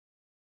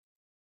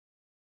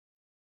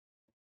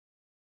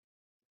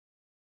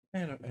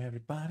Hello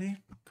everybody,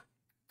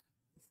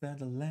 it's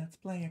the let's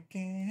play a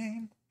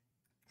game.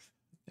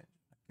 I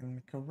can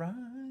make a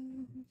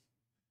rhyme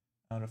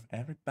out of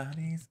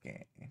everybody's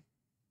game.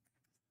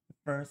 The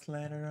first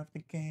letter of the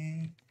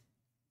game,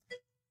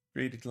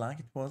 treat it like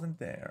it wasn't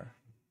there.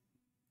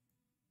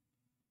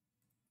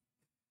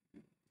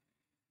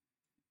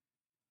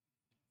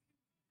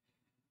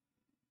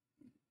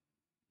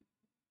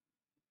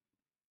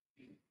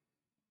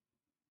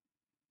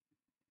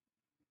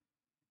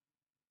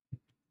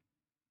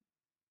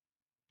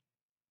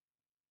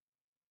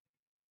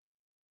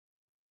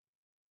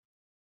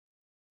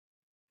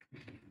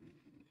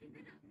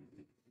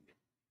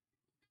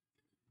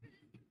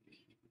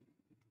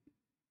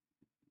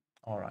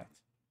 Alright,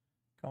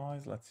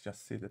 guys, let's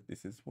just see that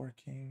this is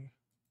working.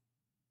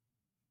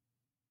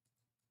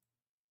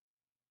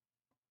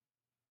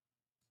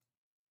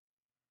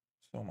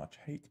 So much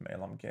hate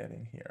mail I'm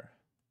getting here.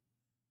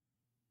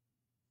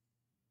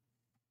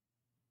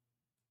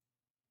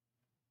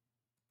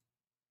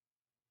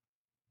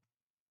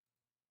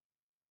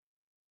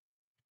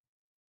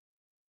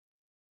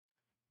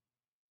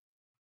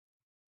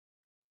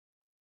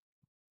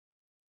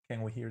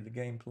 Can we hear the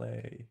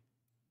gameplay?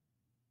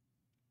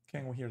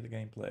 Can we hear the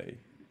gameplay?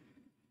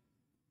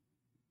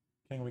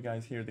 Can we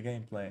guys hear the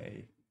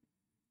gameplay?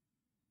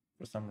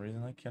 For some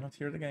reason I cannot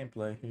hear the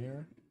gameplay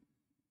here.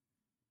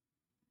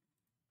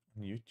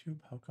 On YouTube,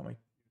 how come I...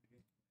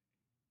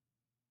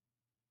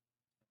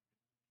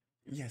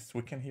 Yes,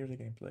 we can hear the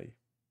gameplay.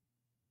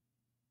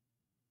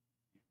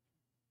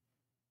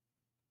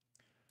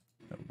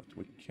 No, but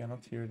we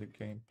cannot hear the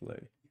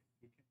gameplay.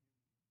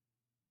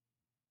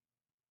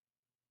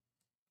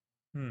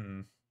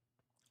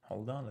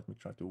 Hold on, let me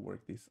try to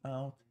work this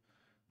out.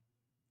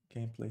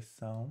 Gameplay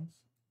sounds.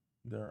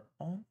 They're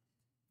on.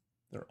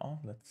 They're on.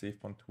 Let's see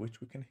if on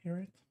Twitch we can hear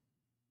it.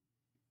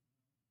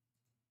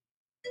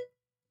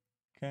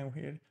 Can we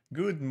hear it?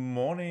 Good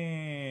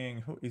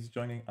morning! Who is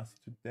joining us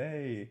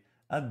today?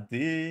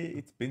 Adi,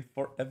 it's been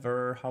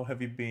forever. How have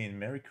you been?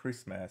 Merry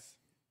Christmas.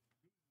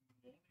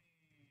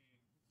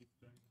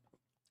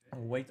 Oh,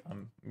 wait,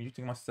 I'm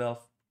muting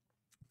myself.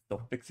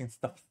 Still fixing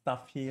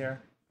stuff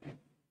here.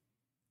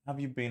 How have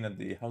you been,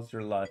 Adi? How's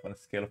your life on a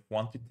scale of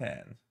 1 to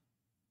 10?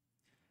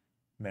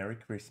 Merry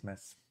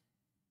Christmas.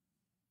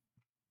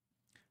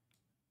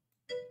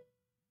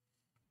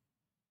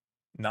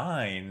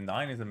 9.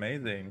 9 is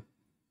amazing.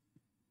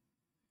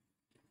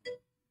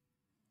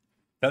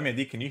 Tell me,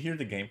 Adi, can you hear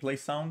the gameplay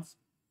sounds?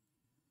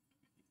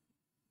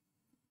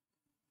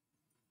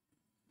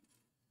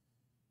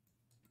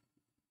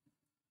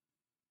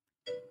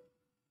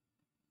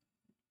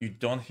 You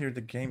don't hear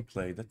the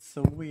gameplay. That's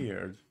so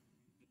weird.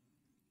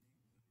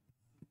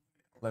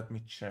 Let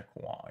me check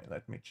why.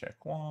 Let me check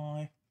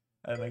why.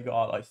 Oh my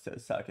god, I so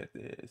suck at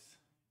this.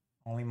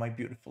 Only my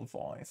beautiful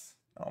voice.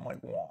 Oh my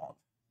god.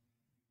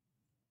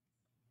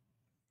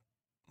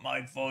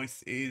 My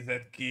voice is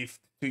a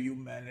gift to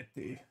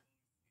humanity.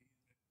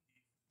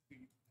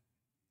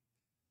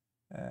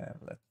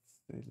 Let's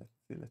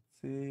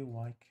see.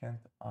 Why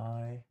can't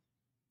I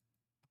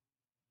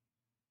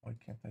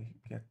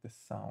get the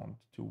sound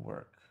to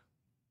work?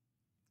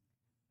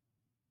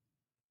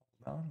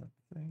 Hold on, let's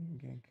see.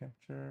 Game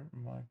capture,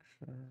 mic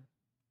share.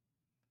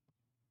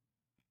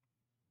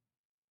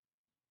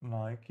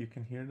 Mic, you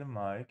can hear the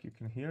mic, you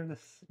can hear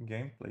this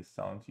gameplay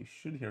sounds. You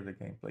should hear the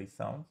gameplay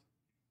sounds.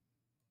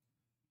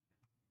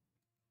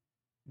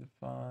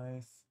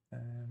 Device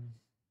and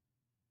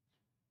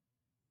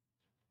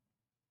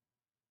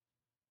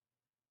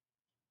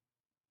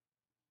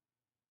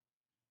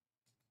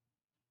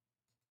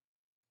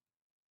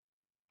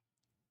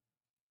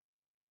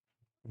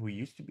we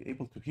used to be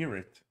able to hear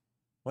it.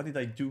 What did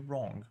I do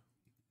wrong?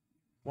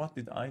 What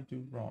did I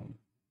do wrong?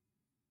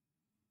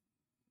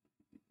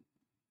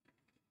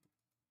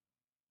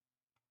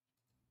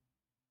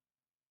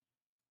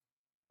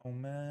 Oh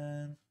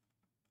man.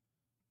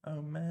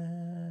 Oh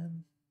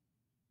man.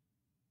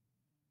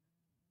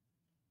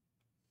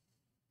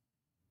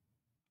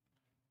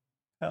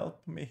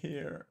 Help me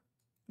here.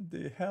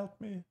 They help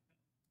me.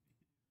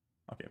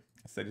 Okay,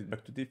 I set it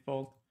back to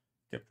default.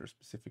 Capture a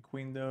specific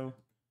window.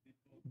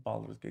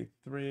 Baldur's Gate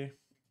 3.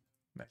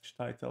 Match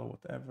title,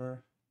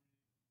 whatever.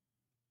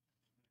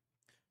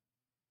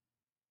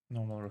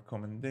 Normal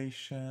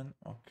recommendation.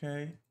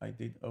 Okay, I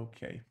did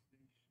okay.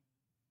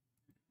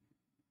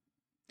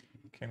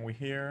 Can we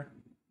hear?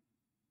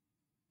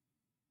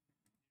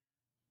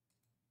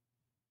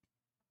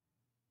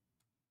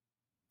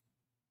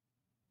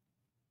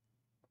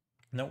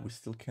 No, we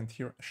still can't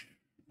hear a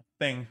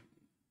thing.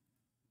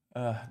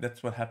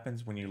 That's what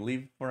happens when you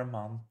live for a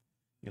month.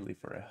 You live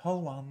for a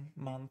whole 1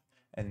 month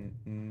and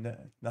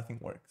nothing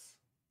works.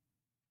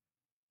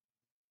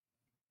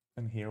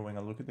 And here, when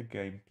I look at the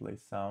gameplay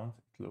sound,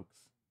 it looks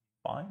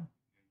fine.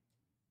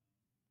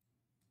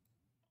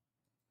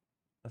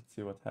 Let's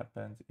see what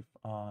happens if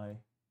I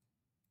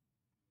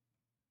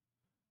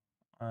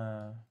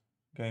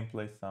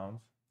gameplay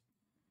sounds.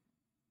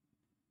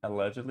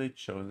 Allegedly, it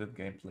shows that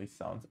gameplay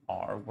sounds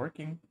are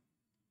working.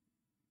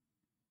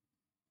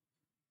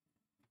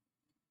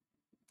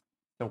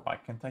 So why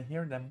can't I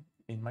hear them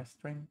in my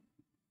stream?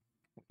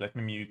 Let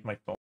me mute my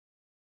phone.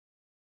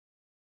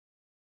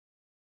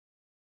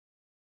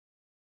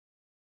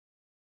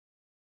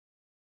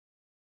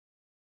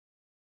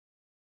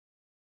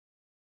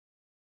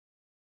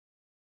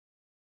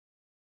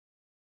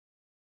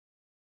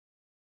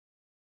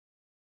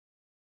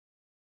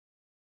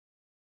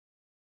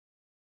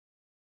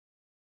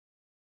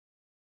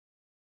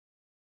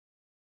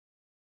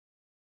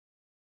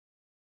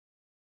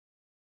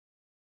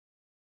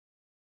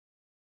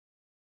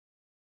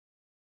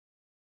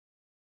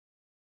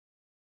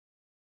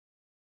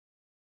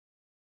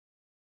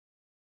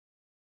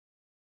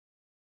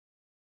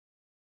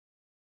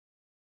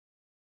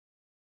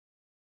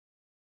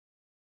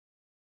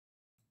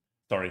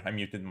 Sorry, I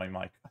muted my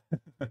mic.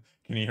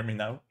 Can you hear me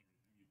now?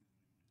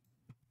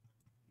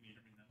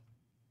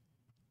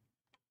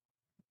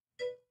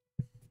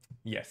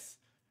 Yes.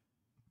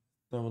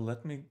 So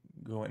let me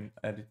go and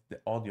edit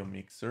the audio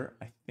mixer.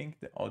 I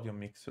think the audio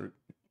mixer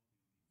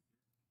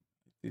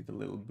did a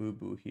little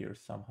boo-boo here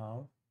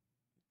somehow.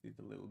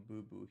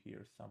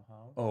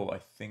 Oh, I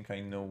think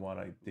I know what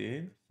I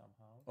did.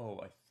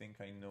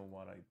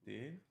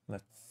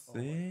 Let's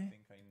see.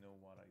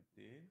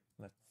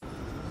 Let's see.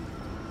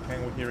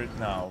 Can we hear it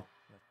now?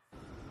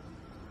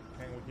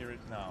 Can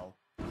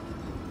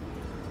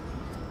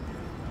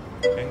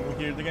we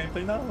hear the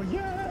gameplay now?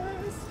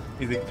 Yes!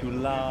 Is it too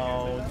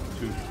loud?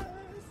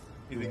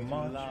 Is it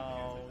much?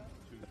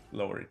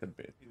 Lower it a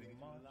bit.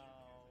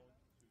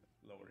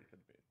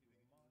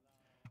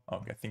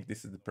 Okay, I think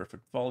this is the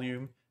perfect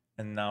volume.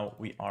 And now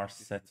we are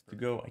set to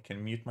go. I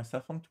can mute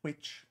myself on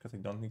Twitch because I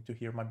don't need to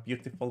hear my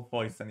beautiful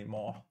voice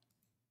anymore.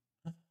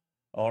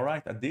 All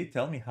right, Adi,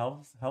 tell me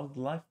how's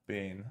life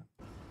been?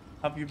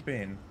 How have you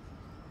been?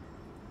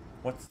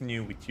 What's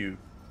new with you?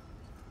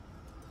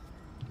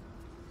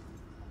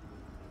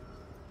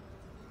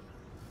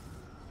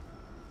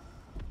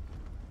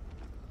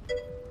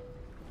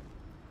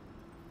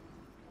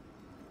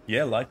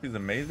 Yeah, life is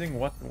amazing.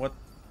 What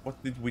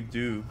did we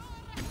do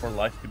for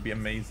life to be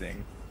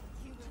amazing?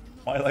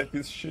 My life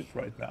is shit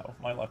right now.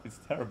 My life is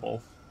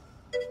terrible.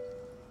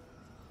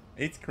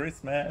 It's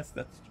Christmas,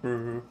 that's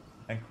true.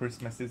 And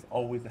Christmas is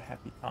always a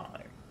happy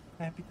time.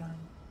 Happy time,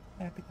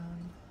 happy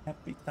time,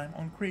 happy time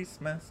on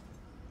Christmas.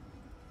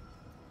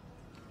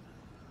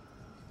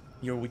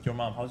 You're with your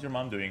mom. How's your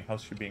mom doing?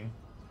 How's she being?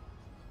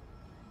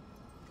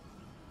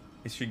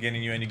 Is she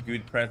getting you any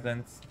good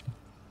presents?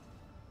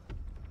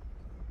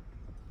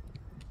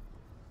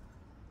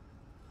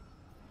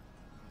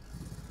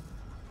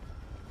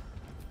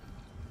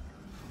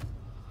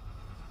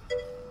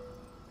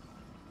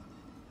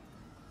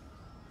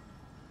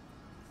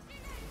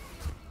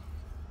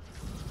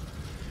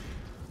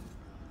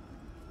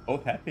 Oh,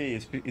 happy.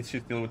 Is she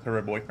still with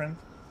her boyfriend?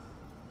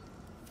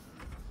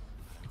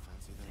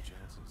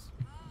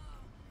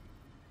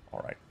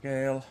 Alright,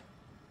 Gale.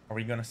 Are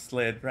we gonna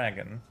slay a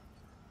dragon?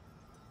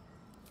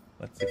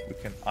 Let's see if we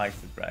can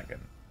ice a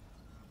dragon.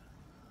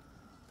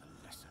 The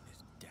lesson is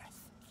death.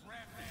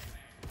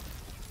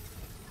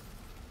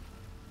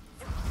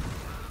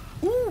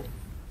 Woo!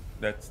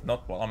 That's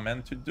not what I'm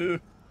meant to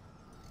do.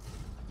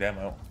 Damn,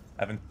 I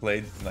haven't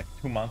played in like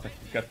 2 months. I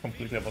forgot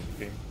completely about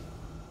the game.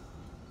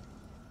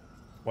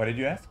 What did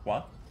you ask?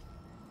 What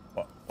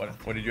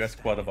did you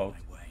ask what about?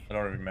 I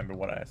don't remember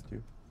what I asked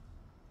you.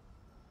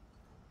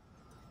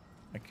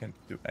 I can't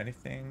do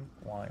anything.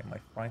 Why am I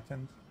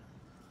frightened?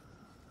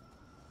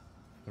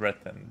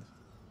 Threatened.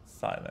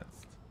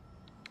 Silenced.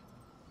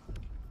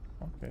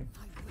 Okay.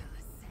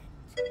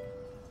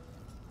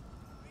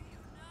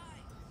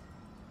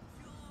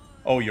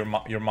 Oh,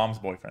 your mom's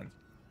boyfriend.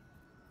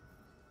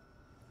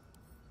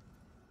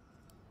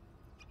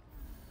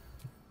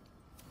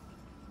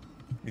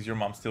 Is your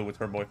mom still with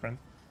her boyfriend?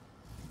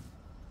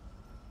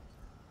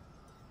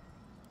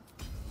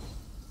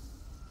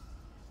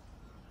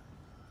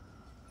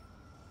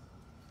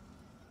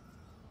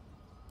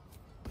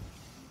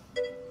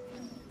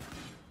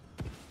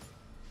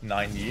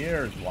 Nine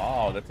years.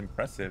 Wow, that's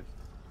impressive.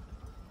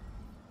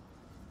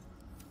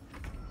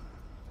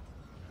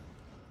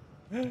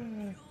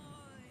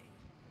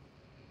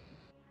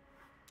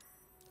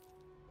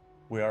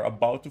 We are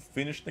about to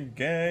finish the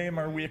game.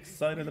 Are we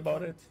excited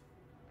about it?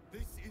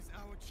 This is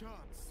our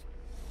chance.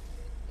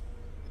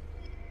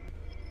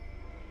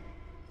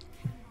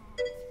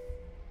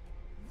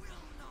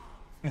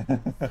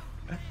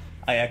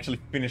 I actually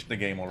finished the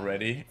game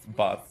already,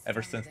 but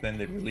ever since then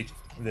they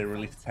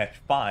released patch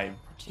 5,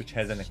 which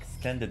has an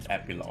extended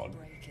epilogue,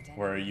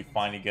 where you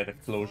finally get a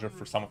closure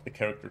for some of the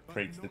character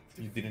traits that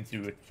you didn't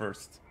do at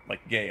first,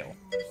 like Gale.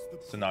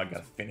 So now I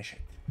gotta finish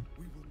it.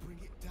 We will bring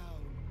it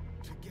down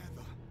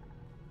together.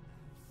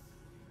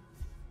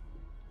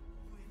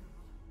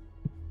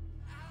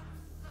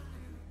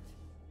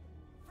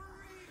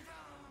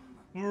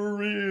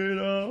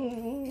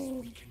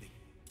 Freedom!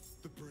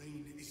 The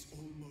brain is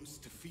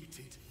almost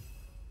defeated.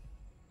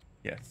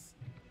 Yes.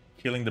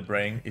 Killing the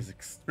brain is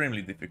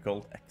extremely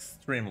difficult,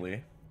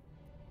 extremely.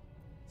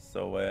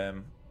 So,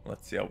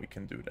 let's see how we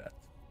can do that.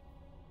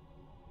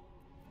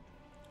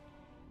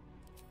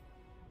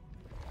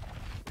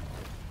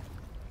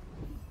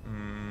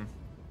 Hmm.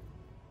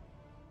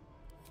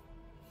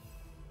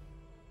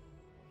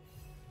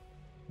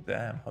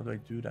 Damn, how do I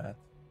do that?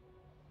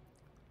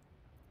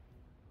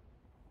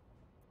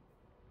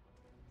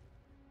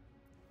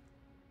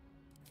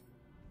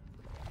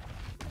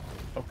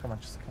 Oh, come on,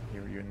 just come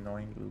here, you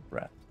annoying little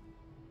brat.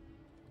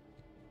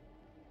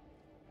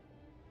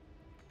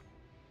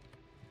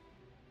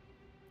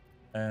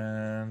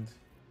 And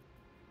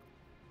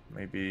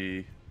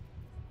maybe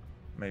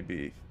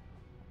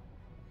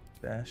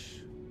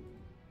dash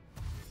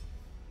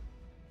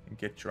and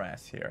get your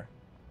ass here.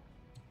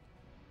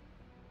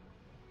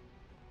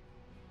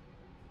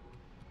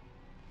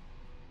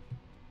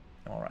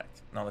 All right,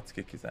 now let's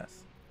kick his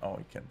ass. Oh,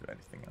 he can't do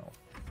anything else.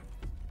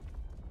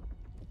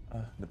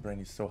 The brain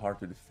is so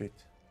hard to defeat.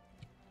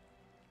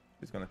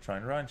 She's gonna try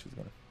and run, she's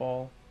gonna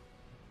fall.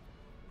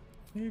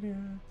 Idiot.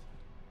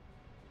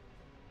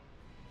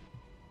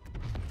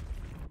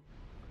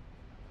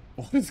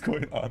 What is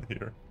going on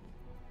here?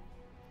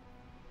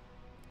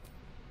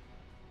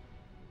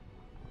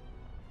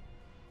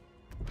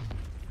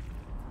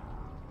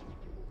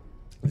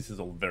 This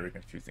is all very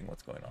confusing,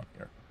 what's going on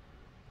here.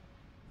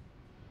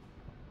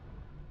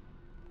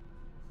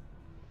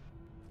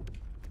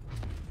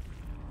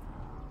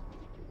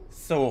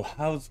 So,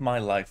 how's my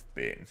life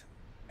been?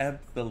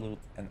 Absolute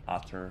and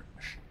utter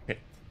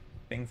shit.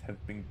 Things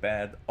have been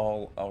bad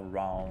all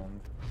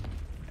around,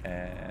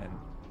 and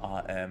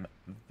I am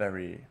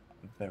very,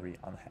 very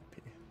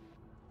unhappy.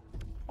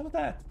 How about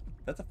that?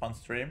 That's a fun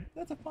stream.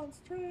 That's a fun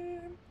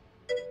stream.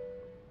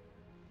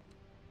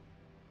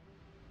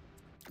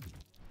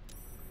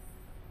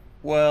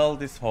 Well,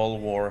 this whole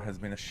war has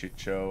been a shit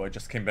show. I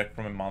just came back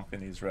from a month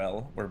in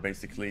Israel, where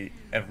basically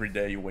every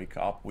day you wake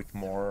up with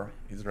more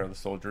Israeli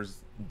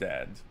soldiers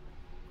dead.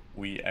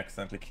 We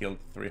accidentally killed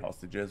 3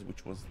 hostages,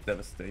 which was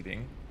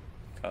devastating,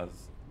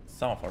 because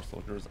some of our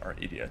soldiers are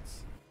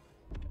idiots.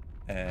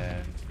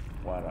 And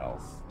what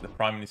else? The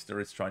Prime Minister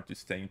is trying to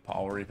stay in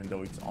power, even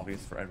though it's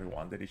obvious for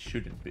everyone that it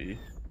shouldn't be.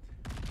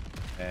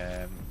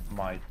 And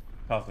my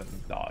cousin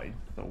died,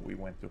 so we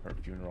went to her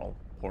funeral.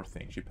 Poor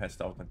thing, she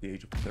passed out at the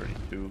age of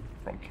 32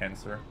 from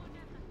cancer.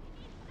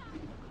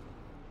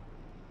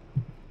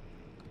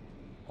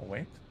 Oh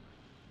wait,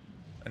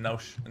 and now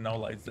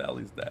Lizel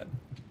is dead.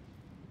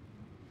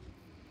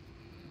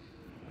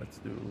 Let's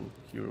do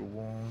cure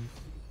wounds.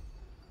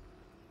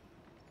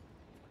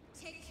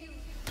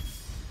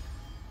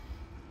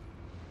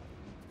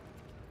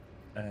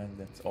 And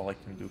that's all I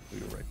can do for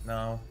you right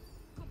now.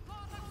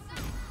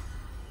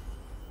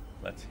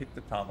 Let's hit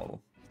the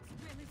tunnel.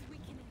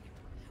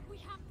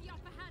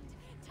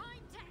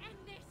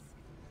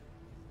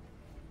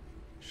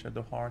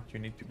 Shadowheart, you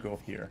need to go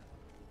here.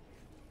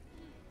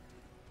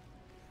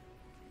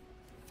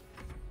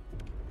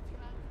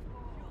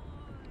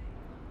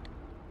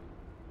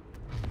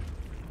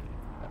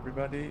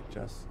 Everybody,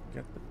 just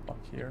get the fuck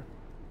here.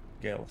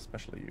 Gale,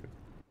 especially you.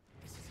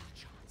 This is our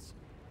chance.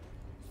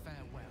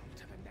 Farewell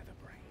to the Nether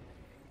Brain.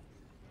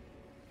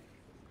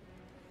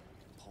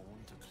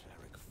 Pawn to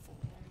Cleric 4.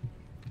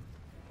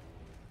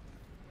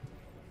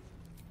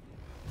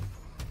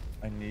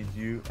 I need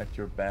you at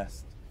your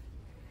best.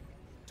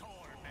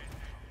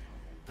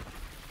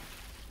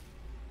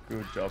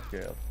 Good job,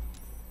 Gale.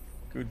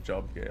 Good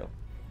job, Gale.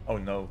 Oh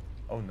no.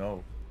 Oh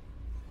no.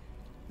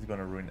 He's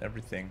gonna ruin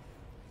everything.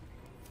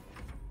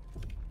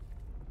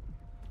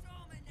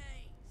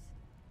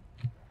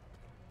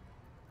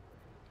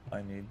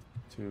 I need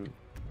to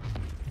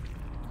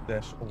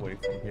dash away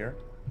from here.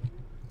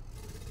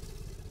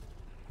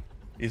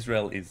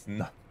 Israel is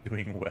not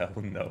doing well.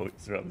 No,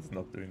 Israel is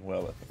not doing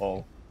well at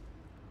all.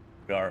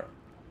 We are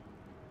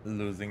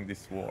losing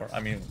this war. I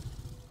mean,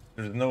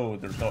 there's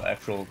no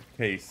actual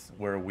case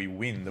where we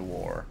win the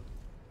war,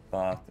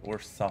 but we're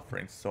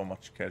suffering so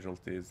much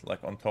casualties.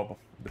 Like, on top of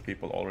the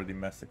people already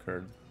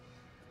massacred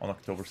on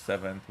October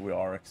 7th, we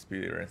are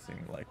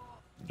experiencing like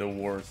the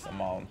worst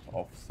amount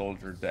of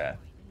soldier death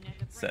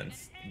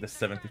since the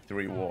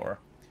 73 war.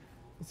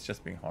 It's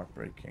just been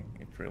heartbreaking.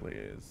 It really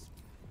is.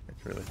 It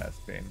really has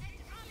been.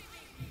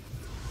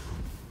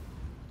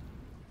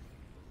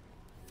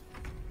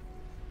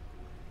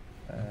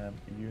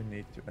 You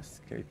need to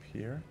escape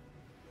here.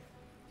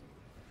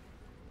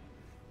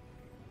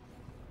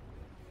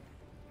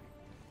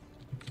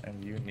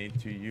 And you need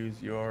to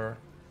use your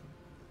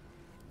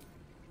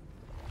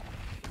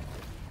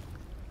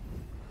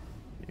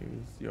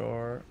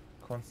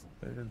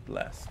concentrated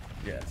blast.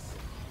 Yes.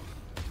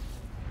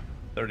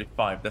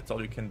 35. That's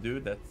all you can do.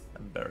 That's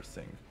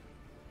embarrassing.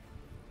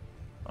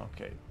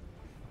 Okay.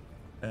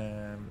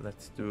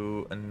 Let's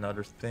do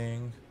another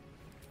thing.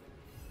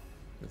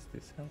 Does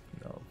this help?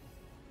 No.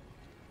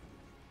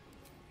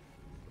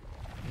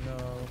 No,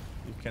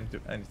 you can't do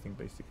anything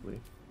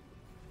basically.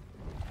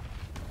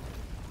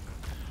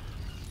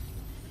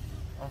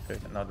 Okay,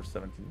 another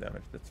 17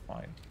 damage, that's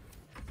fine.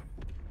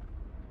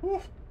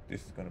 Whew,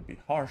 this is gonna be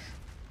harsh.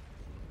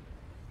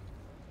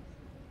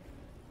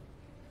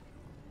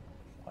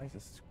 Why is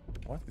this?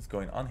 What is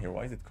going on here?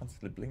 Why is it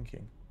constantly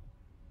blinking?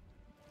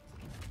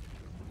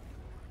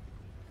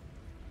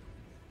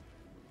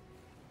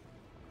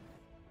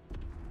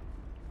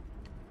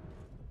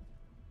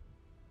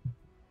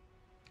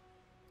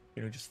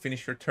 Can you just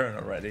finish your turn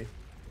already?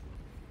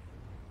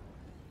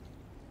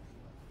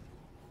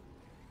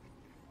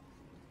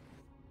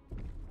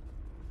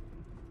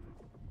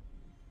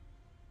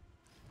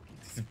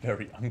 This is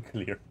very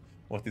unclear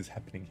what is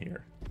happening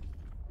here.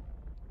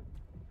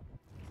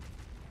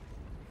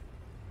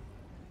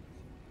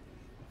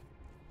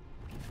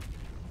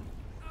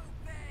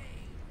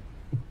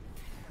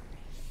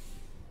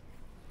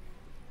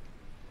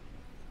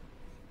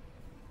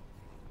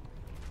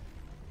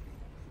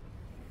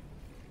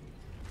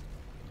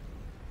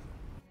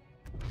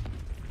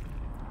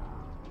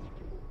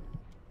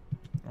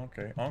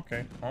 Okay,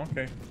 okay,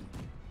 okay.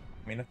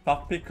 I'm in a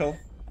tough pickle.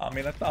 I'm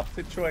in a tough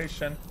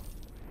situation.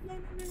 No,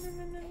 no, no,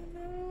 no, no,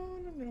 no,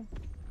 no, no.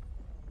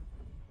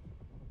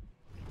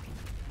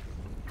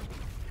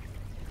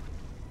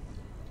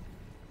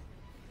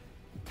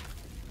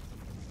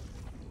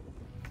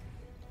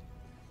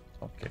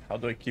 Okay, how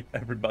do I keep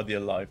everybody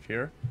alive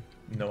here?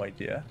 No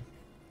idea.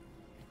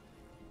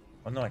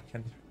 Oh no, I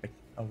can't.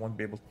 I won't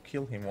be able to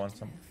kill him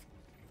once I'm...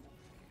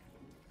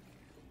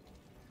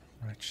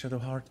 Alright,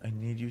 Shadowheart, I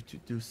need you to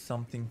do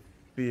something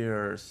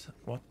fierce.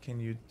 What can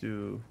you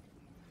do?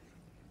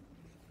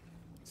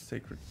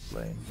 Sacred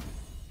Flame.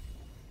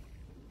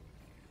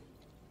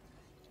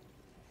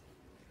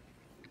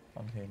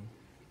 On him.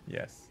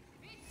 Yes.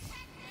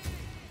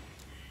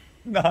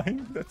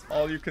 9! That's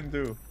all you can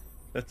do.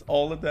 That's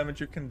all the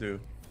damage you can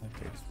do.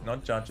 Okay,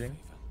 not judging.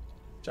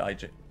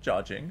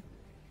 Judging.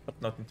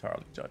 But not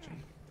entirely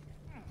judging.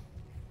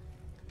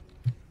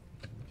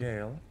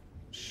 Gale.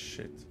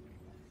 Shit.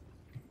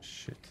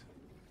 Shit.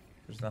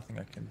 There's nothing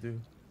I can do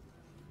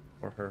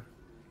for her.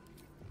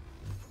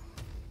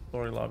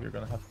 Sorry, love, you're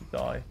gonna have to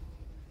die.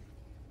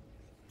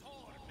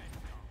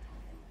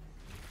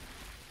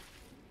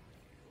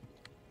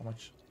 How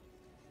much?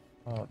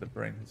 Oh, the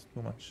brain has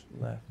too much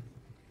left.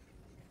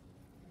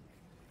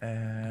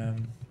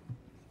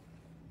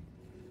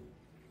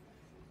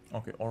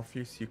 Okay,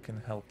 Orpheus, you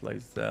can help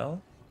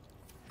Lae'zel.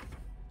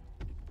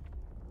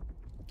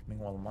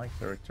 Meanwhile, my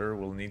character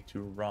will need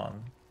to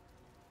run.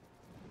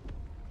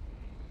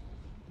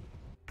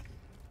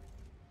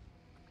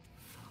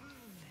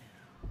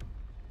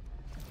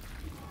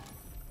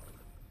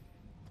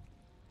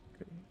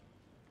 Okay.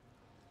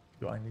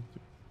 Do I need to...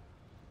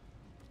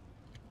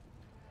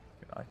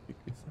 Can I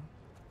pick this up?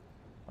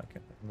 I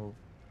can't move.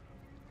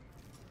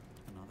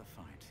 Another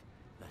fight.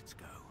 Let's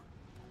go.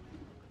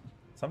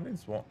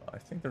 Something's wrong. I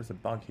think there's a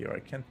bug here. I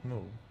can't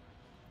move.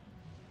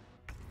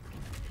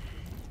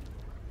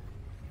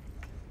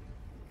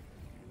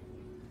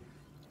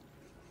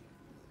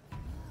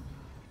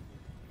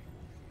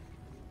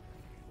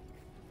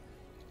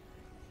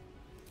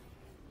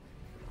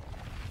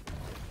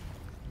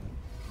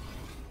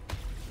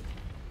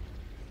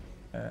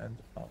 And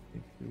I'll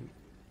need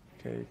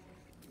to take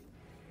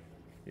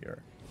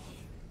here.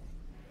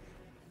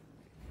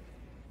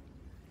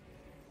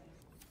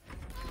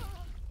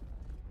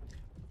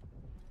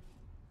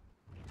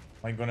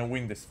 Am I gonna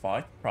win this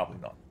fight? Probably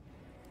not.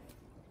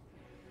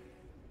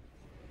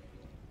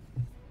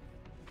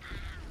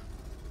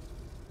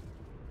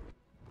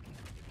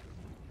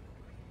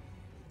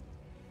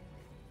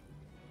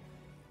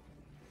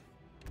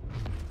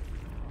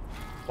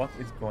 What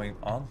is going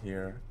on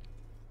here?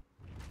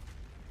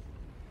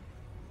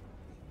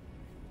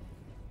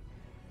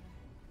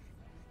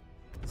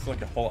 It's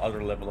like a whole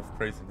other level of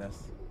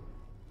craziness.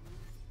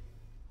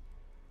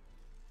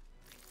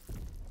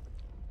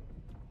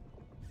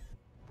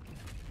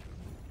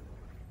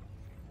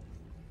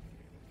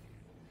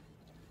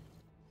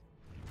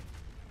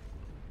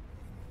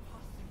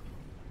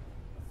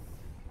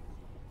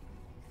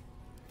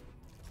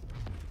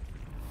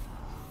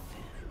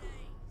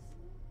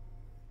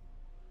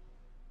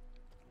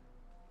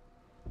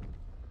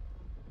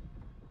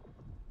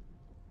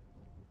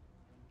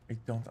 I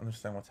don't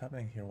understand what's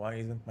happening here. Why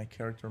isn't my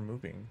character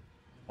moving?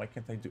 Why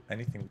can't I do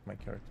anything with my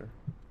character?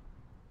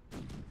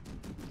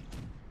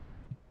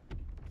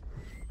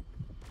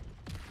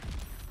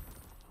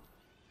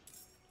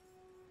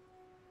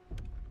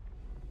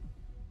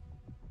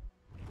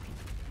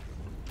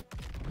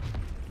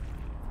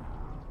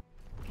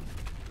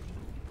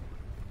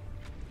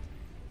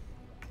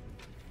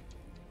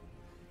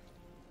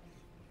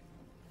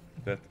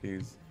 That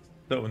is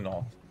so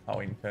not how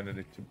I intended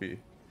it to be.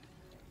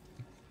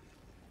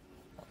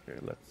 Okay,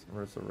 let's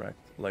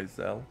resurrect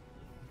Lae'zel.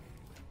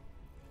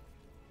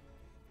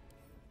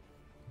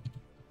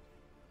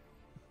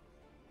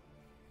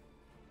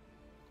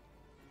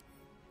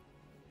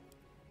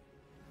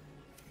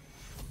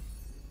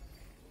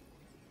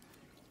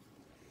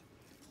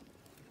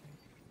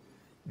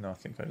 No, I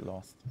think I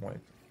lost. Wait,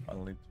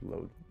 I'll need to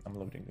load. I'm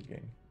loading the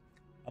game.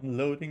 I'm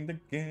loading the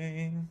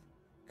game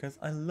because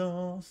I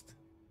lost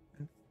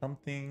and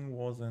something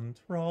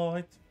wasn't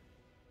right.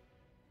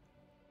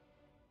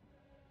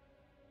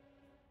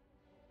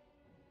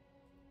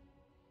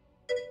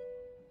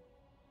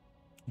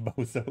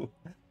 Bozo.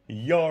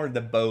 You're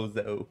the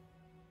bozo.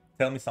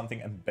 Tell me something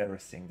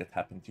embarrassing that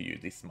happened to you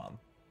this month.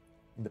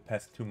 In the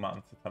past 2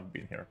 months that I've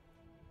been here.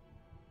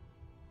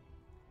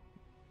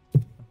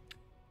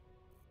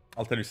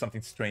 I'll tell you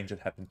something strange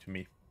that happened to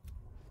me.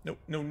 No,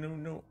 no, no,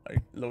 no. I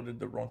loaded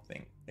the wrong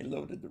thing. I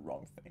loaded the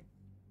wrong thing.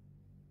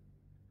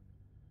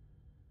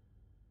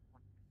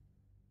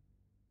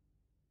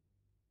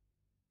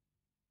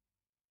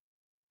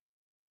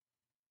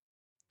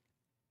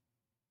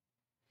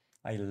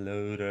 I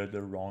loaded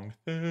the wrong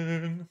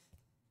thing.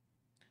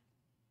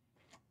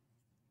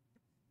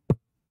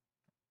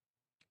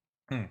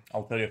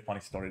 I'll tell you a funny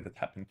story that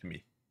happened to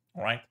me.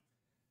 All right.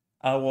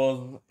 I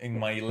was in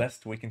my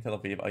last week in Tel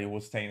Aviv. I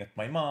was staying at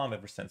my mom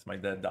ever since my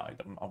dad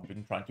died. I've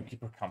been trying to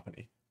keep her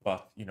company.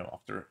 But, you know,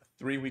 after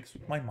 3 weeks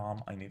with my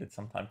mom, I needed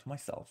some time to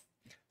myself.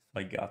 So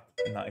I got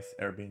a nice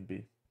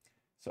Airbnb.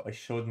 So I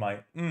showed my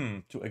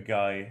to a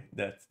guy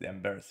that's the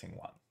embarrassing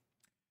one.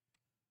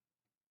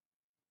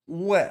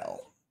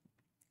 Well,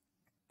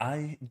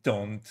 I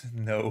don't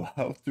know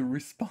how to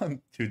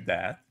respond to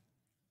that.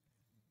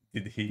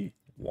 Did he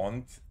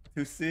want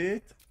to see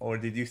it, or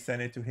did you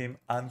send it to him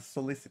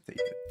unsolicited?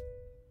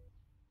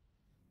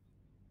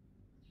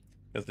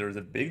 Because there's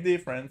a big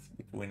difference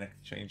between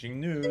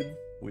exchanging nude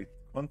with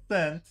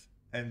consent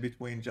and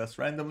between just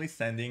randomly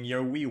sending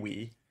your wee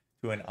wee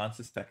to an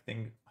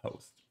unsuspecting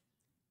host.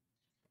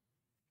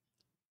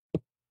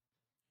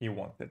 He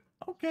wanted.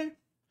 Okay.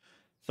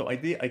 So I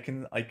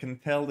can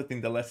tell that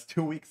in the last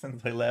 2 weeks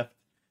since I left,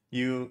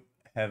 you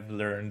have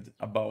learned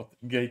about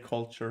gay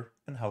culture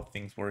and how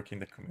things work in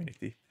the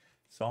community.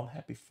 So I'm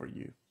happy for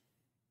you.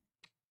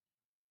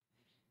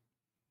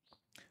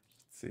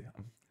 Let's see.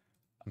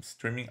 I'm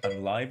streaming.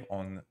 I'm live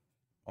on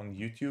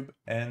YouTube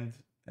and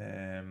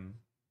I'm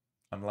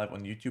live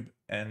on YouTube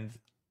and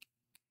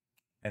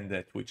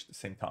Twitch at the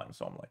same time.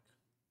 So I'm like,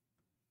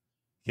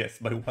 yes,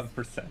 by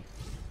 1%.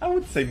 I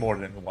would say more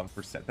than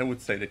 1%. I would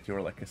say that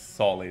you're like a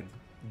solid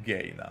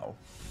gay now.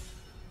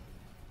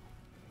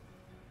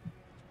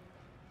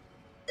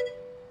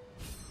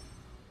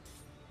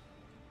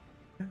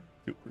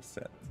 Two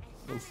 %.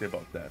 We'll see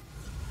about that.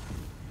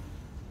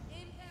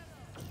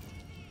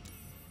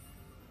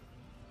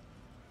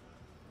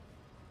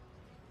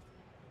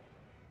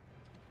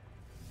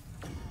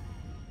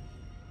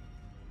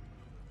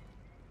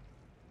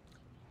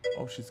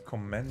 Oh, she's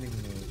commending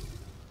me.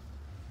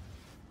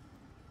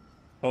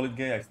 Solid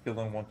gay, I still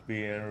don't want to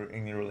be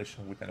in a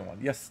relation with anyone.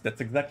 Yes,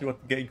 that's exactly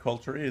what gay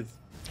culture is.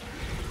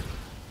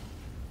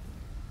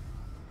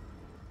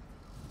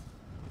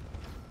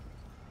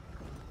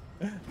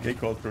 Gay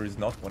culture is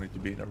not wanting to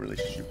be in a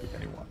relationship with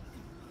anyone.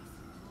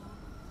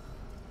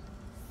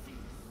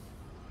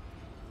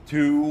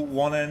 To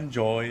want to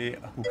enjoy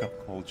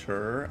hookup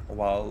culture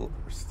while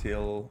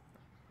still...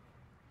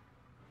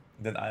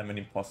 Then I'm an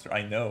imposter.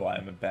 I know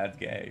I'm a bad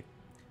gay.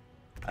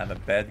 I'm a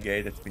bad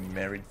gay that's been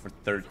married for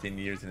 13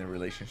 years in a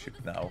relationship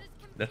now.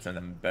 That's an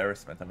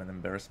embarrassment. I'm an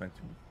embarrassment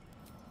to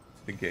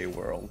the gay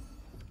world.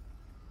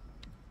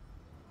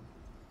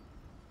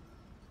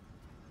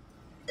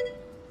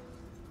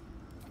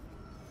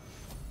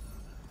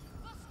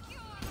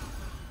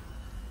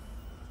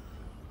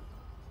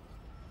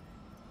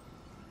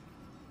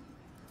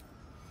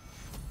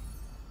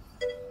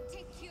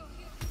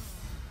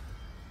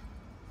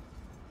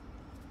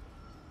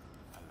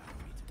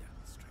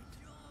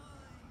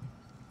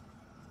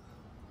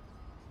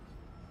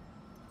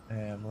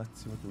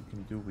 Let's see what we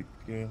can do with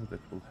Gale that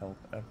will help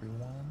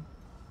everyone.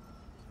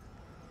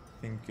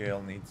 I think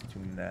Gale needs to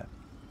nap.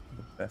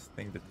 The best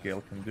thing that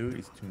Gale can do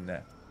is to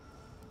nap.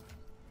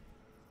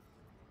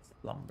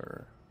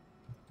 Slumber.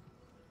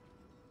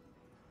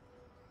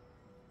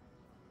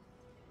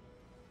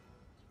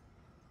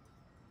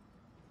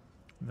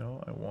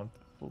 No, I want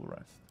a full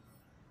rest.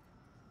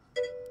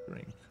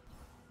 Drink.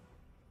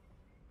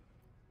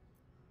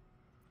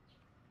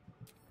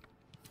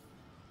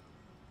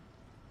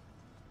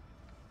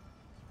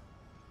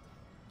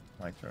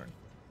 My turn.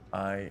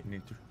 I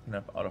need to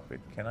snap out of it.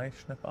 Can I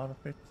snap out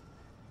of it?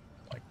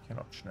 I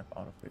cannot snap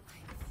out of it.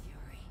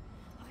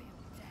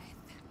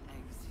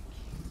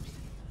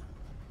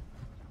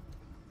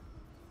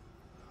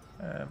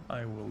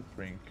 I will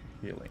drink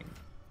healing.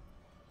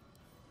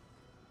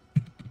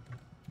 Thank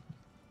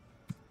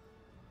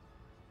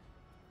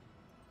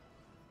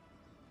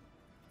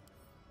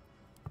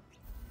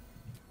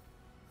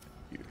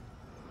you.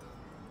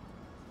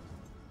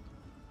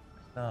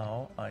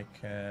 Now I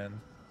can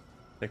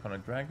take on a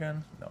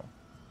dragon. No.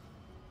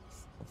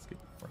 Let's skip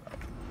it for now.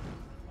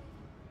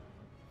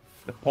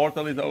 The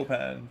portal is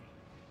open.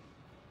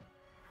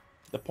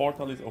 The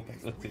portal is open.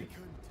 Let's see.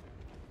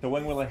 So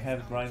when will I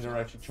have Grinder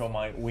actually show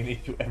my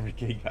Winnie to every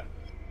gay guy?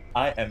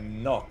 I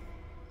am not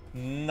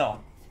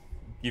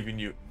giving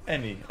you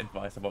any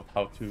advice about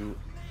how to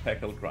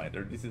tackle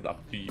Grinder. This is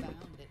up to you.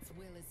 Its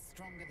will is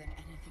stronger than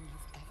anything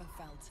you've ever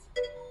felt.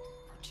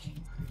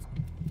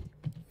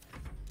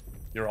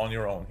 You're on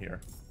your own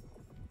here.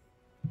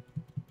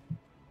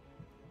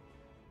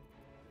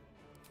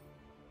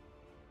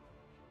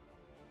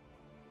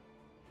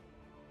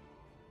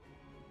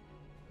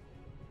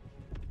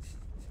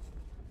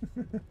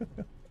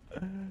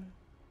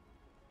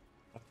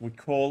 What we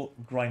call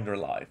Grinder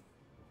life.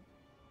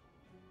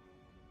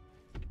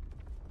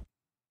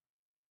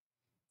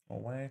 Oh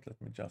wait, let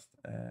me just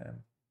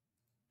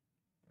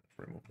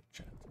remove the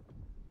chat.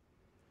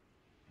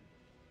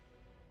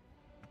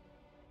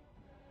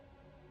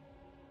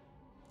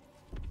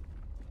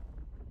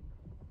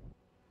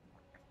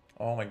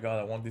 Oh my god,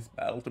 I want this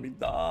battle to be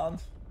done.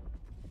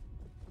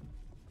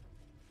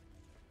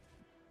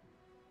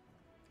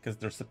 Because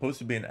there's supposed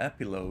to be an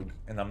epilogue,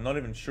 and I'm not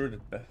even sure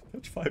that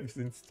patch 5 is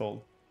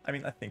installed. I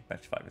mean, I think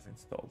patch 5 is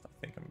installed. I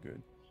think I'm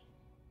good.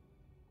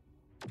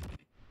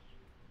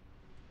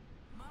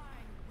 My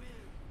will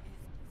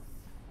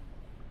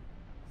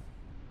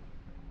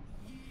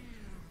is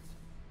yield,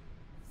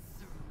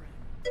 surrender.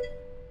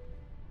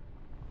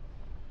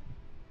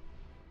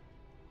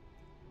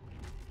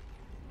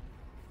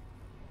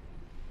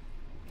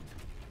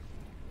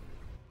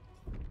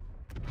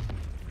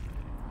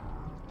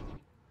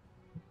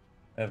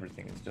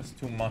 Everything is just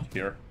too much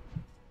here.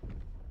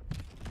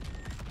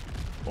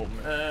 Oh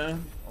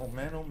man, oh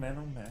man, oh man,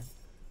 oh man.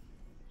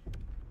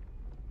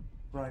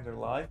 Grinder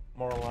life,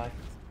 more life.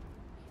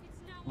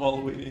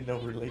 Small Winnie, no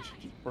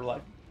relationship for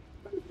life.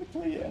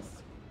 Technically,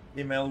 yes.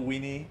 Email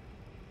Winnie,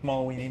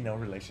 small Winnie, no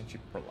relationship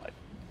for life.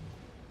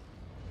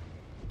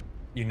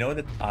 You know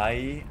that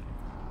I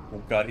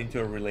got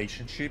into a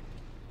relationship,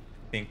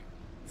 I think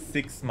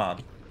 6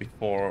 months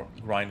before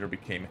Grinder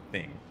became a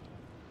thing.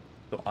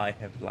 So I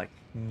have like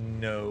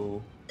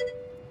no,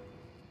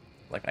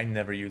 like I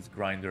never used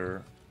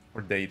Grinder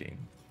for dating.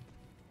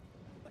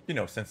 You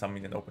know, since I'm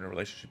in an open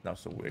relationship now,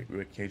 so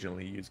we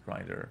occasionally use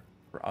Grinder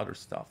for other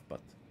stuff,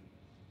 but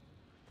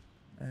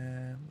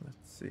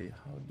let's see,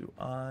 how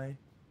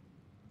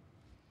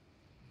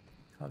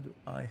do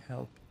I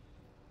help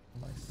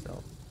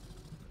myself?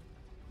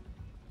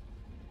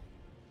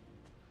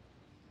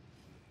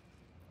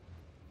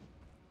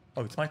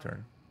 Oh, it's my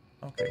turn.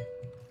 Okay.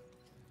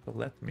 So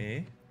let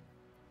me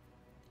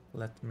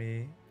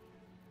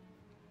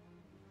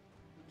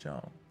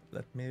jump.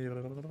 Let me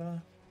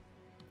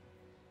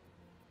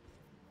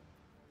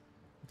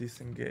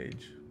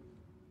disengage.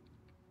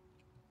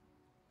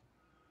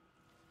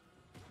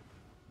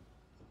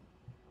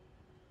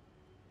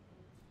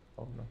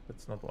 Oh no,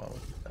 that's not what I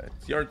was.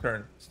 It's your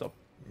turn. Stop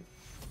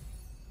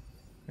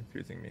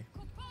confusing me.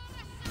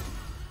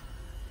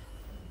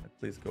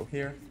 Please go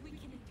here.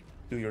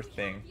 Do your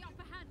thing.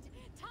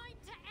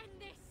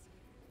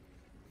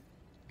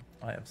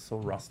 I am so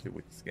rusty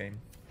with this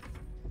game.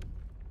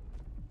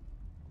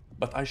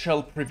 But I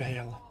shall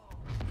prevail.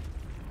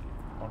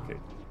 Okay.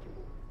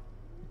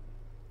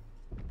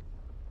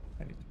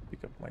 I need to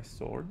pick up my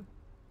sword.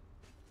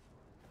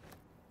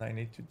 I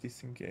need to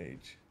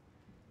disengage.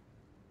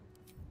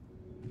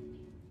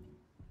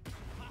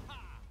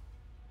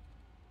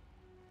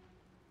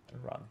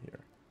 And run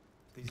here.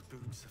 These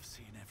boots have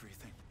seen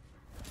everything.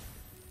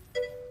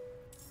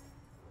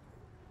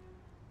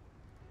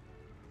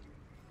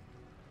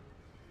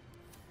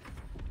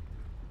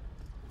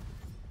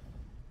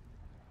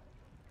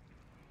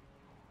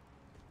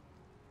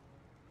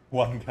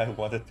 One guy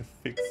wanted to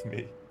fix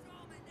me.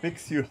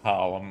 Fix you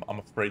how? I'm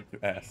afraid to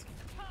ask.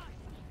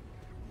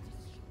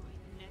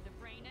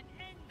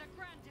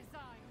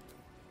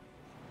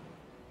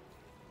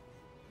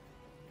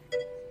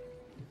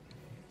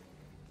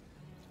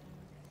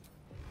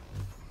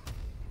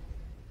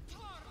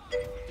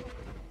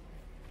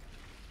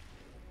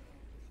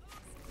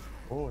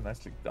 Oh,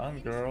 nicely done,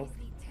 girl.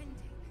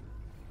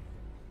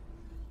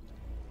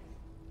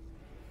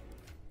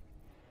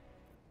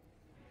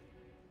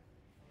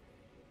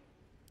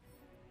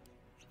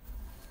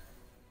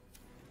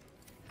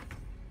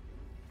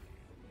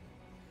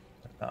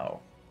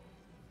 Now,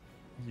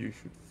 you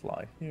should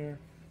fly here.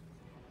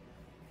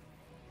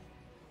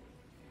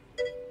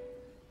 You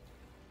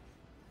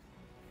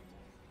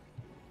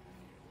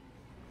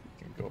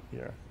can go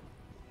here.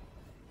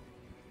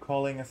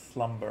 Calling a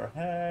slumber.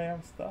 Hey,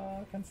 I'm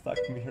stuck. I'm stuck.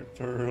 Mere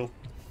turtle.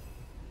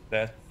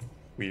 That's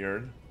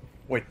weird.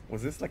 Wait,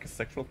 was this like a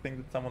sexual thing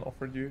that someone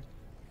offered you?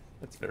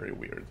 That's very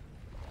weird.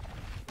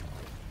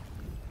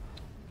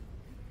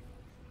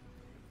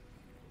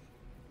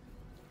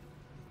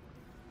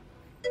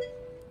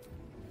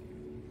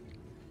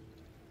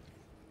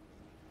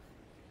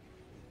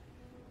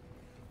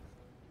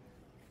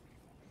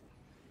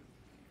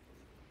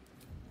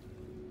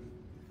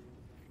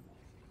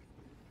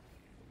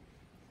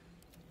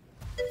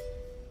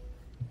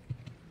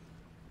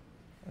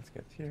 Let's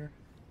get here.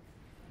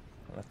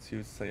 Let's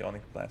use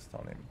Psionic Blast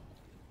on him.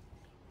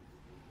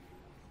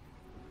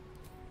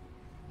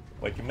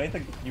 Wait, you met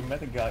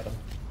a guy on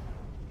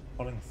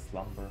calling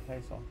slumber.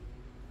 Hey, son.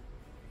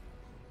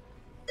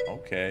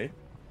 Okay.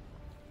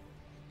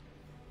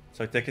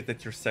 So I take it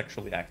that you're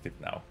sexually active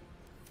now.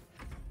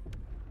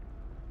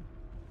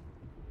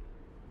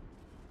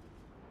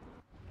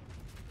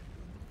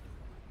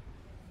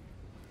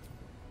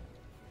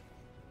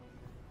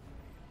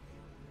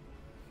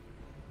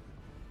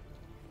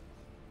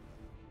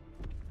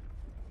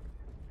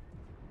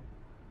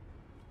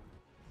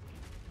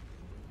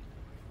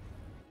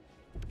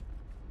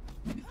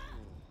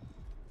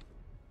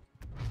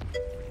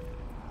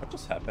 What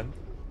just happened?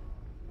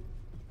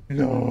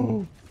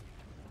 No!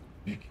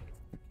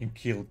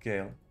 killed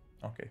Gale.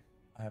 Okay,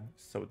 I'm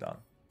so done.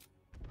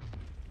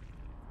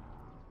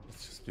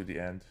 Let's just do the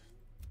end.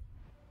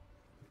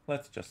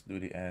 Let's just do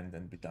the end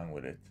and be done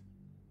with it.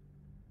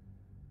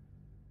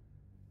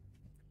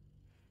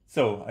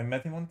 So, I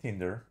met him on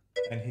Tinder,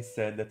 and he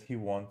said that he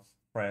wants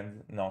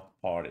friends, not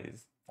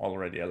parties.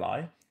 Already a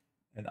lie.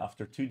 And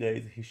after 2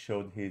 days, he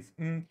showed his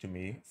to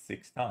me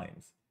 6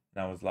 times.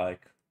 And I was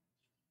like,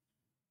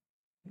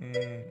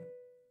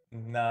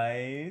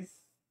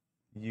 nice.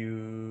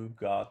 You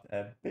got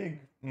a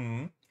big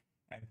and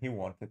he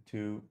wanted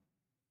to,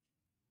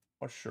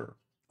 for sure.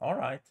 All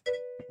right.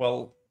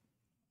 Well,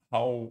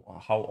 how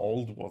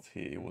old was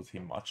he? Was he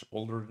much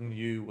older than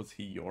you? Was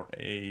he your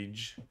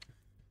age?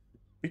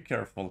 Be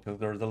careful, because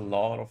there's a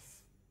lot of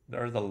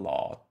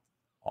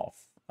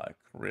like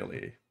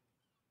really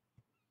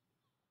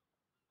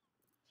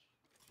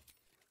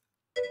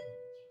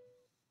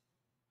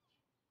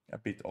a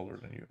bit older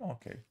than you.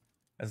 Okay,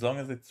 as long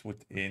as it's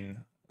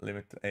within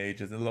limited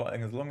age, as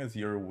long as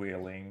you're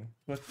willing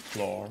to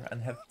explore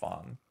and have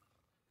fun,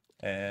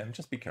 and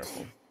just be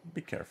careful.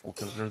 Be careful,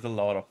 because there's a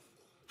lot of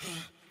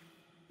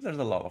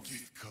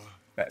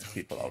bad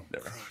people out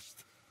there.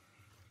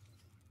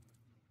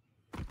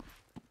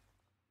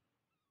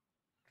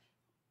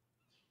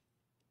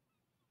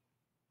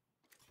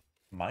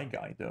 My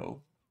guy,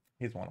 though,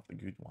 he's one of the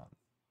good ones.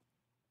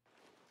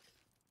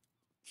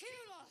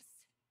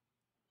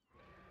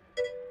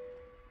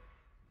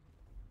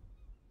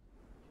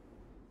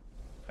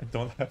 I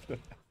don't have that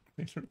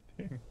little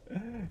thing.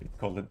 It's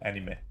called an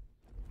anime.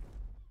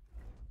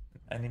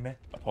 Anime.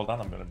 But hold on,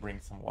 I'm gonna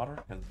bring some water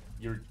because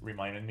you're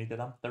reminding me that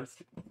I'm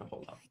thirsty.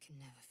 Hold on. I can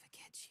never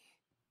forget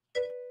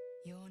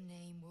you. Your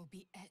name will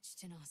be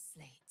etched in our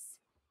slates.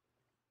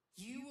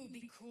 You will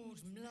be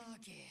called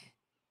Mlagir,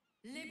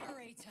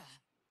 Liberator.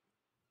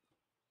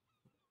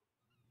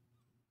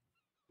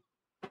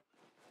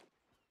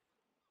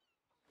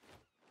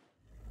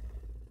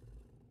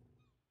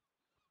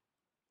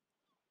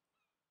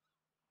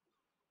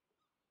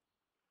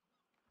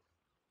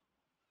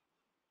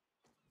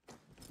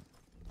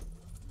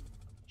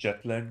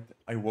 Jet lagged.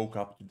 I woke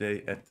up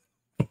today at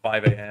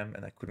 5 a.m.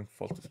 and I couldn't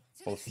fall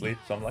asleep,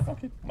 so I'm like,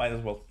 okay, might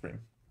as well stream.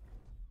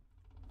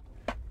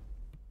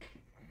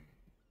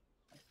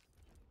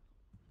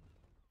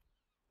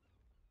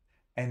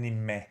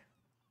 Anime.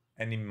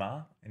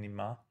 Anima?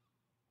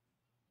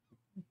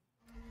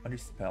 How do you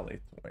spell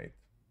it? Wait.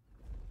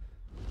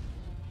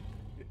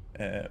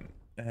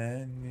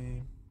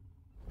 Any...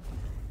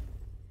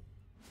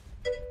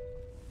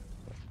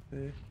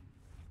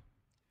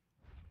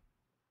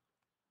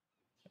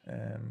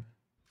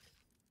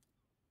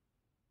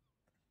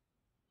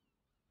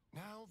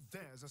 Now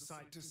there's a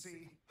sight to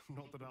see.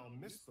 Not that I'll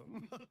miss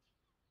them.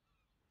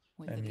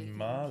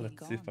 Anima,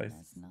 let's see if I...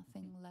 There's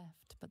nothing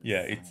left but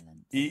yeah, it's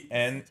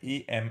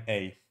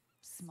E-N-E-M-A.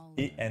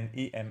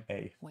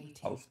 E-N-E-M-A.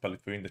 I'll spell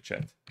it for you in the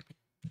chat.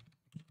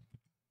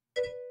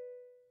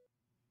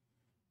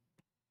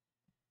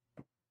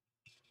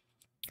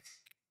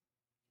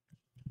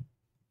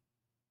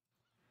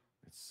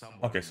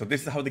 Okay, so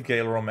this is how the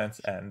Gale romance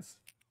ends.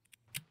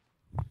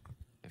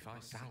 If I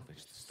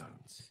salvage the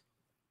stones,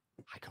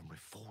 I can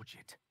reforge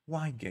it.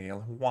 Why,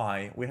 Gale?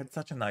 Why? We had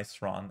such a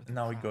nice run, and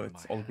now we go,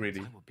 it's all greedy.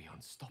 I would be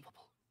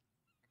unstoppable.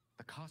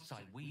 The casts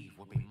I weave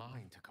would be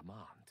mine to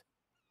command.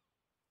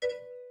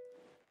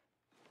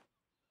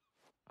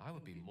 I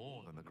would be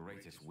more than the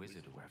greatest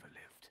wizard who ever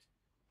lived.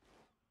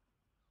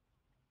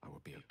 I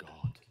would be a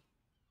god.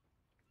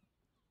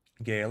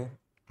 Gale,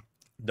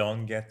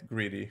 don't get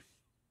greedy.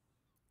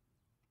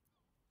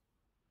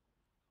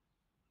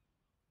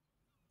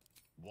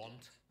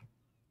 Want,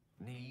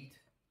 need,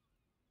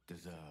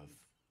 deserve.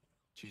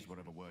 Choose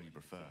whatever word you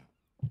prefer.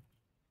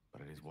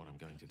 But it is what I'm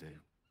going to do.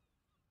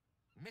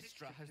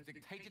 Mistra has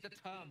dictated the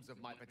terms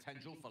of my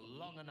potential for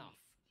long enough.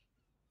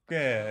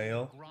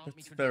 Gale,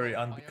 that's very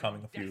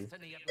unbecoming of you.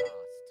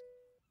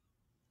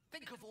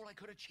 Think of all I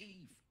could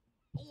achieve.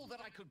 All that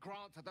I could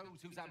grant to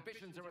those whose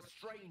ambitions are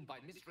restrained by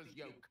Mistra's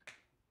yoke.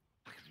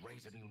 I could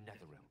raise a new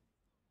Netherrealm.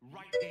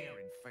 Right here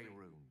in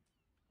Faerun.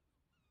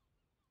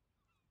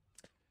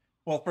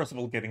 Well, first of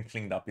all, getting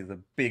cleaned up is a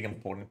big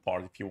important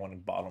part if you want to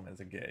bottom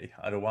as a gay.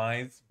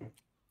 Otherwise,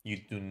 you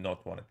do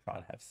not want to try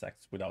to have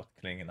sex without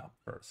cleaning up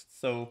first.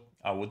 So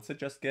I would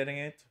suggest getting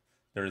it.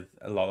 There's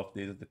a lot of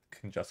these that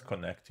can just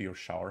connect to your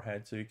shower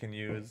head so you can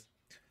use.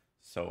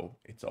 So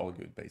it's all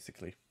good,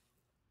 basically.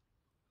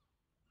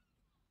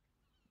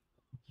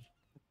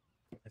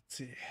 Let's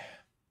see.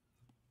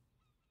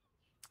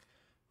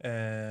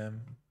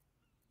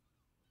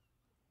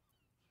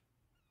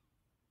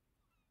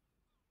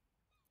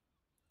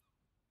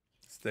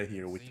 Stay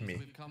here with me.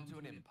 We've come to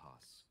an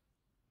impasse.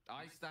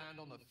 I stand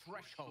on the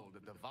threshold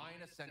of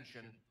divine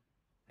ascension,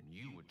 and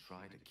you would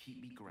try to keep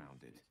me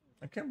grounded.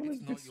 I can't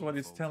believe this is what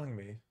he's telling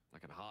me. I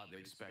can hardly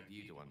expect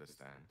you to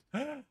understand.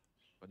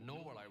 But nor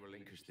will I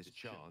relinquish this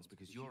chance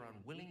because you're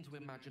unwilling to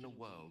imagine a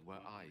world where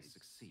I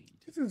succeed.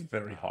 This is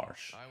very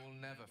harsh. I will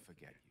never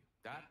forget you.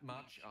 That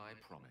much I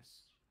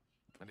promise.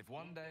 And if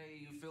one day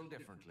you feel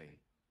differently,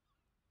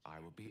 I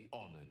would be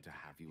honored to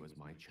have you as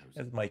my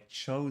chosen. As my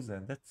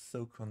chosen. That's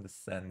so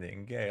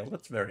condescending. Gale,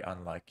 that's very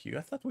unlike you.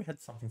 I thought we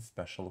had something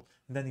special.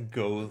 And then he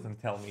goes and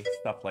tell me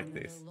stuff like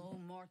Another this. low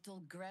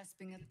mortal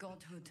grasping at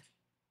godhood.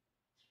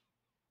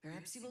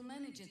 Perhaps he will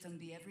manage it and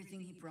be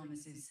everything he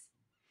promises.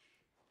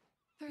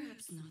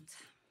 Perhaps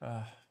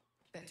not.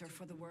 Better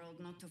for the world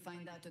not to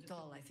find out at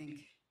all, I think.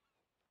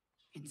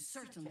 And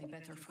certainly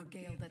better for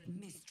Gale that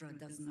Mistra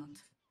does not.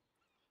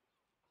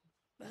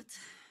 But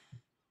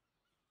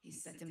he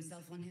set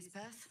himself on his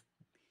path.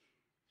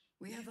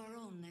 We have our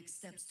own next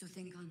steps to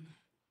think on.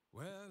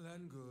 Well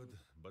and good,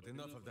 but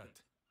enough of that.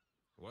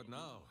 What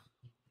now?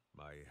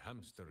 My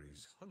hamster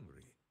is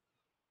hungry.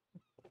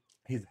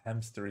 His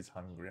hamster is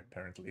hungry,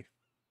 apparently.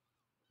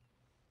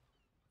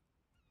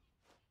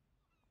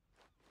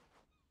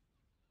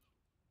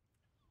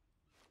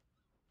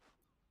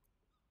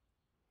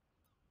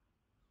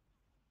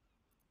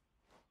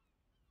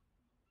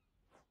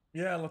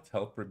 Yeah, let's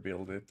help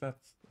rebuild it.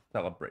 That's a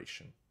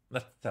celebration.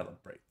 Let's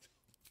celebrate.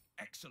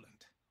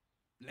 Excellent.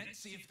 Let's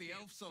see if the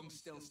elf song's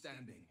still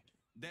standing.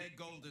 Their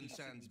Golden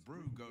Sands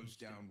brew goes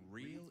down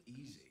real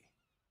easy.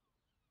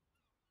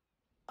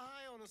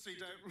 I honestly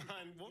don't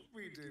mind what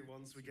we do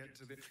once we get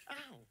to the...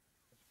 Ow!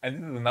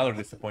 And this is another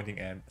disappointing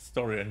end.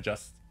 Story and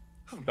just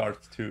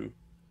starts to...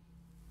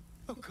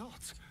 Oh, God.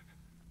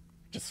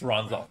 Just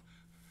runs off.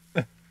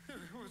 It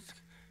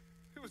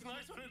was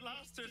nice when it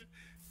lasted.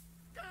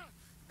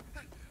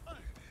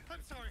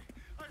 I'm sorry.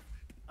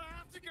 I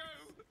have to go.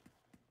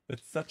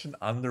 It's such an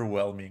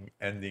underwhelming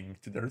ending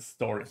to their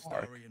story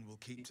arc. Historian will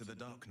keep to the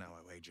dark now,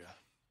 I wager.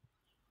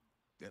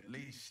 At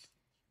least,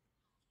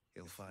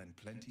 he'll find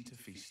plenty to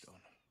feast on.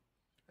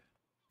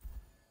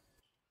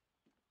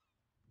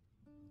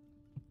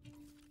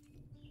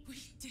 We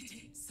did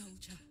it,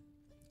 soldier.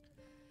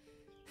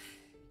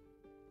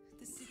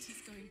 The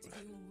city's going to be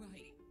all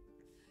right.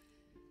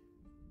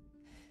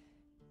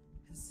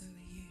 And so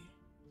are you.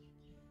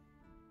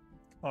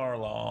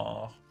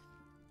 Carla.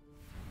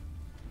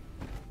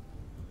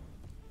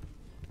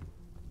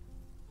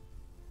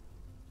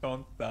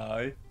 Don't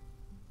die.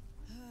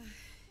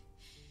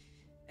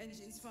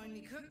 Engine's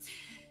finally cooked.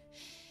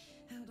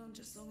 Held on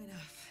just long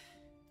enough.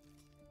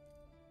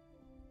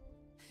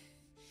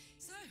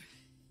 So,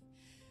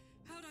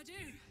 how'd I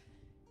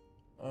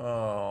do?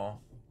 Oh.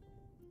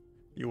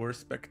 You were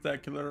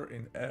spectacular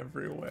in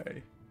every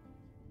way.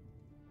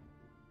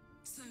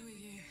 So are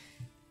you.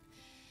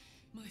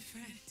 My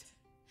friend.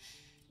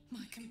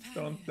 My companion.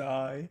 Don't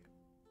die.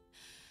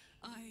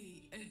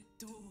 I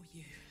adore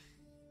you.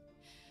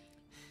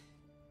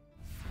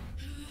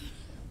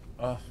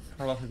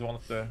 Carla is one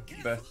of the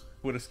best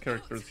Buddhist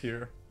characters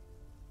here.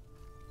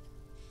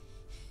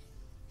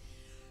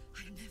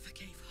 I never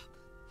gave up.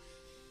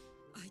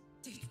 I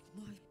did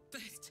my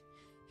best.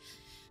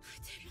 I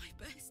did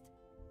my best.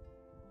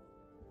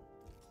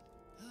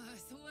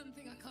 It's the one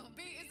thing I can't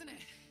beat, isn't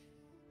it?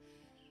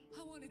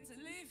 I wanted to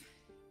live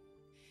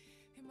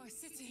in my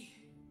city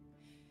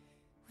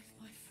with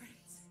my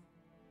friends.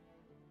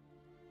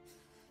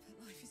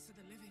 But life is for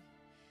the living.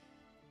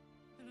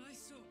 And I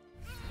saw...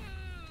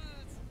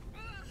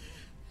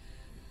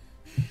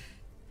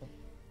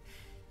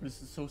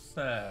 This is so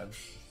sad.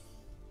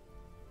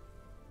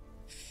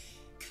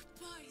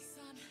 Goodbye,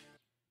 son.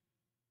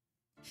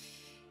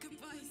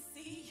 Goodbye,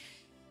 sea.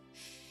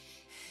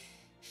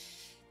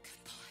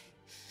 Goodbye.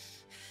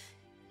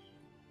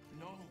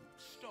 No,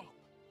 stop.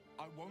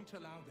 I won't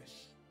allow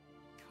this.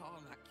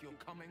 Karlak, you're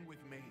coming with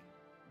me.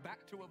 Back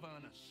to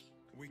Avernus.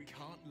 We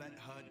can't let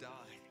her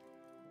die.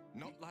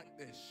 Not like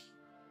this.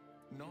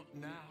 Not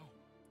now.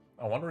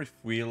 I wonder if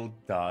Will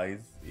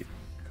dies, if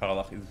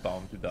Carla is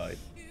bound to die.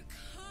 You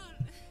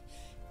can't.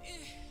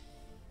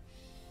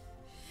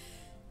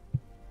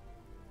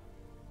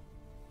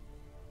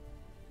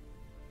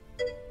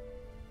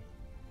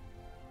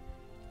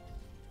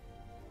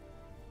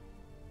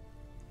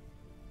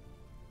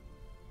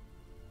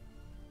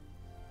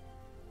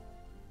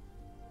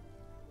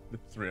 The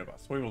three of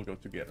us, we will go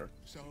together.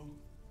 So,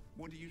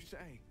 what do you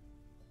say?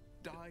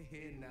 Die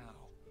here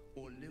now,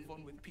 or live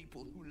on with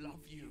people who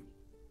love you.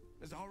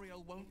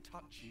 Azariel won't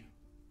touch you.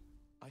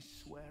 I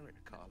swear it,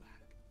 Karlak.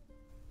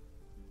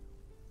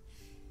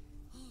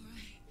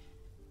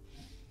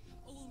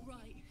 All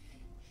right.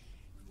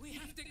 We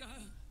have to go.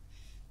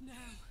 Now.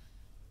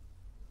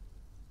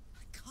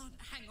 I can't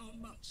hang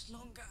on much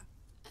longer.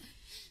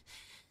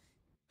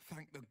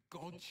 Thank the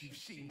gods you've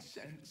seen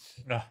sense.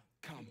 Ah,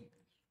 Come,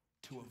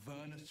 to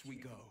Avernus we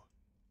go.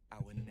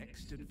 Our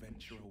next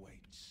adventure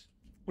awaits.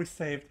 we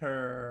saved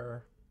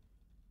her.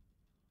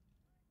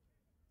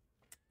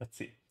 Let's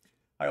see.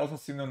 I also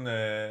seen on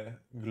the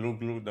glue,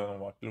 don't know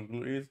what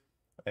glue is.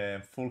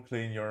 Full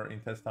clean your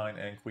intestine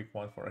and quick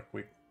one for a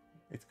quick.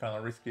 It's kind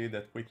of risky,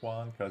 that quick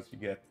one, because you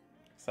get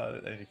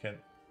excited and you can.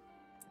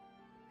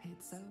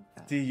 It's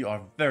over. See, you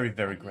are very,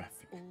 very And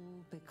graphic. It's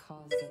all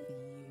because of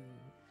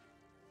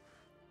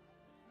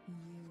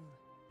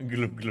you.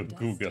 Glue, glue,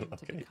 Google, Destined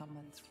to okay. become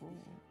a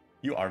thrall.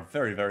 You are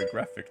very, very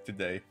graphic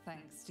today.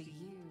 Thanks to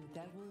you,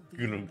 there will be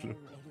Glue, no glue.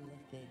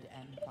 illithid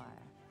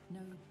empire,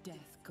 no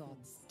death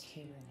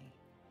tyranny.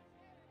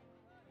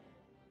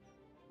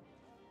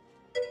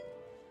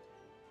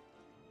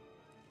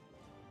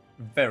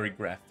 Very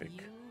graphic.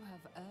 You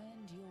have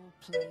earned your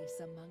place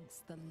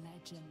amongst the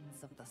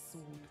legends of the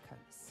Sword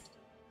Coast.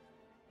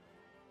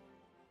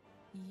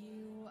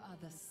 You are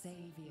the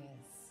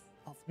saviors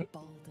of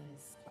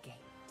Baldur's Gate.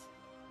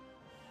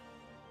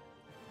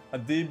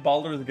 The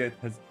Baldur's Gate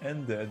has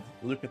ended.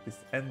 Look at this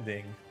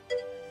ending.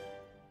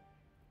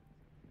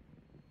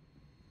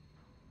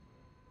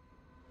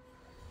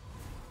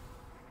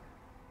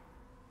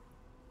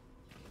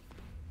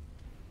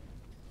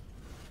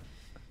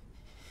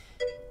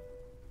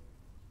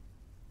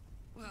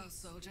 Well,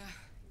 soldier,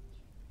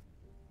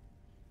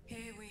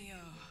 here we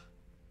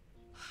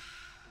are.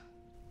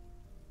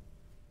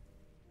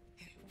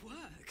 It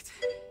worked.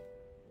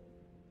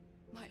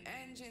 My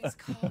engines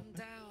calmed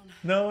down.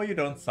 No, you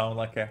don't sound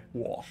like a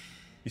whoa.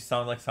 You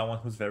sound like someone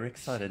who's very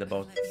excited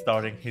about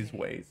starting his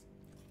ways.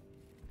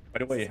 By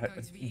the way,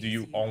 do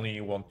you only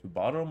want to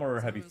bottom, or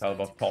have you thought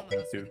about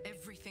topping too?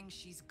 Everything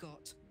she's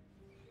got.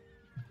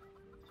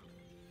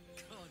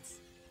 Gods,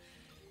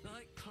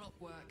 like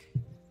clockwork.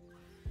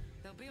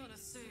 They'll be on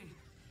us soon,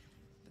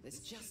 but there's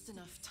just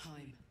enough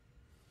time.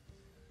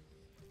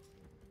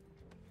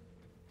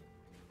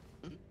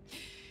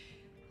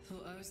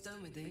 Thought I was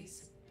done with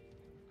these.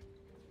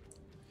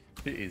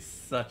 She is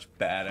such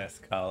badass,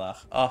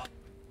 Kalach. Ah,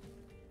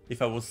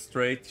 if I was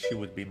straight, she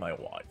would be my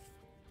wife.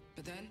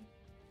 But then,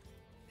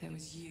 there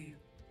was you.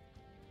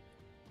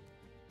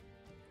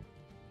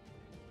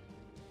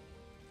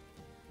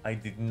 I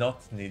did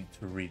not need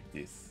to read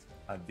this,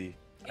 Adi.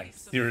 I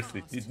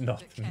seriously did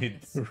not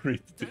need to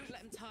read this. Don't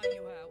let them tire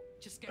you out.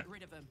 Just get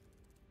rid of them.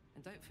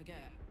 And don't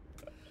forget.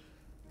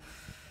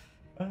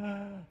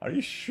 Are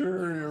you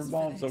sure your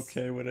mom's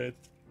okay with it?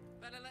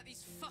 Better let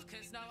these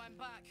fuckers know I'm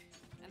back.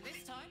 And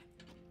this time,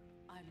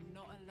 I'm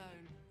not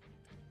alone.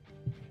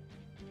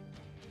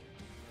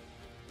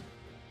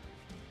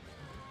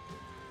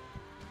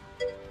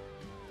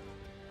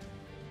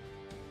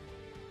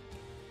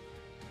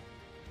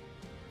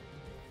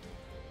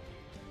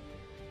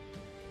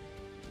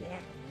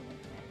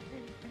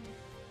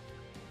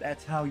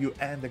 That's how you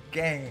end a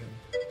game.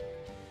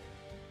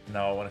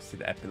 Now I want to see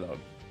the epilogue.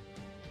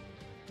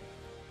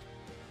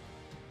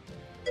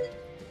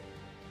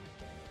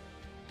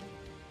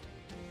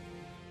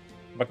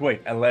 But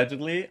wait,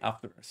 allegedly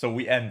after, so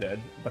we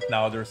ended, but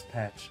now there's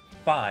patch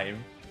 5,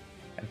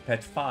 and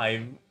patch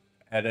 5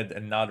 added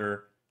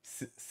another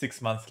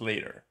 6 months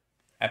later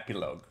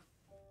epilogue,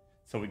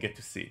 so we get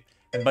to see.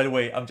 And by the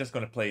way, I'm just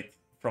gonna play it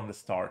from the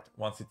start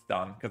once it's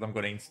done, because I'm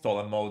gonna install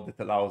a mode that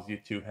allows you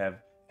to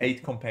have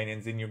 8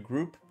 companions in your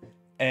group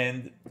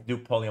and do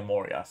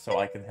polyamoria, so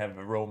I can have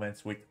a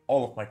romance with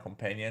all of my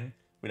companions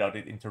without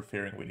it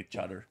interfering with each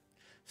other.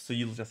 So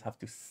you'll just have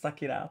to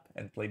suck it up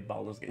and play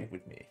Baldur's Gate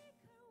with me.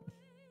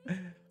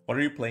 What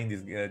are you playing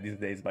these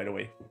days, by the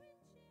way?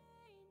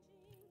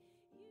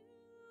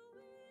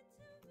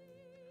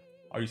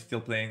 Are you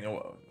still playing?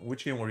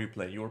 Which game were you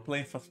playing? You were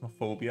playing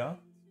Phasmophobia?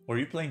 Were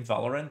you playing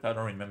Valorant? I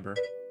don't remember.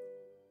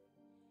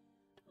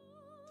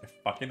 A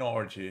fucking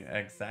orgy,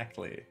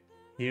 exactly.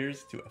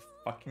 Here's to a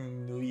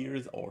fucking New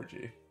Year's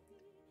orgy.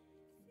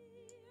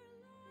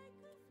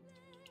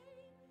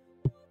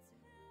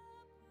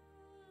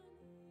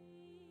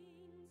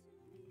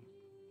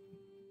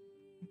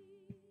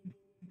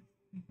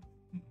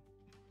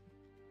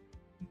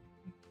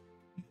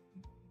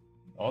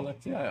 Oh,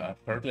 let's see.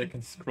 Apparently I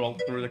can scroll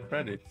through the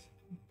credits.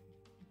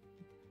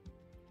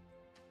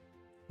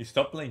 You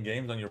stopped playing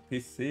games on your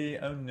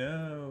PC? Oh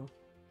no.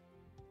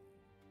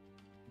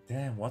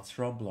 Damn, what's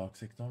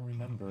Roblox? I don't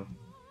remember.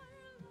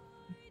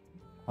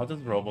 How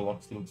does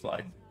Roblox look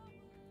like?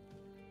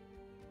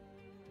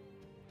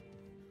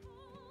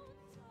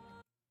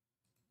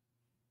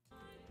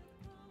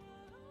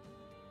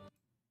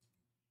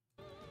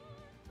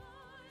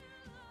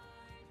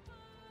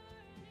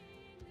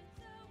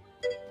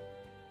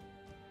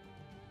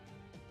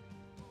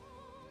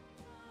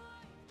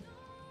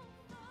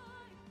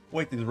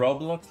 Wait, is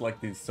Roblox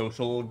like these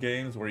social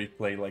games where you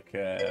play like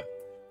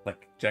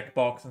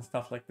Jackbox and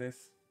stuff like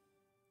this?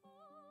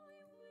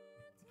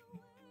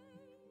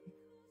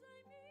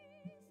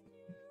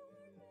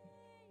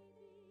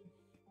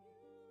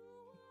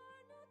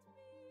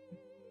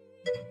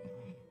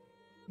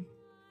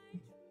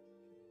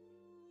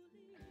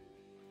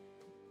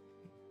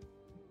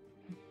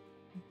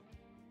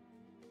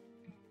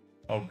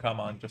 Oh, come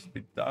on, just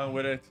be done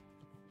with it.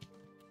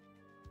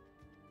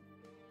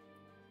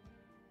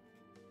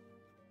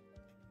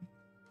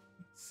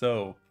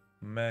 So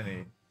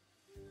many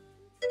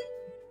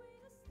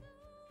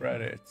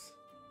credits.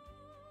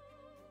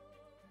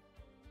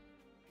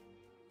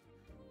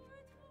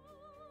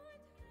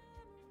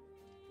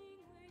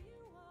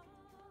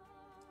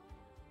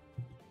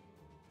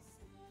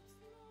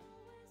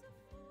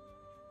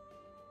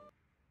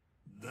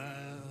 There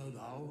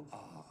thou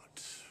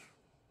art,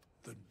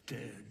 the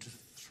dead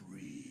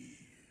three.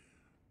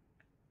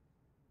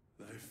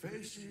 Thy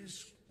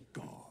faces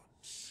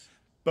gods,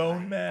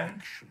 Bone thy Man.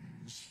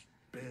 actions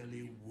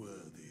barely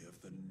worthy of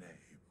the name.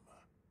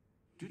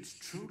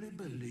 Didst truly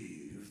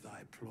believe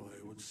thy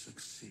ploy would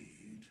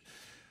succeed?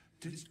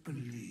 Didst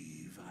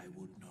believe I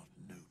would not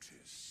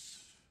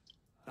notice?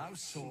 Thou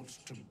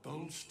soughtst to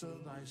bolster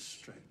thy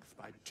strength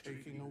by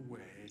taking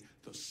away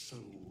the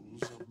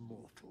souls of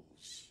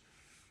mortals.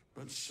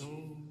 But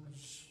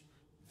souls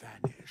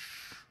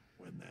vanish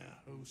when their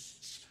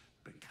hosts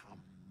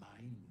become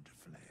mind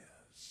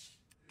flayers.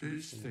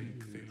 Didst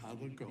think the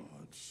other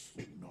gods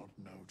would not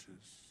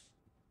notice?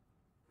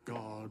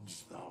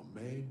 Gods thou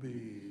may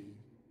be,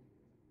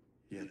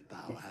 yet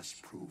thou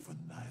hast proven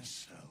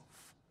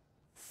thyself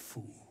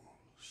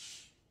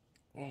fools.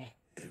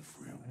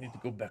 Everyone. I need to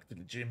go back to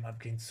the gym. I've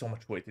gained so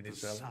much weight in The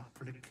Israel.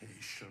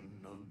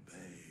 supplication of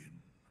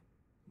vain,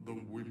 the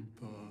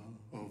whimper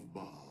of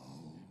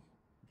Baal,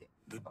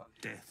 the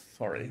death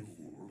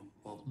wail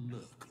of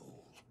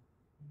Merkel.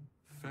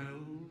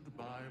 Felled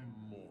by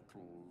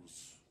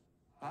mortals,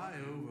 I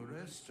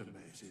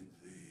overestimated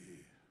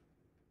thee.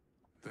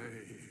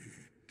 They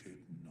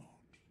did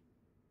not.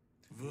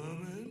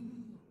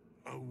 Vermin,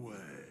 away.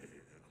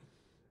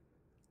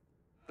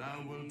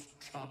 Thou wilt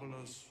trouble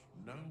us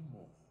no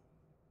more.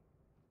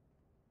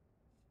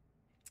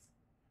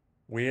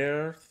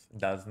 Weird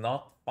does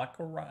not fuck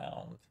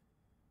around.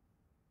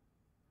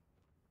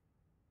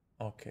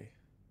 Okay.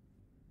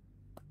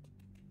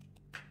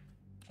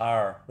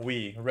 Are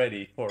we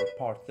ready for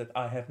parts that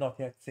I have not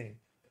yet seen?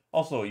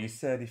 Also, you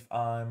said if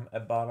I'm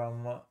a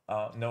bottom,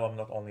 no, I'm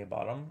not only a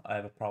bottom. I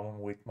have a problem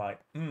with my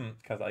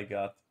because I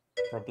got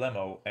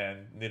problemo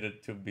and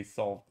needed to be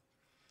solved,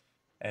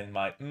 and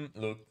my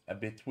looked a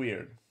bit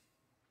weird.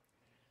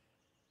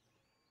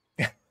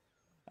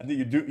 I think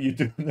you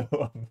do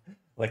know,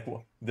 like,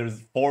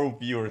 there's 4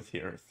 viewers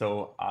here,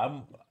 so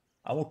I'm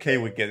okay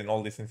with getting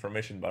all this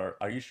information. But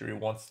are you sure you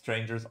want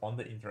strangers on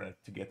the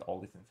internet to get all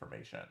this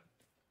information?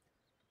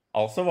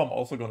 Also, I'm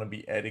also gonna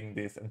be editing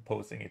this and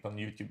posting it on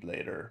YouTube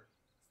later.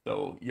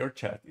 So your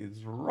chat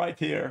is right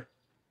here.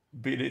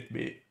 Beat it,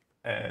 beat.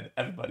 And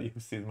everybody who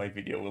sees my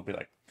video will be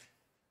like,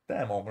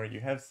 damn, Omer,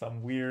 you have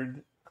some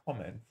weird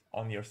comments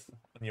on your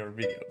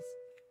videos.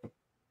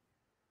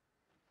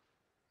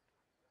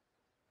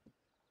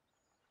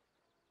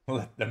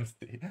 Let them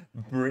see.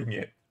 Bring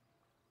it.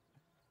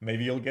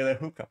 Maybe you'll get a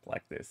hookup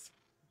like this.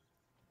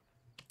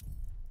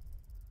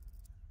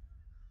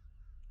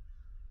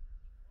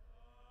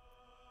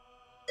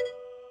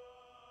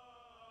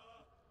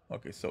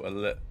 Okay, so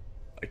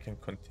I can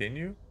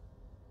continue.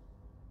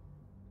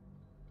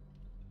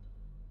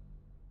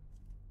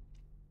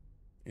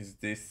 Is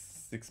this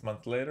 6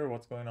 months later?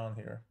 What's going on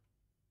here?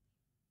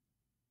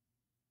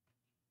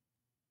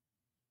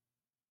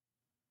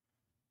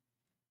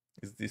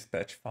 Is this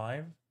patch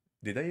 5?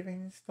 Did I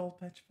even install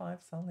patch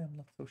 5? Suddenly I'm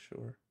not so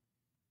sure.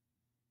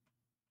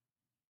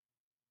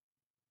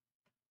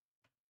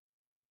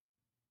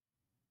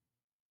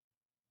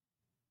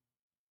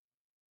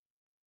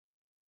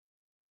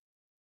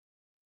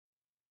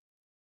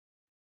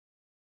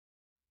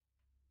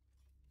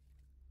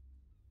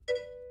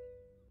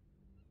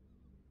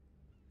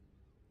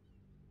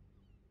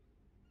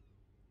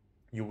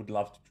 You would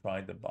love to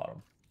try the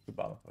bottom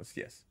post.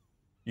 Yes.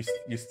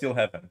 You still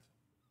haven't.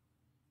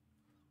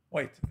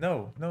 Wait,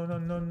 no.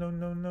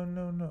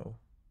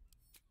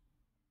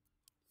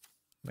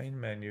 Main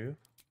menu.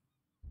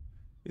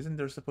 Isn't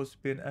there supposed to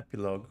be an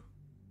epilogue?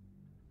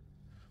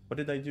 What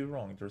did I do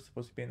wrong? There's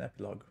supposed to be an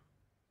epilogue.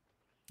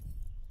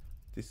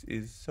 This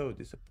is so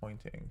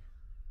disappointing.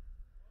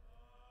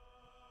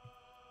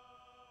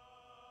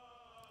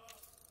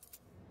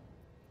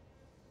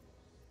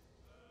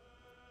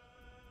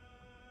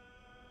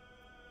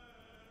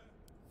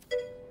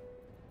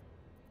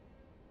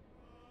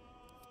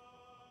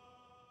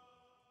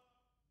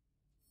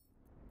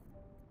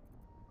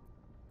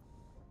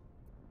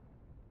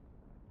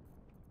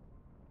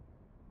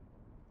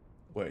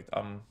 Wait,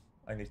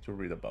 I need to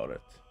read about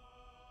it.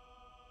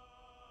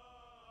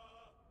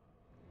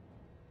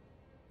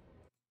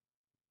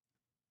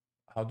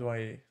 How do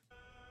I...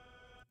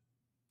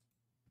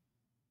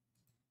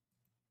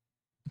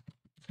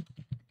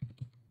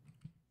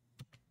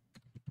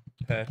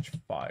 Patch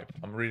 5.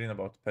 I'm reading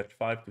about patch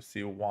 5 to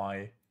see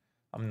why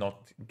I'm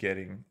not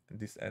getting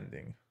this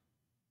ending.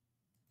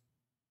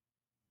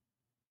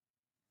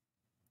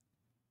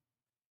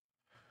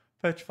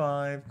 Patch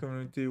 5,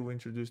 community, we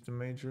introduced a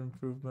major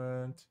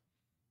improvement.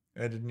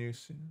 Added new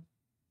scene.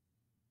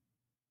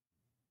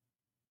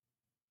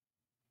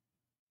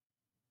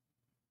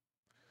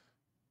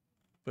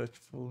 Patch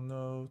full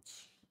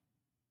notes.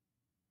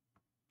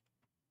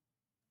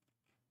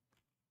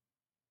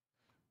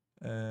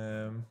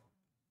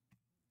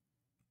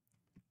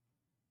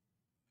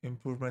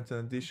 Improvement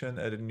and addition,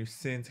 added new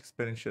scenes,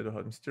 expanding Shadow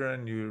Heart Mysteria,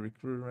 new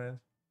recruitment,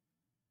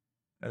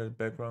 added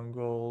background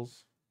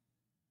goals.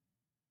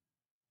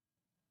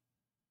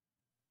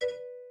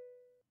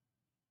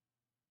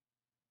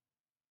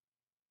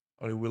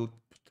 Or it will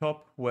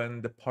top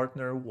when the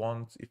partner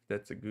wants, if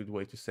that's a good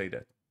way to say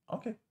that.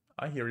 Okay,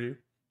 I hear you.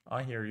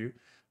 I hear you.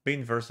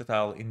 Being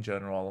versatile in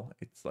general,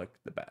 it's like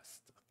the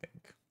best, I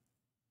think.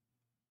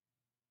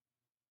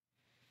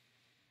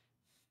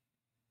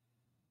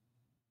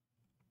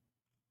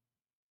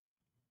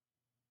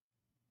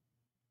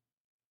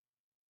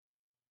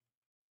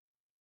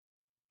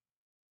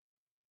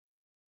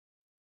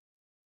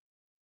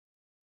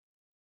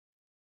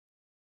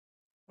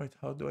 Wait,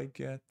 how do I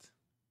get...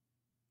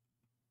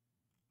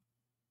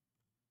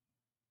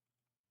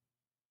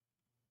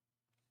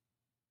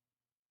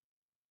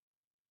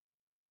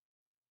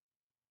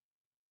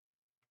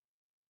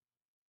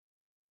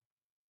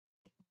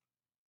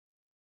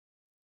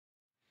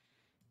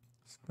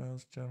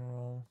 Spells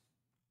general.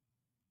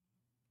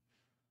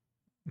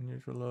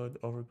 Neutral load,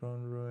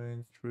 overgrown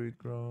ruins, druid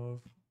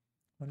grove.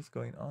 What is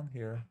going on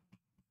here?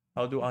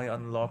 How do I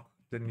unlock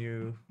the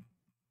new...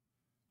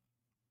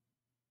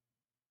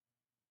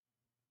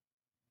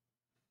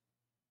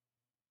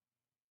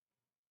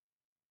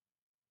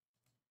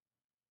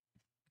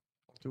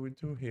 What do we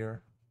do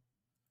here?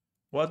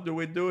 What do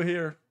we do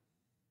here?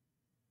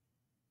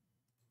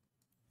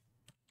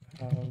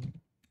 How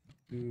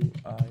do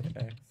I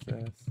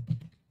access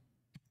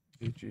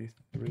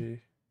GG3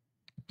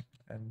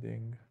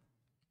 ending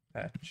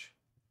patch?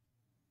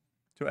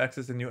 To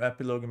access the new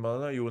epilogue in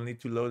Baldure, you will need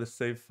to load a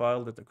save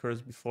file that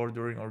occurs before,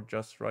 during, or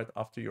just right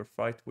after your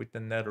fight with the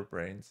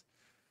Netherbrains.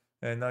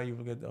 And now you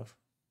will get off.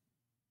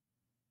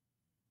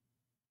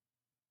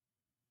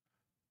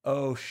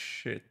 Oh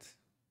shit.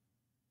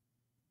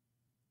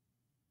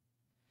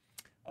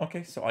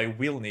 Okay, so I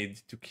will need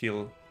to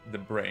kill the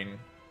brain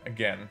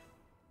again.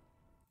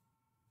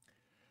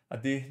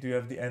 Adi, do you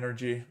have the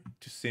energy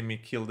to see me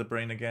kill the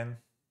brain again?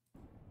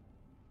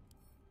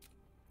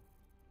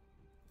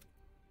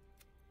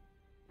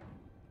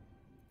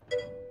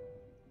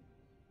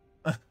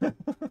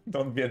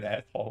 Don't be an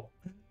asshole.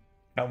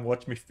 Come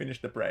watch me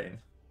finish the brain.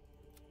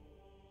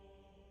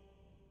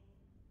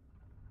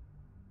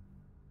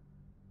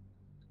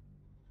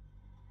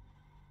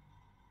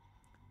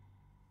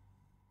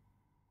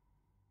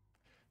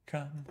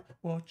 Come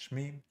watch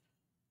me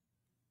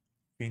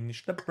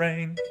finish the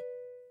brain.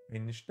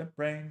 Finish the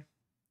brain.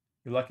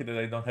 You're lucky that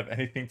I don't have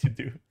anything to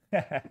do.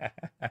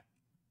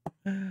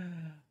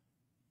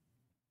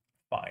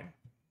 Fine.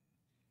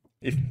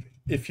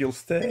 If you'll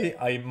stay,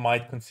 I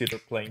might consider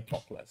playing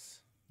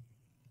topless.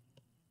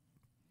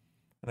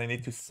 And I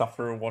need to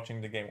suffer watching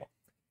the game.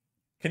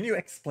 Can you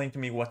explain to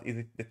me what is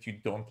it that you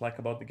don't like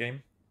about the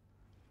game?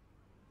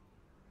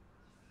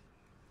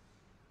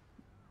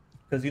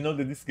 Because you know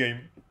that this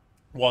game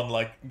won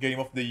like Game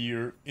of the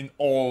Year in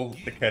all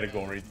the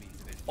categories.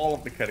 All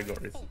of the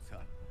categories.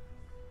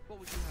 What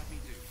would you have me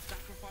do?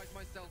 Sacrifice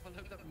myself and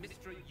hope that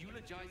Mistra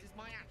eulogizes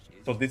my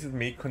ashes? So this is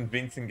me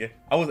convincing it.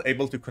 I was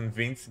able to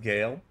convince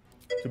Gale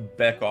to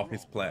back off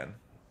his plan.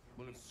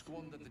 Will have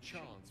squandered the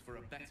chance for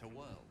a better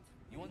world.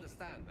 You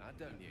understand that,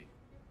 don't you?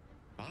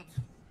 But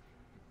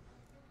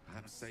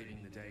perhaps saving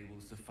the day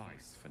will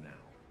suffice for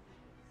now.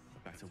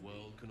 A better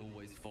world can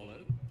always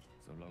follow,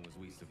 so long as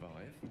we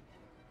survive.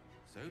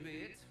 So be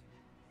it.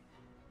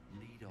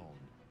 Lead on.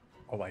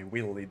 Oh, I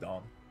will lead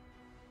on.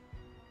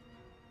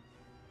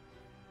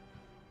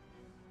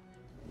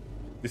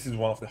 This is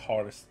one of the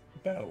hardest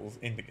battles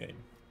in the game.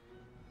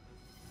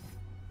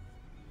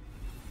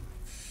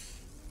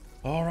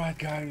 Alright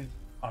guys,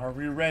 are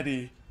we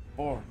ready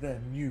for the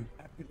new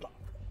epilogue?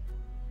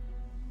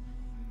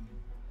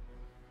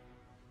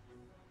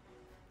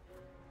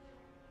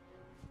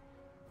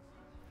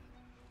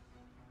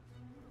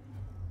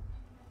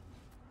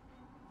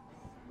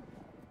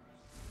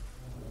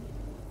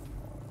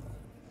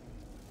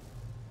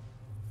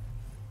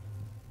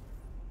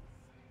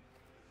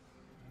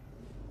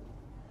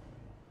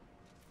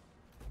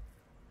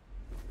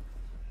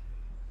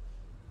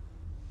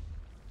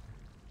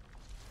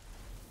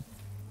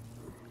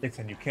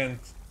 Listen,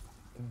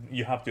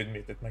 you have to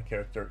admit that my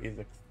character is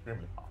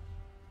extremely hot.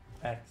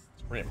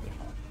 Extremely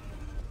hot.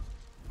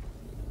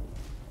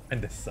 And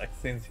the sex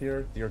scenes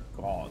here, dear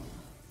god.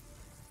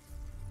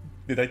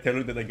 Did I tell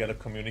you that I got a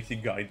community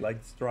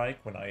guideline strike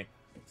when I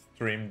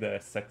streamed the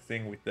sex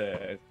scene with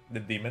the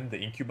demon, the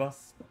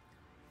incubus?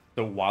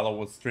 So while I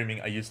was streaming,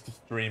 I used to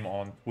stream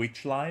on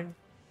Twitch Live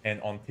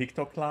and on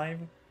TikTok Live.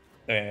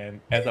 And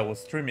as I was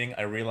streaming,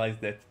 I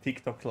realized that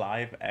TikTok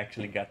Live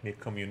actually got me a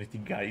community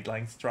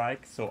guideline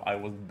strike, so I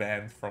was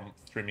banned from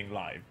streaming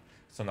live.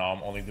 So now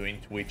I'm only doing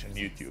Twitch and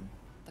YouTube.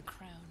 The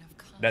crown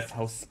of That's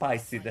how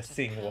spicy the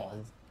thing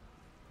was.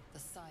 The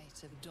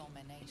site of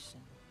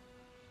domination.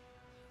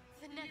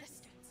 The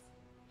Netherstones.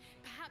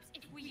 Perhaps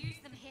if we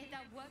use them here,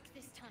 they'll work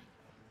this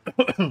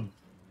time.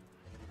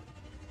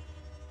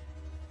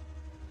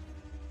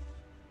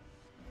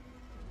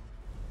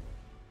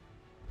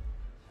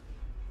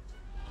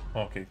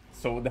 Okay,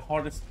 so the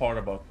hardest part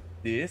about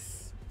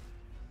this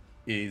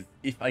is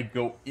if I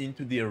go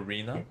into the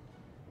arena,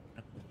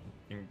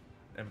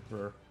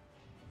 Emperor.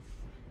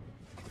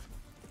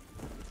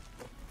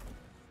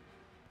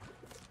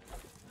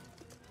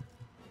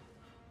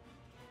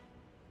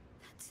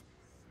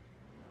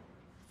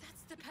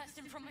 That's the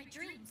person from my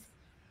dreams.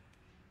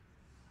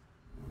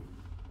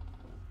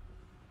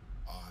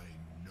 I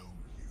know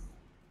you.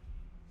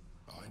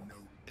 I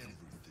know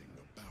everything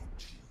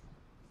about you.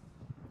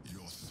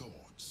 Your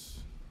thoughts,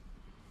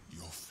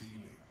 your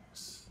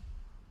feelings,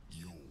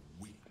 your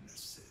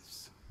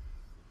weaknesses.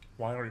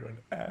 Why are you an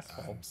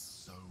asshole? And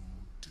so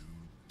do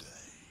they.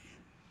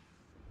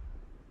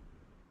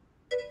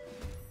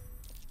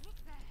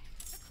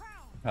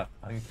 Uncut,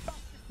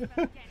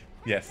 uncut.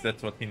 Yes,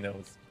 that's what he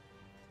knows.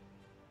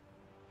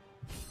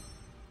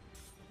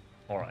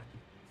 Alright.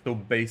 So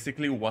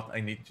basically what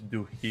I need to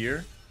do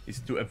here is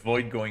to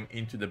avoid going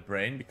into the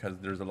brain because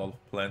there's a lot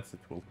of plants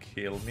that will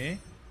kill me.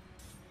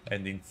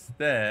 And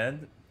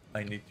instead,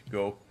 I need to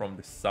go from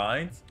the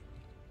sides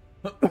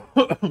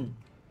and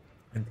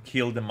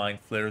kill the mind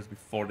flayers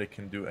before they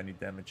can do any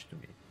damage to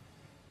me.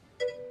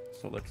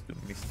 So let's do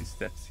Misty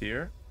Steps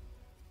here.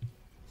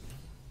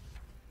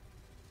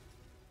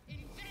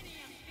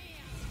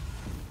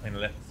 And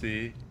let's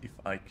see if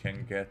I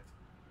can get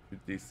to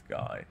this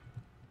guy.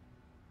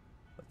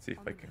 Let's see if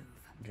I can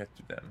get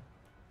to them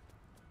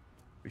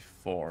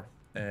before.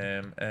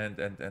 And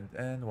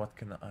what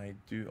can I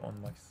do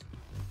on my...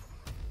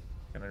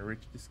 Can I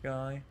reach this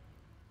guy?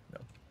 No.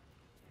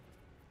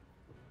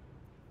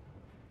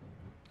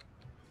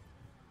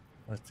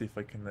 Let's see if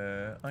I can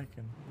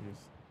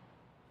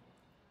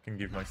can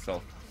give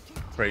myself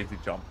crazy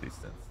jump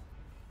distance.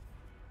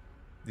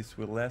 This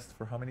will last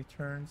for how many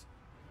turns?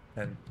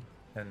 10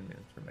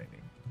 minutes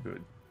remaining.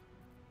 Good.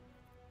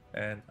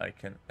 And I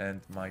can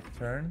end my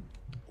turn.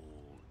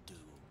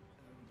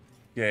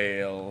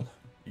 Gale,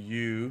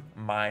 you,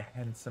 my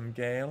handsome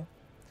Gale,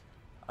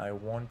 I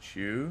want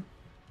you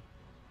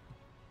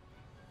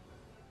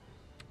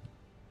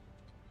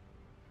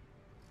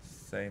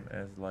same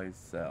as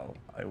Lysel.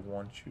 I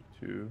want you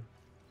to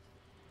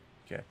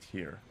get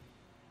here.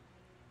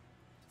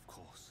 Of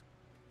course.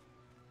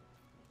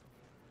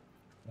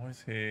 Why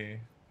is he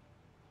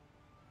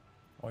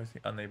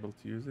unable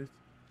to use it?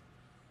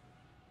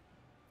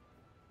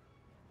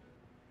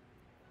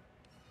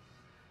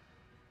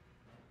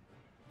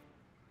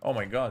 Oh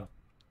my god.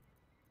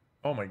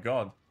 Oh my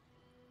god.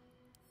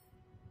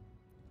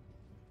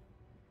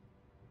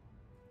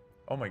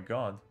 Oh my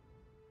god.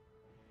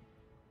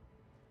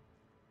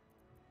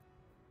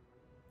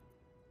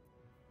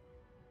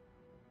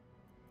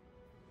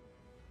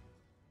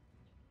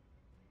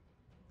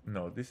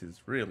 No, this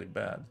is really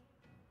bad.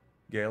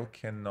 Gale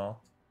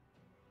cannot.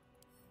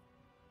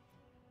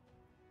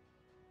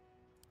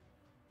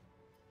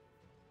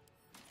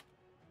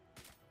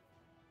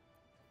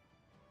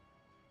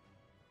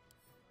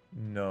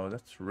 No,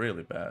 that's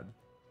really bad.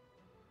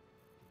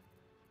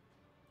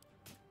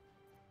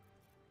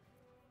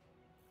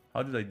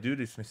 How did I do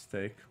this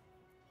mistake?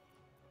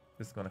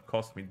 This is gonna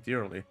cost me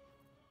dearly.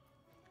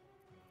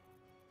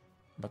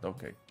 But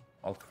okay,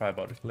 I'll cry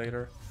about it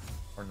later.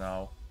 For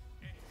now,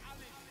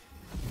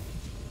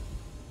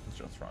 let's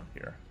just run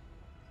here.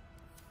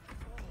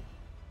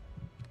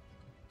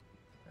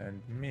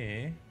 And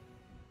me...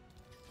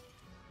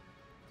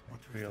 What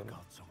if the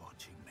gods are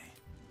watching me?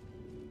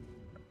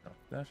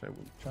 Dash, I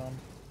will jump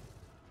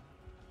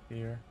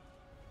here.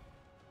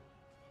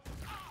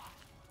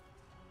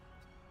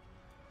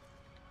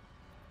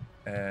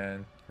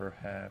 And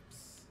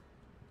perhaps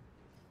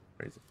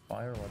Raise of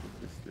Fire. What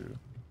does this do?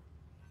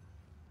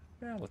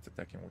 Yeah, let's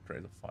attack him with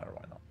Raise of Fire,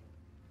 why not?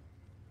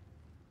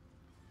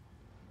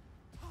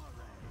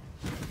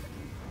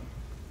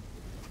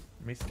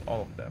 Missed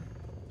all of them.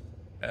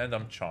 And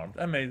I'm charmed.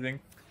 Amazing.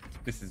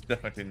 This is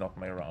definitely not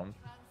my round.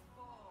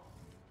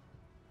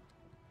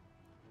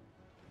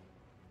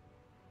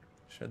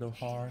 Shadow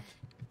Heart.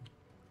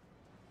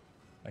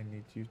 I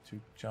need you to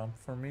jump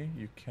for me.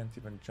 You can't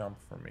even jump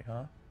for me,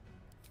 huh?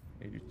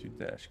 I need you to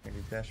dash. Can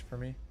you dash for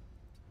me?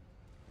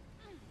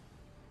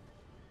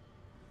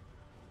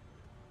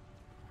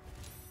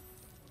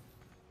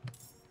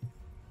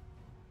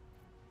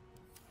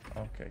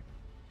 Okay.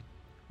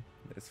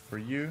 That's for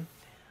you.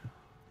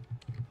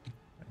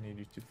 I need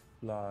you to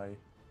fly.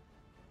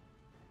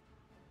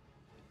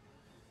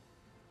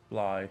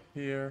 Fly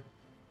here.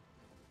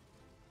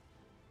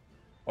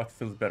 What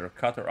feels better,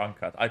 cut or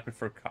uncut? I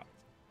prefer cut.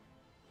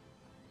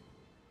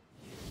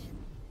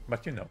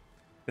 But you know,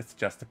 it's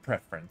just a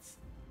preference.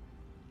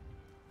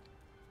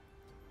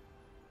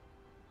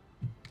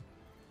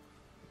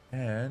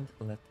 And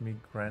let me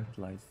grant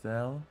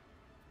Lysel.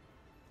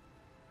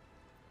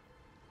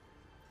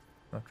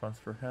 Not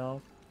transfer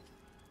health.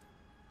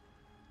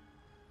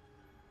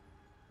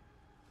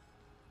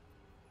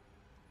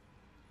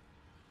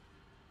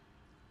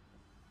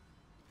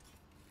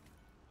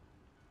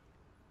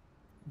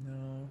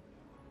 No.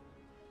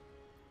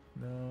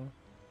 No.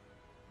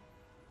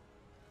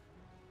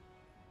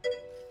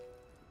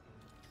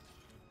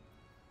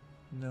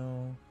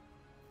 No.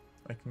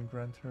 I can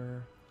grant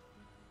her.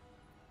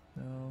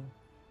 No.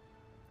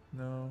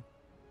 No.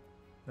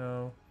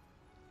 No.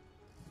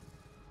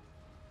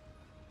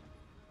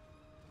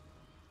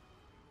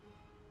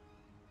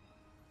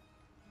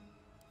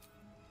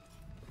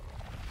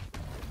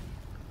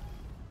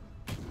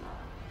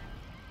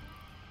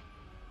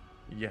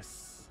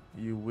 Yes,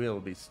 you will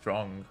be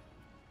strong.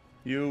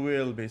 You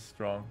will be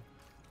strong.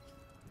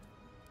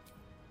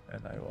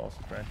 And I will also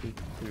grant it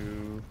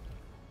to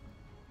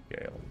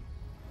Gale.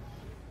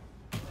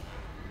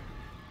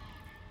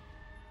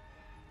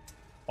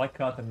 Why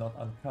cut and not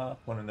uncut?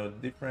 Want to know the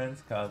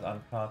difference? Cut,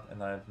 uncut,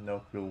 and I have no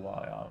clue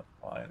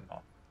why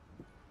not.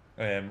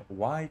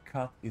 Why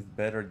cut is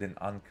better than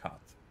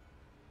uncut?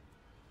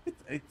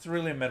 It's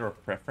really a matter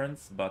of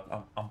preference, but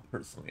I'm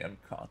personally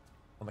uncut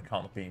on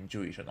account of being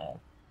Jewish and all.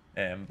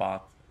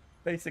 But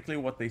basically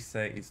what they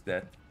say is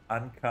that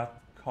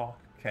uncut cock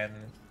can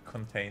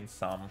contain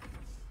some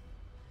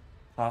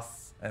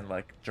pus and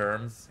like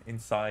germs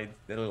inside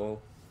the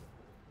little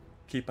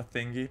keeper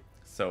thingy,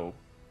 so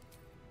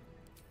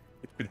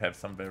it could have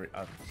some very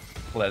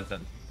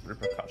unpleasant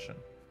repercussion.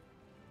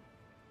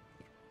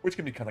 Which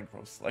can be kind of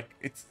gross. Like,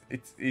 it's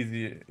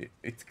easy,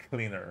 it's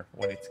cleaner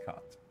when it's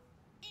cut.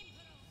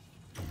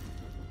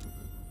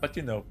 But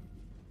you know,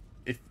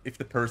 if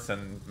the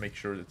person makes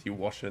sure that he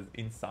washes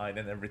inside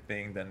and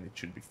everything, then it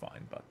should be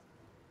fine, but...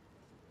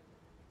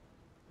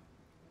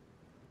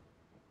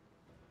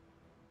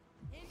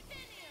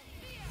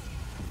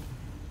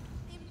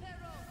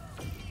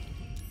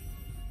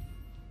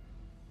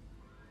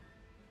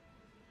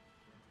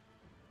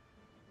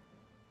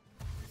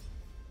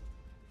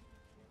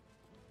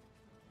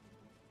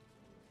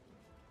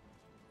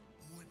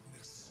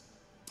 Witness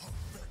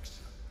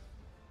perfection.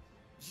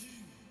 Yield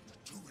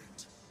to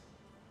it.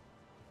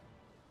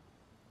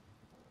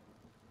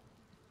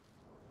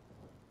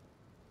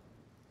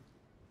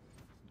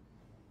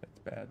 That's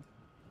bad.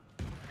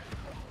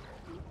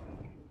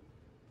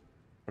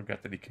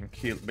 Forgot that he can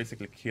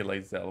basically kill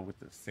Azel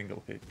with a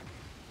single hit.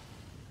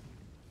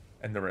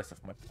 And the rest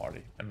of my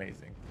party.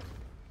 Amazing.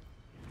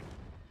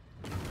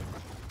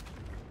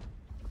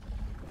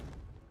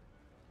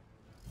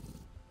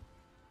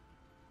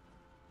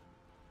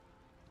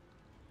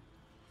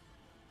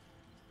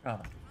 Come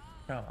on.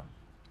 Come on.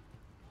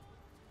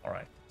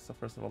 Alright, so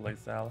first of all,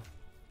 Azel,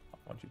 I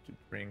want you to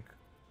drink.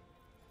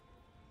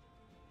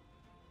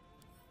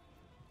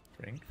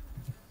 Drink.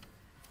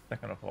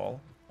 Second of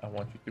all, I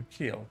want you to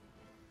kill.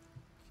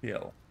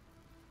 Kill.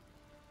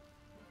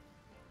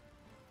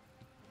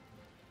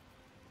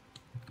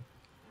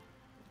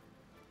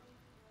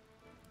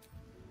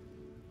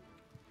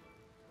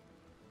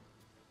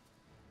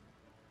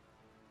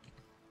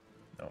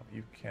 No,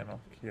 you cannot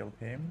kill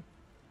him.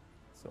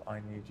 So I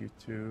need you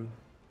to...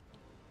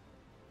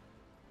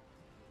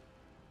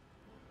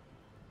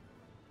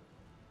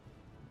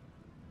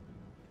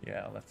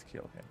 Yeah, let's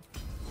kill him.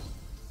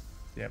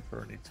 The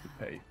Emperor needs to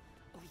pay.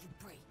 Or you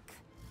break.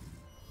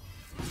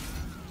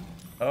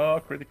 Oh,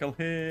 critical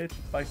hit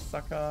by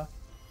Saka.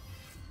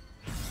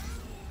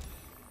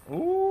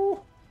 Ooh!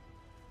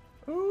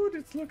 Ooh,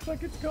 this looks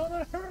like it's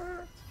gonna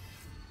hurt!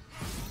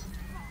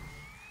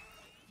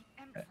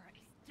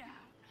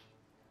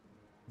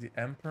 The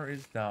Emperor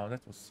is down.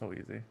 That was so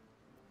easy.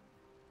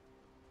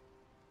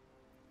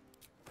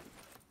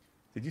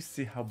 Did you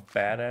see how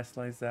badass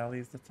Lizali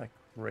is? That's like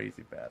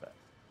crazy badass.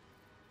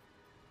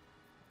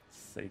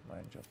 Save my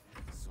job.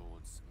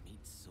 Swords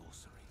meet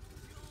sorcery.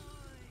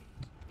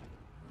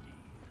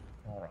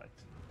 Alright.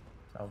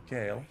 Now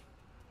Gale.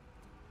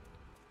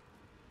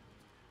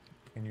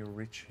 Can you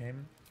reach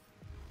him?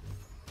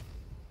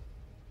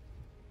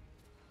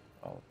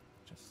 I'll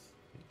just...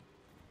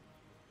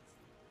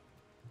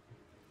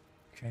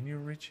 Can you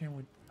reach him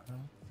with...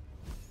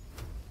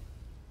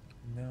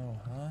 No,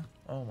 huh?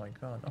 Oh my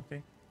god,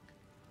 okay.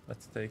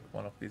 Let's take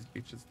one of these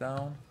beaches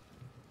down.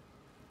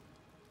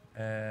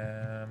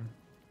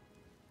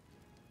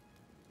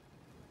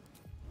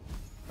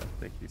 Let's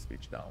take this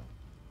beach down.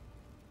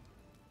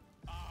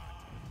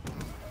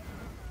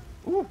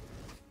 Ooh!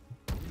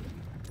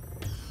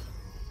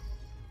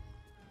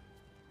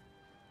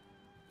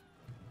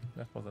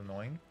 That was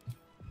annoying.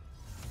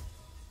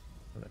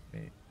 Let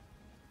me...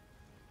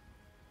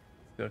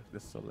 Cirque du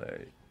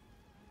Soleil.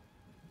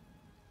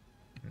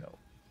 No.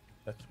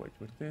 Let's wait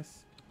with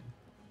this.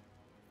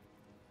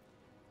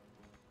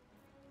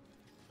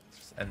 Let's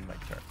just end my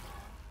turn.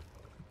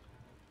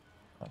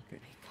 Okay.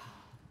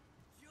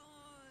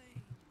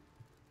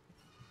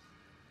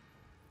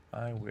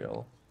 I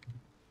will.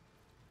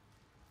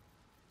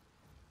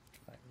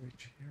 Can I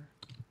reach here?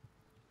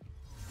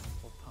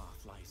 What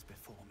path lies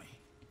before me?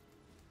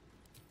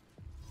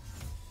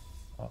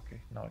 Okay,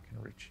 now I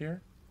can reach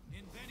here.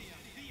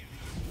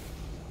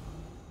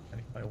 And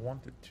if I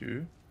wanted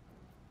to,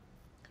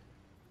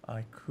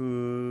 I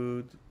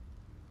could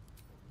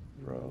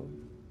throw.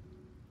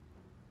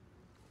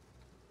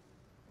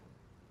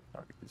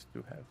 Target is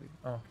too heavy.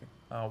 Okay,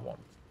 I won't.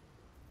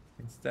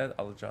 Instead,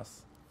 I'll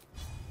just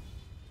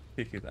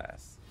kick his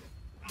ass.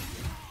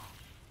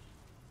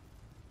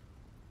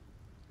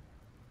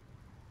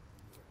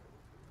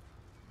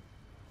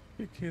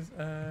 Kick his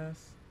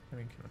ass. I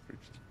mean, cannot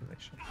reach the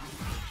connection.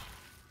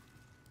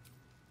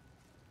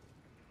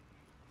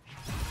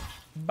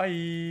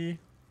 Bye.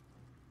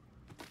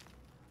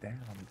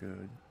 Damn, I'm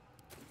good.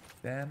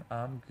 Damn,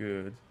 I'm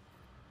good.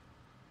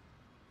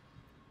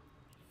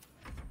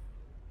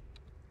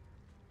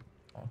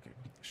 Okay,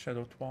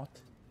 Shadow Twat.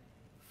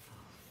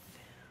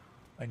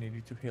 I need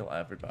you to heal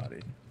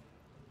everybody.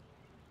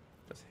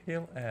 Just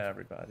heal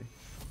everybody.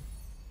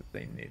 But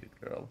they need it,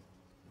 girl.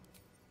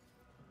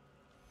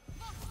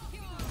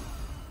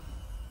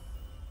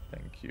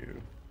 Thank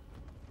you.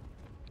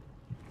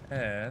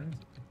 And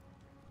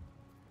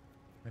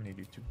I need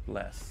you to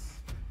bless.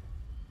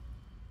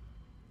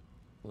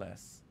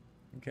 Bless.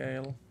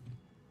 Gale.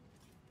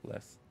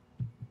 Bless.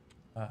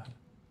 And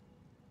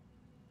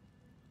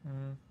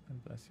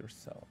bless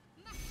yourself.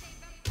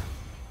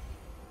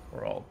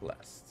 We're all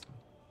blessed.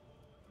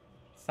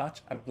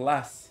 Such a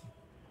bless.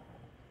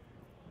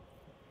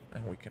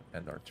 And we can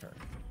end our turn.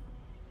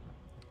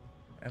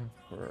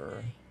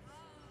 Emperor.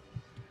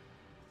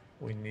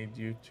 We need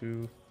you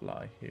to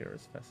fly here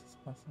as fast as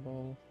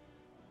possible.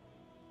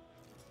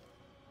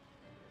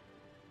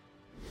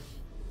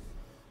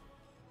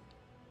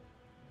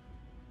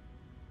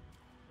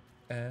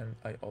 And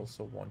I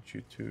also want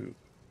you to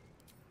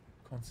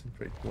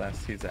concentrate,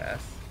 blast his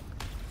ass.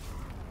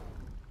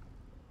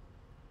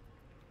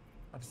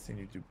 I've seen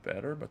you do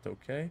better, but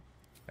okay.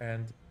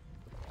 And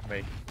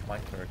make my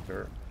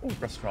character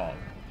ultra strong.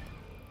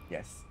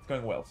 Yes, it's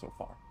going well so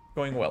far.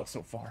 Going well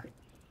so far.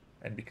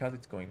 And because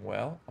it's going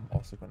well, I'm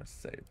also gonna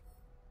save.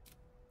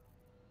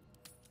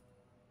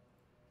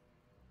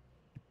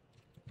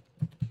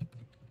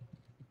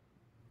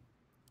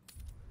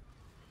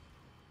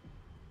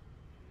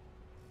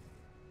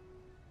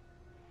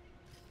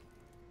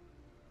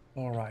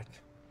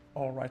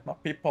 All right, my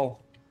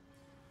people.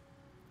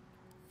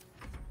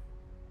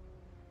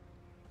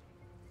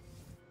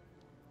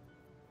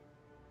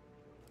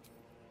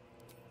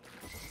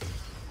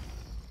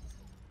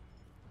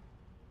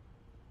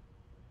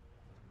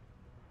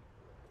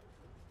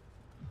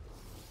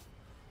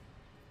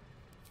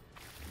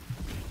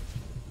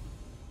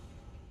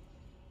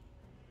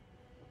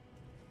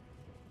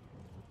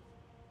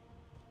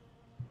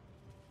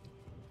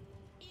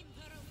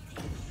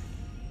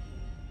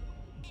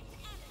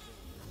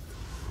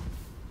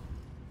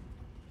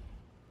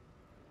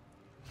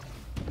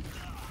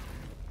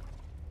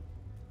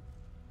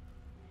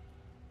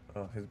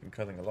 Oh, he's been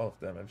cutting a lot of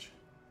damage.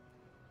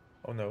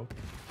 Oh no.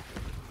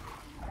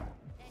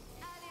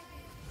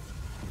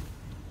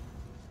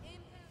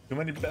 Too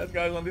many bad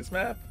guys on this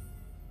map?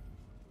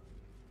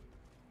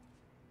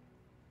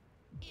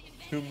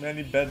 Too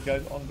many bad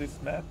guys on this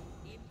map?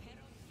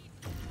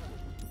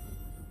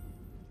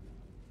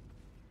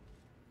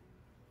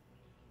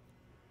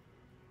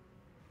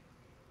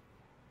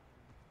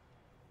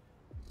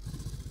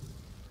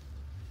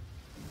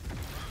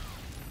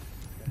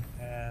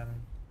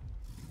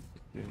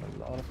 Doing a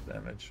lot of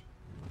damage.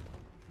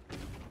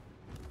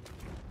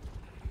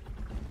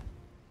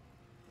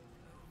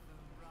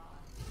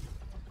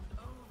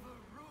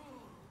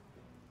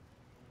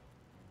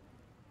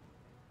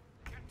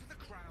 Get to the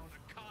crown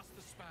and cast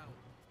the spell.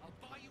 I'll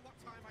buy you what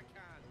time I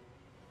can.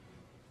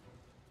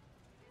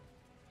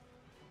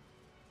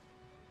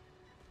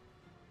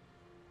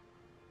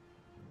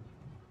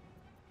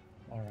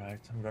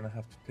 Alright, I'm gonna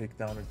have to take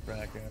down a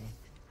dragon.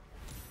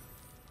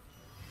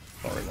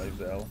 Sorry,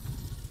 Lizelle.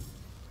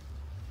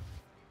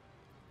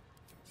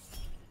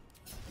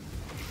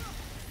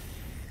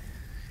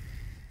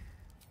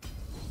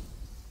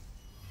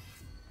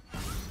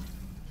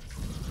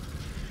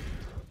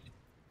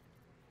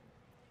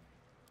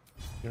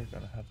 You're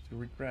gonna have to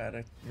regret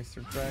it,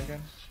 Mr.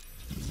 Dragon.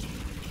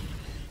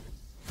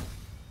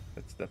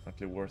 That's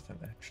definitely worth an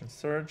action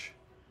surge.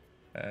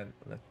 And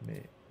let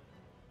me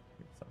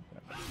get some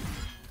damage.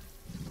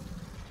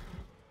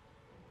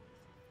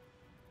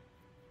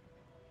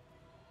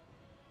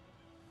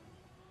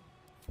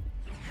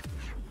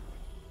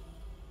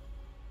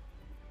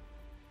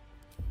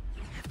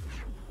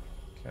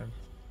 Can't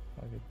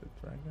target the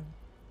dragon.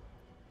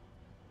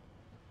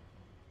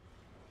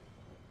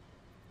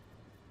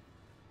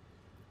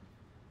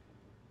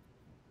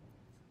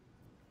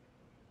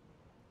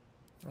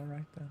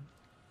 Alright then.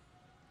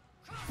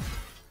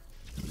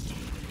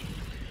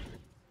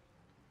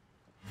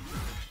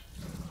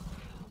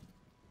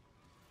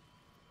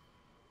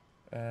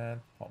 And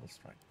pommel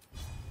strike.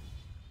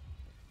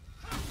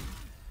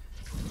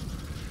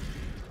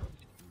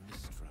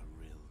 Mistra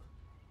Rill.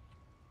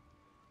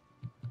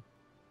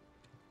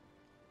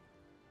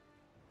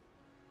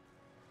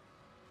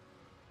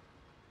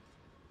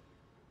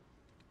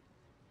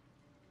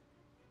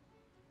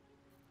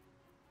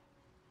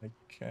 I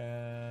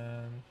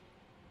can...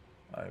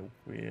 I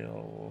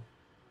will...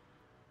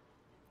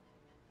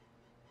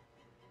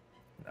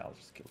 No, I'll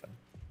just kill them.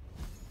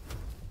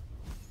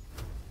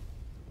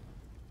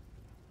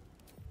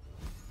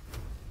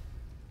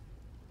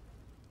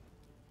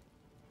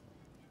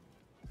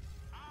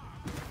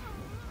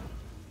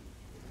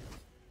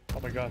 Oh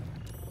my god.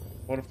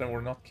 Both of them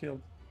were not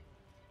killed.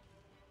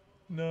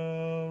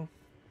 No.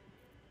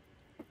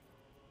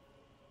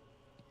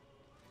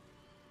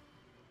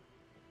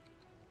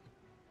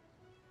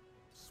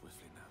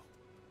 Swiftly now.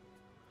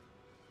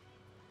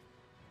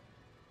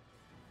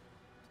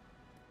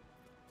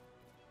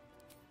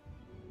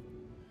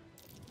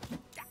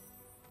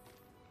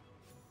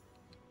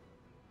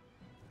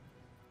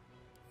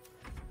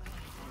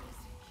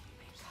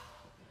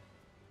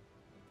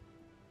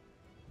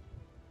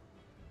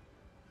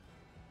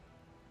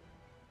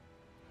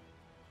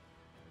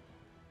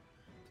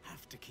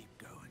 Have to keep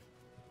going.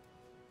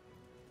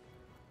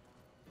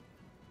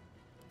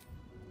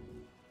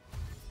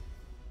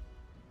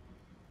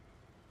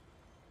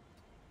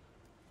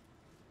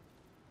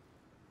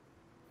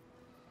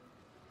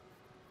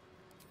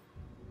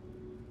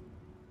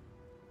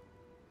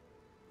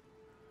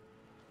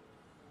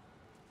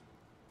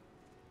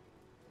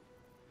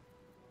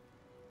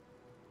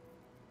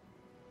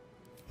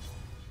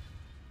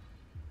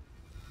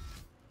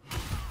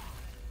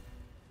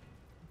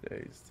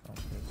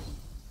 Sounds good.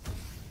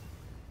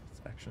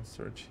 Let's action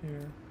surge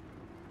here.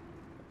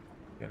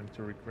 Get him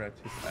to regret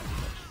his action.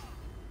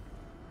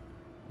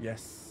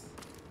 Yes.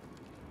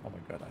 Oh my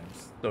god, I am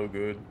so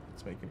good.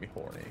 It's making me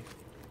horny.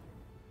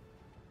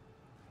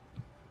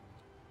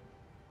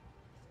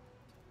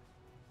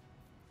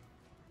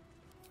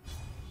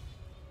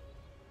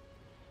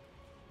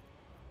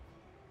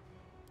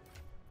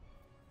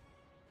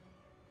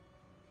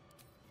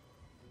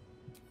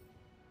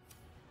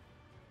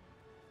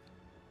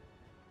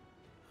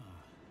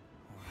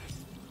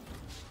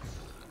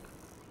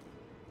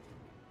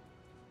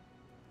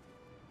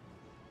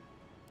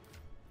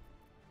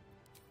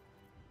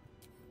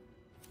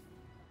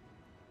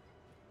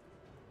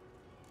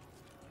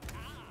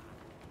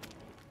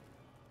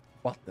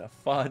 What the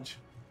fudge?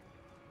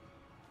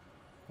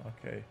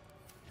 Okay.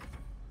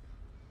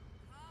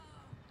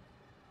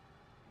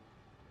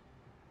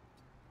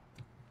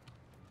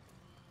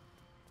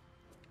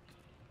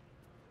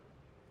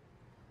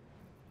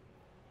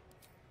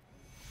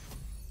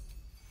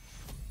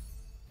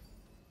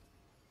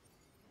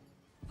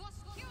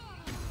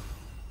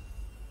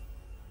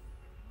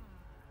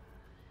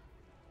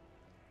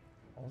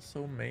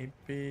 Also,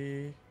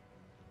 maybe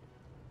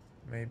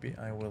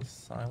I will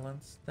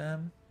silence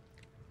them.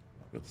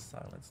 I will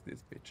silence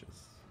these bitches.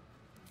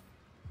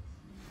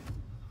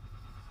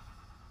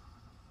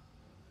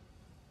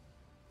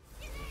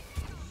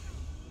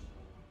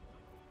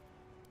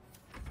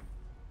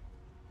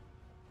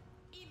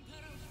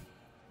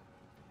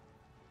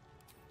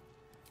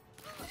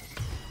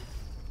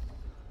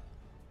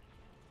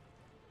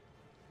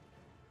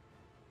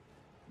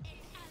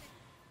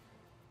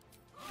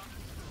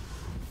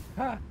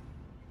 Ha!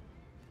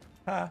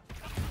 Ha!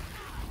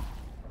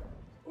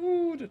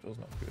 Ooh, that was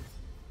not good.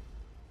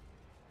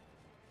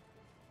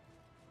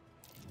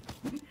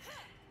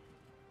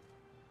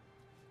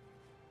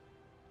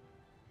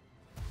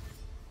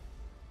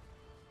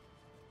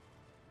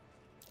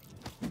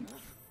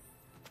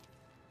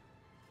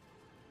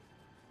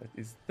 That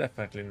is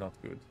definitely not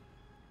good.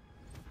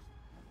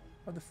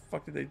 How the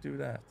fuck did they do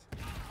that?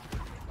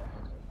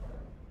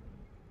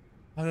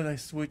 How did I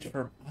switch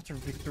from utter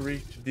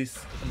victory to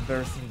this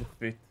embarrassing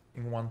defeat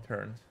in one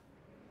turn?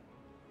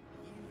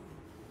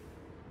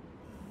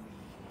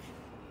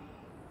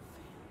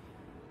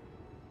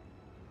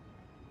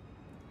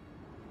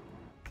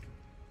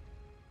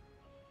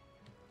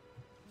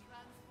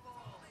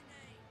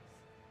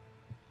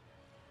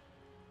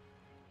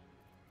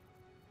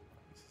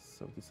 This is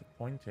so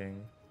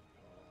disappointing.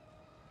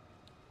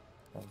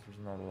 Well, there's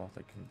not a lot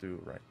I can do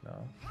right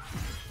now.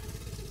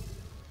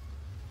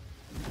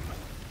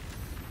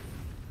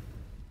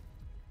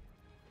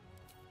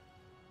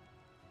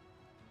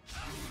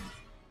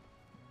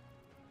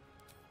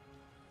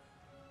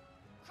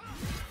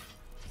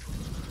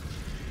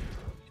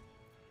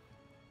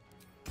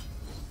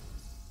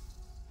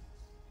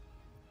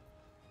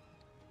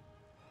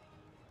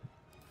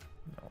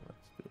 No,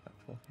 let's do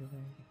actual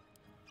healing.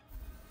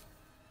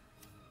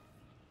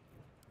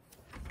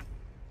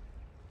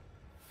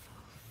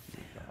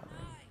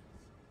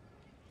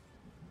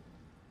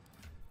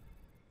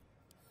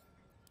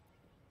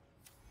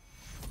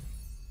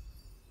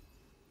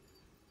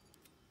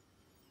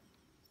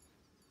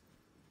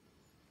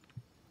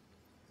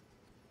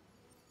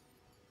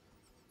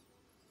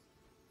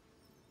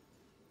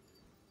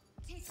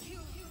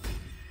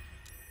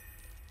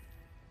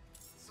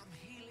 Some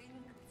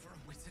healing for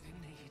a wizard in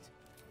need.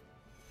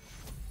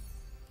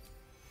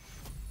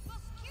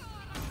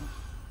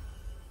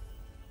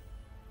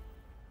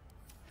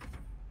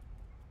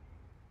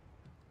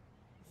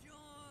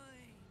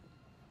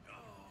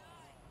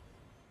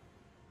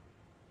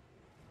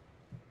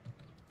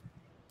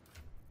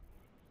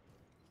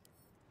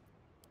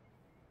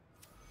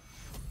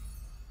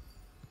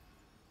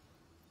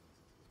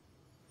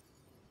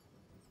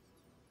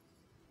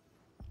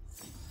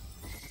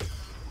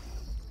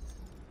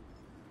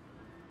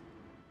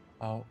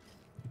 How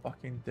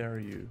fucking dare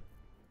you?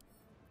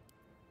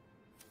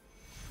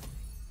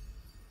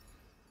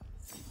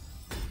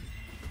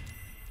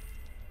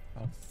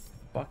 How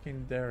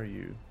fucking dare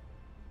you?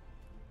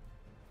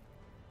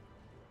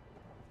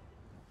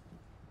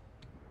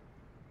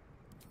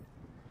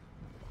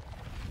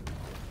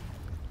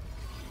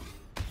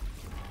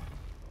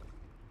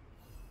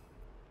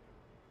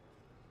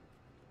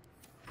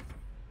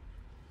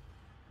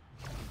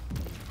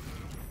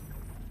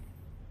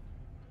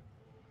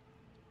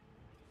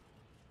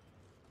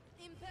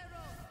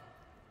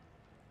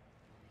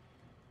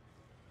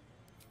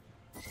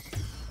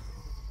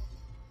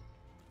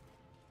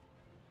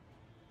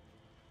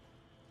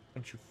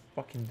 Don't you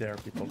fucking dare,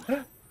 people.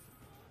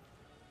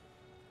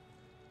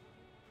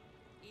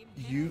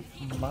 You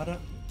mother... I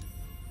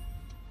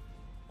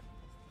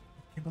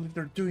can't believe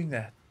they're doing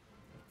that.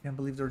 I can't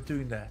believe they're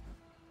doing that.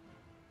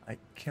 I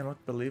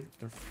cannot believe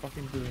they're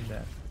fucking doing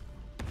that.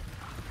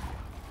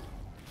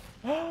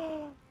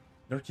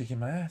 They're kicking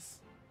my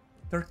ass.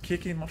 They're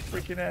kicking my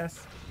freaking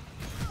ass.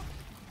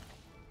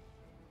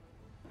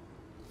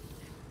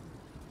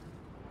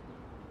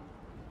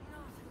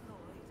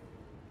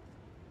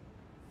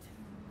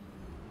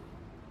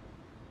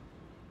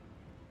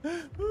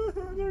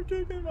 are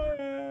kicking my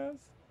ass.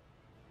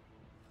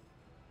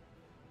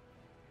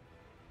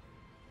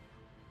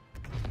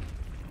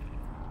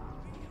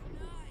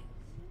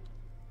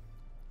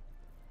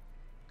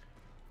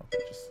 Okay,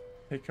 just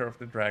take care of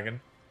the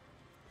dragon.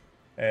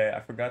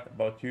 I forgot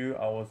about you.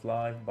 I was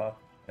live, but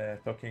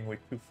talking with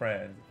 2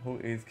 friends. Who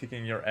is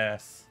kicking your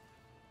ass?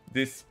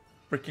 This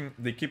freaking...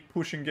 They keep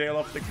pushing Gale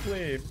off the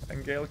cliff,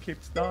 and Gale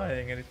keeps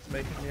dying, and it's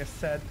making me a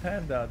sad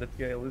panda that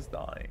Gale is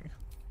dying.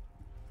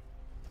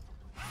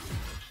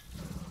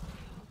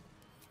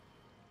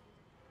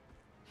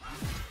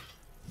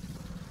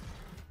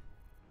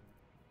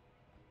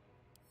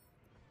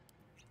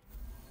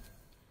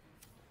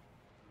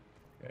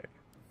 Okay.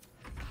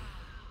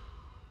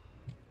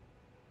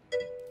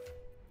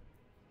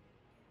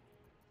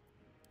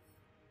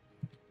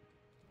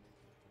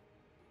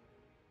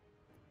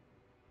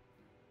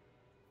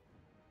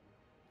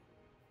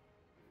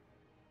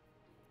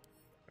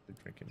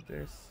 Drinking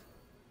this,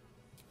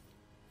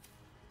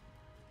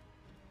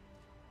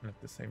 and at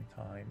the same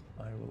time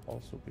I will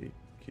also be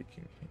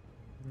kicking him.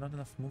 Not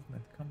enough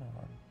movement. Come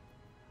on,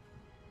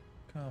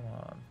 come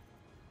on,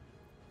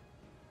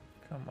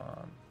 come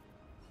on.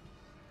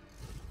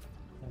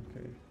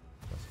 Okay,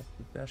 just have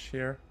to dash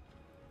here.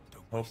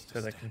 Hope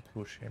that I can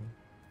push him.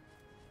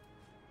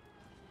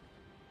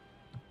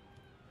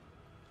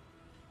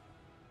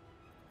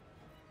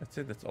 That's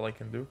it. That's all I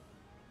can do.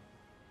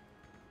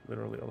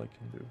 Literally all I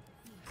can do.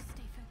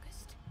 Stay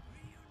focused.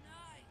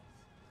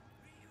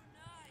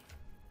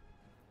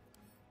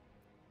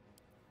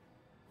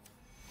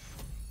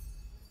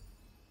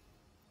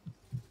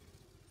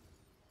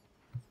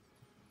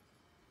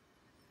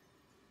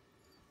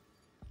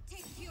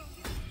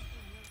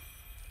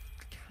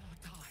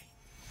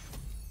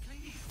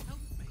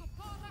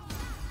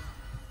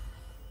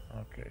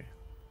 Okay.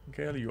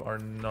 Gale, you are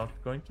not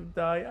going to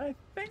die, I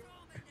think.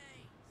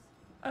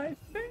 I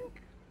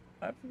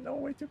have no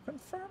way to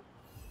confirm.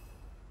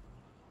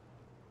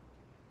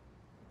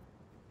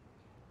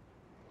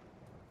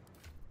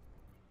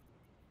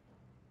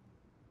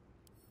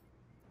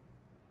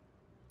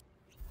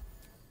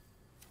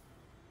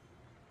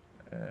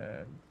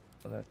 And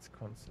let's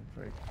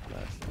concentrate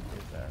blasting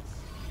his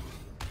ass.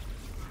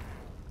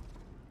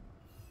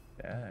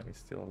 Damn, he's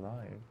still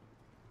alive.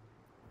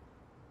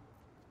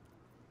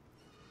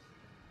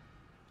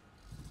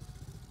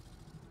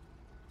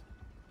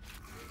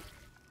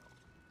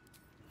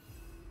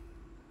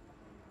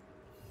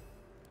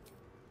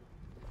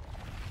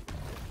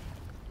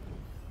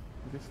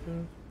 This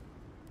dude?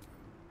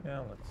 Yeah,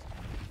 let's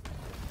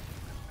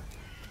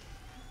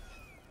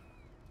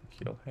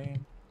kill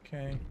him.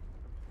 Okay.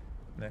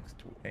 Next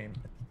to aim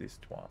at this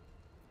one.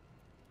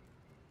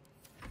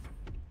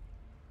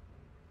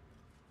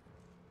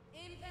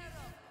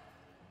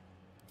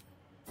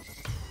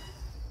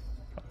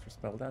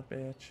 Counterspell that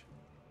bitch.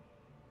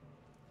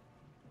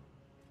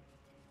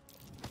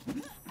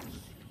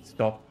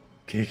 Stop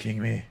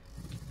kicking me.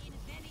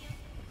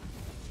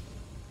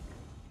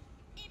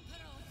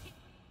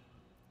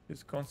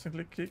 He's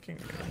constantly kicking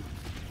me.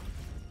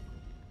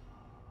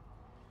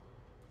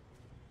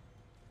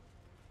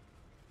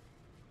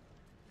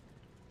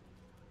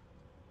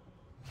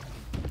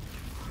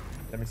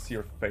 Let me see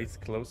your face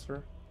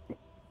closer.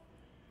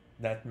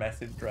 That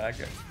massive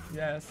dragon.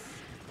 Yes,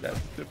 that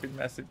stupid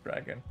massive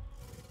dragon.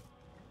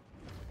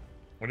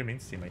 What do you mean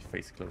see my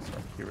face closer?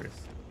 I'm curious.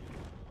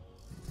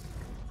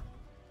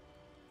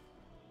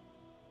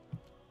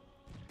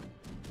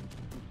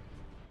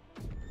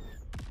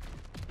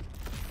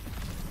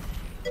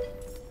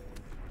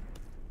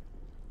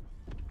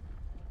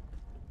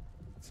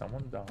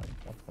 Someone died.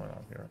 What's going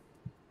on here?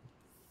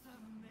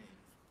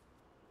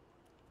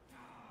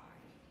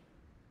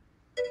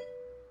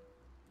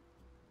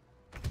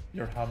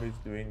 Your hubby is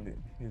doing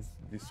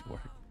this work.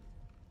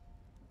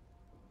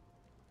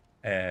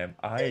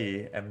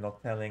 I am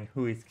not telling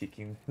who is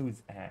kicking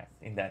whose ass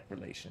in that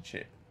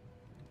relationship.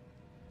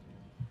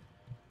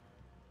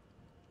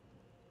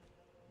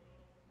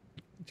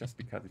 Just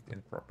because it's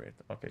inappropriate.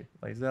 Okay,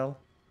 Lae'zel,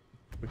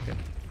 we can...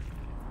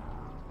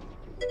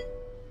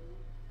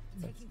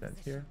 Let's stand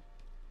here.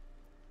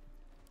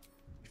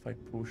 If I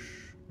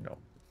push... No,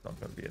 it's not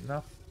going to be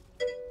enough.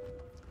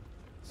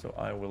 So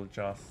I will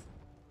just...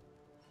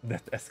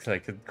 That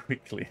escalated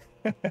quickly.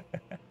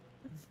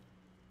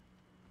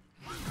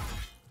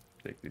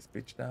 Take this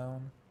bitch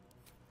down.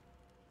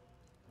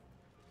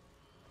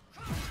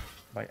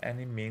 By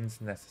any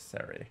means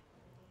necessary.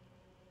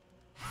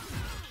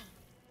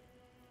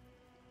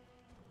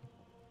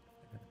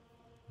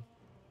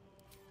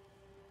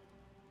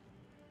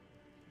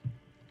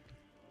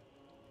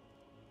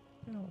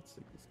 Yeah, let's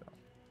take this down.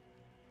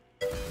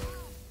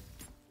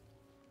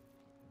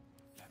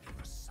 Let me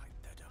recite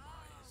their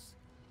demise.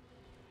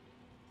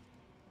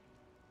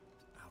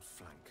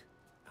 Outflank,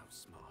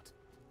 outsmart.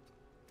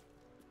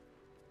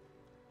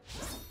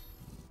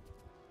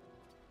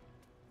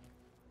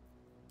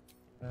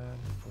 And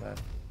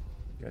let's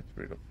get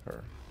rid of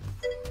her.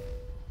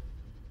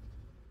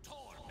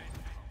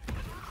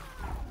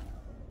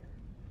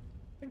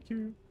 Thank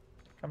you.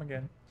 Come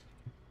again.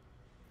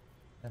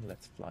 And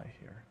let's fly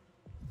here.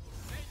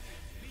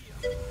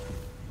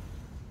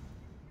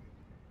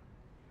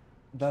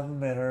 Doesn't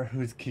matter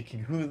who's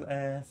kicking whose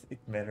ass, it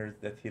matters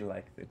that he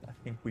liked it. I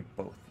think we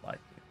both liked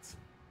it.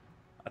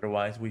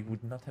 Otherwise, we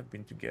would not have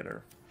been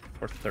together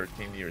for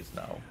 13 years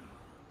now.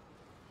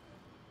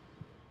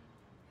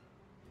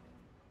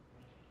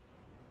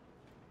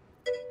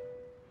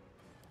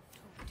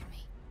 Talk to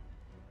me.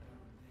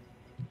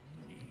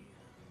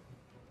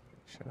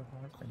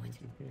 Shadowheart, I need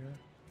you here.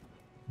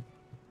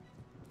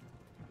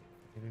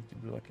 You need to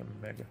do like a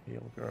mega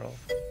heal, girl.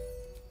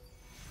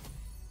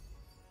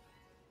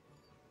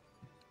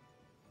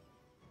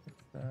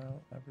 Now,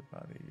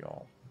 everybody,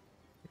 y'all.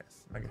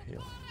 Yes, mega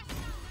heal.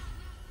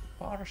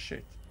 Power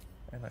shit.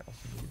 And I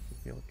also need to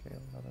heal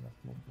Kale, not enough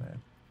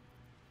movement.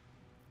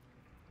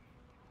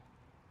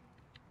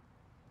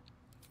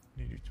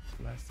 Need you to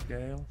bless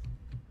Gale.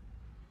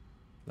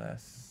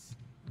 Bless.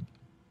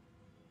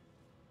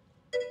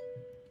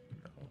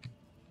 No.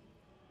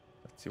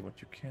 Let's see what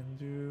you can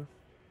do.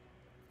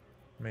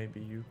 Maybe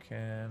you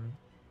can.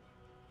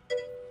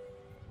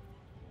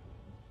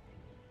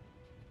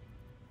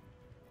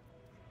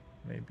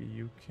 Maybe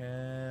you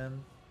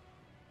can.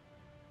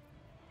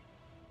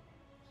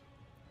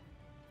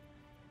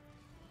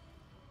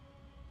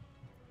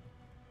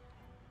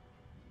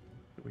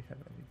 Do we have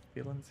any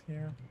villains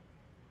here?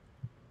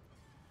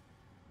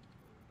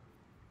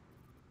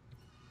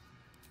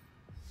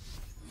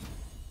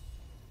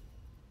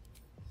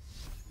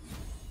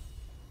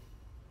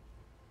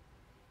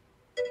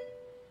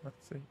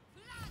 Let's see.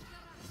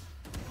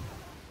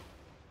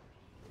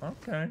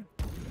 Okay.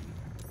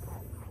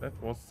 That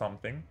was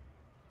something.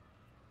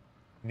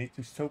 Need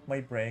to soak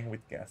my brain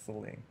with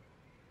gasoline.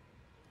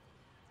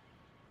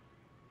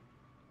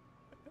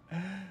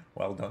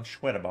 Well, don't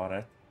sweat about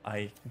it.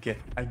 I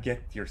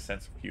get your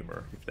sense of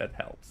humor, if that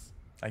helps.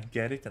 I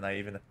get it and I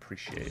even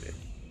appreciate it.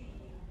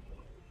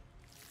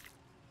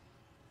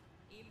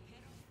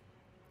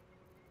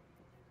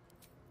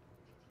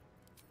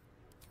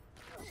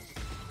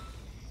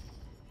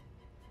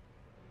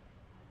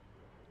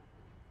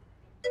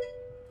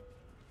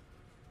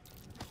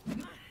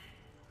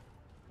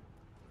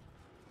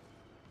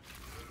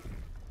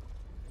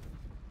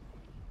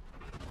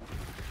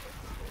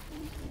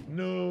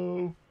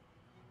 No.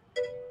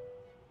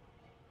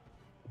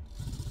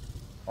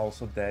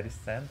 Also, Daddy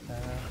Santa,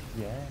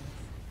 yes.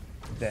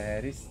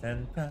 Daddy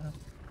Santa,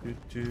 do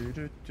do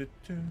do do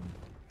do.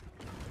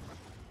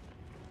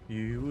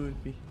 You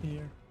would be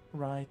here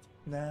right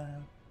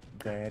now,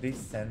 Daddy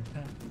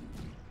Santa.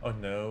 Oh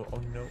no! Oh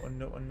no! Oh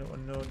no! Oh no! Oh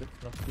no!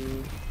 That's not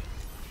good.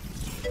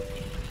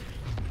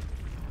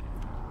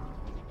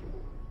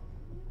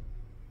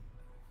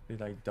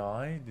 Did I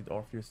die? Did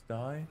Orpheus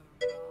die?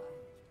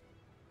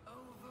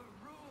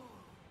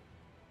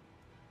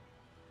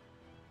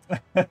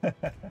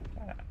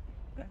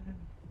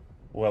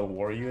 Well,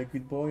 were you a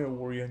good boy or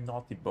were you a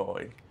naughty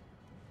boy?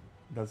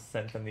 Does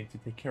Santa need to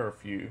take care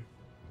of you?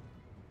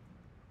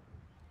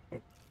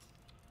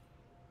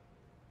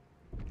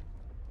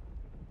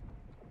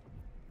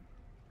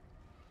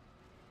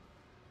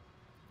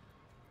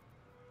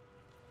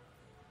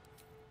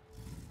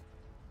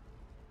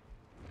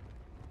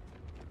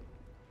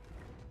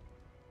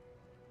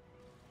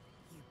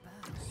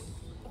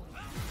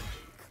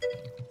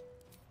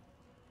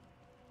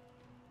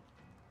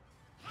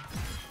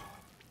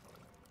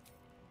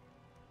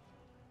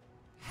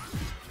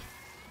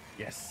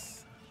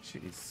 Yes, she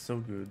is so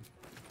good.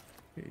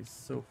 She is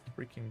so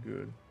freaking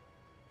good.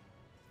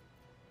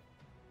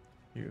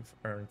 You've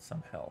earned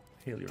some help.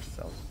 Heal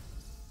yourself.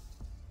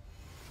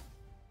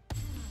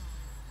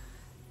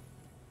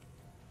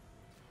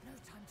 No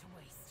time to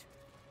waste.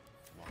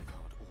 One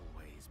can't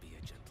always be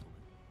a gentleman.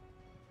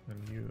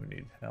 And you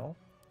need help.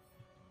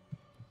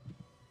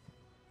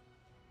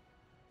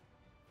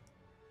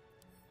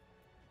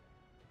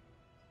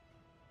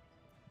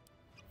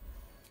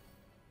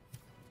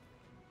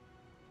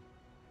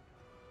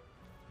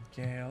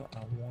 Gale, I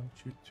want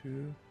you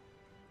to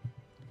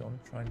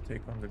don't try and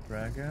take on the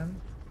dragon,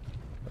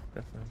 but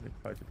definitely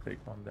try to take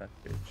on that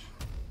bitch.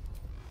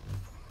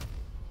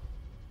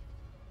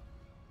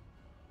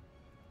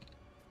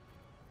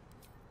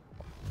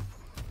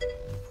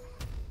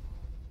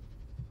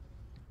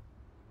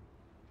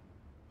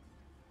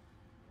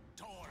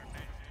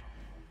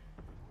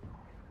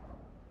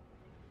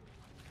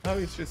 How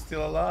is she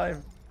still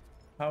alive?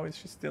 How is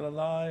she still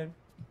alive?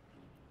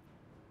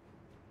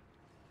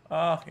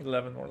 Ah,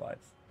 11 more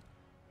lives.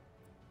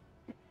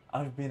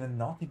 I've been a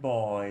naughty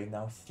boy.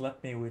 Now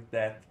slap me with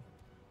that.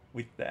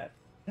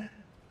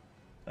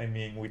 I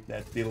mean, with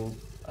that little...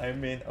 I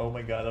mean, oh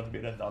my god, I've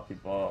been a naughty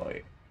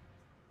boy.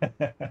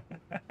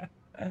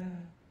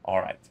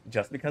 Alright,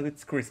 just because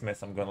it's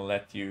Christmas, I'm gonna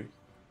let you...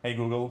 Hey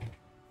Google,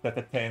 set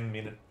a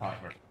 10-minute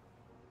timer.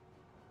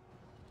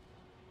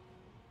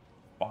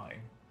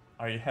 Fine.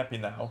 Are you happy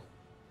now?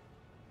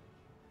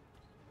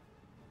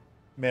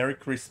 Merry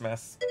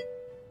Christmas.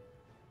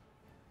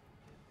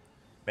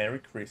 Merry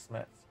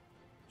Christmas.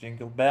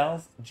 Jingle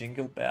bells,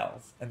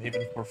 and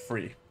even for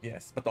free.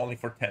 Yes, but only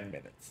for 10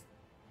 minutes.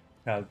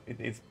 Because it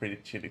is pretty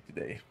chilly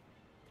today.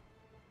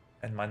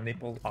 And my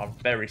nipples are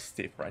very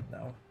stiff right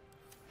now.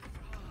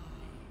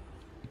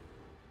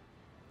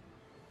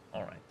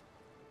 Alright.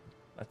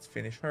 Let's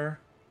finish her.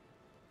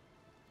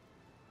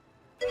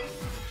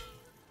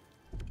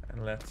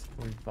 And let's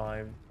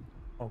revive...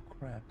 Oh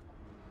crap.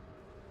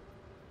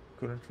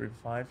 Couldn't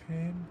revive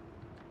him.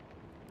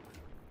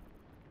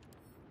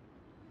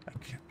 I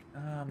can't...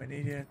 Ah, I'm an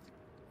idiot.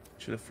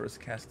 Should have first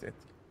cast it.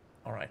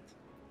 Alright.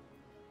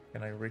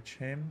 Can I reach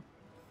him?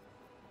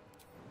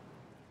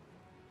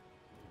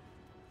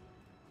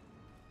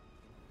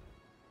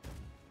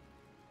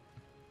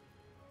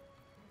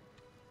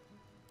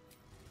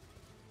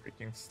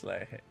 Freaking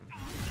slay him.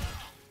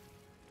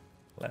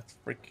 Let's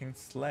freaking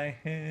slay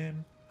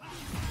him.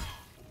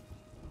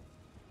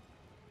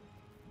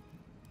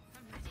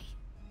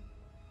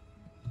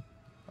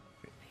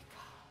 Okay.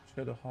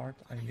 Shadowheart,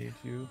 I need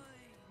you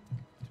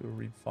to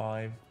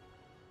revive.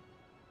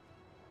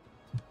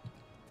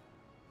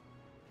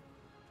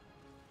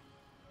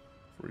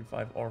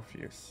 Revive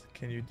Orpheus.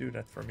 Can you do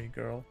that for me,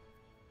 girl?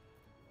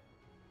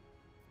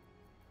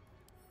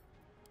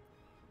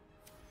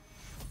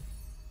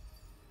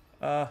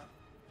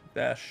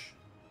 Dash.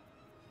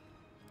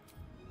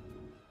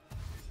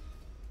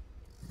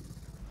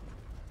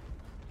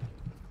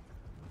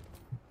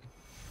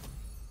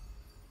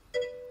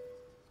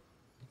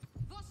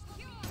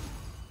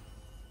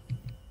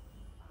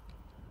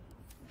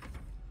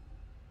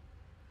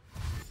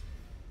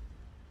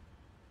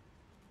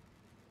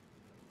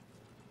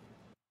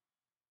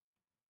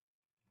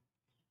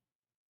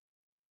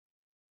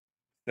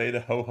 Say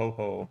the ho ho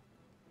ho.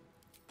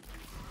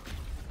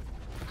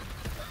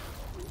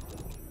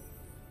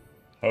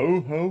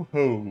 Ho ho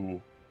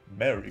ho.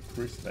 Merry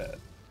Christmas.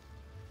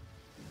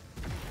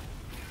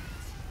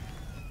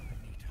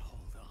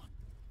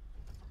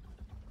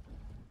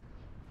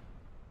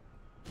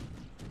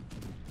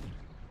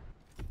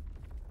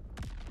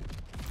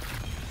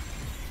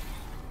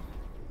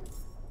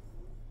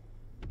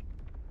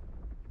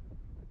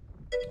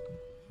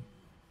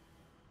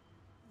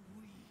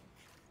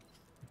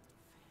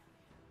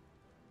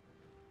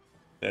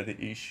 That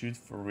the issued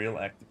for real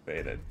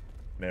activated.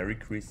 Merry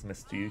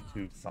Christmas to you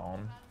too,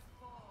 son.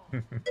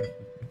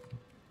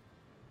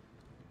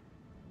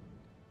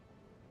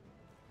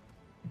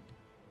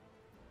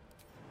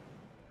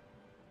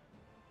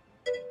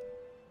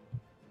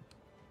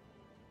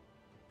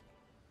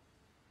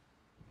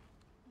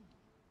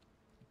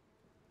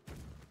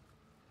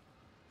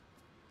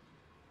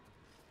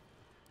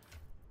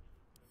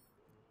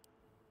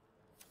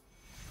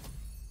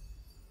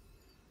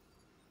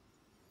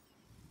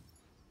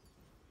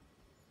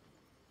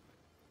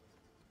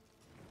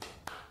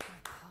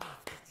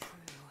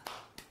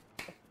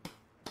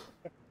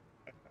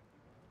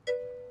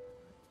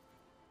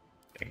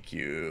 Thank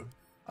you.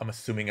 I'm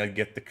assuming I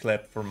get the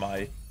clap for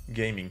my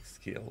gaming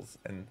skills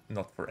and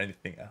not for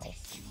anything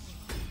else.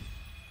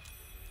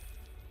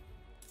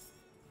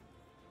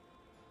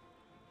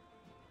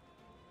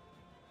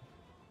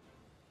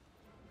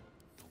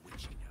 The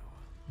witching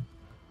hour.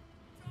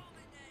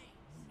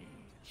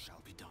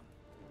 Shall be done.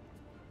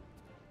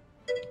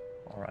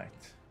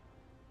 Alright.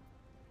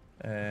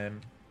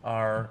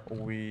 Are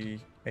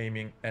we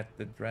aiming at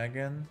the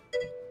dragon?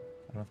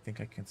 I don't think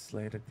I can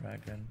slay the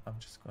dragon. I'm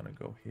just gonna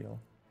go heal.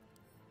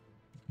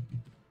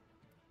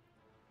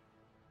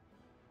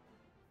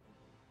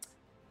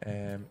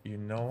 You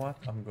know what?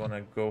 I'm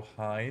gonna go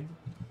hide.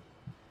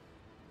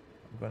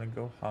 I'm gonna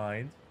go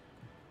hide.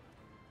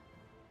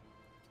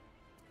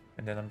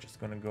 And then I'm just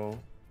gonna go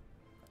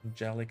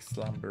Angelic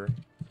Slumber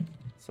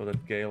so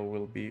that Gale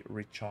will be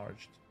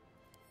recharged.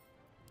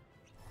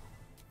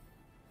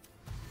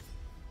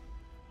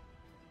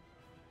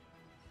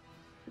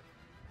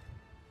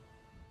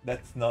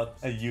 That's not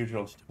a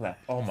usual clap.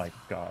 Oh my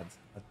god.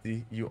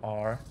 You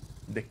are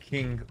the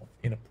king of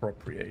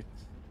inappropriate.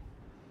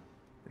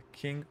 The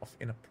king of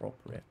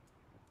inappropriate.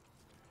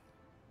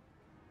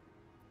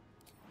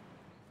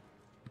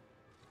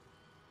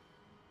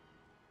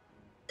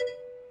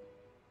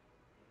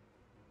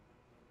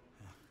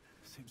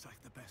 Seems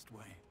like the best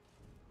way.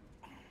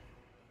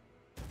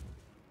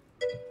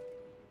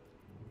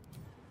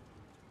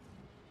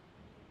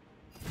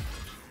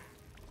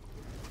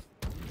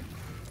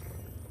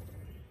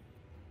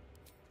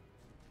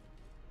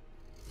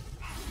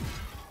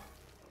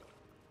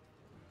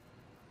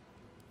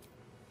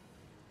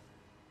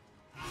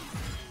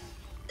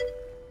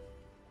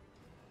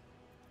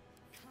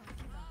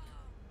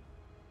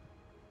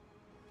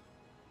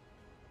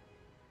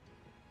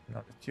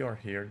 Now that you're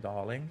here,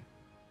 darling,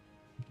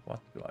 what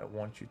do I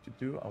want you to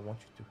do? I want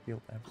you to heal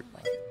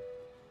everybody.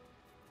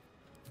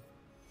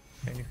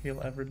 Can you heal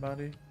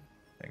everybody?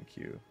 Thank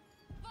you.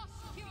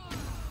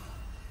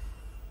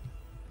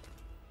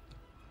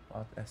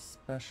 But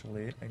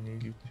especially, I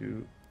need you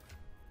to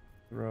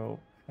throw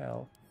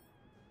help.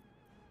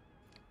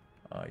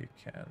 Ah, you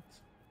can't.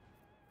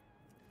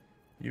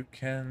 You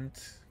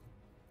can't.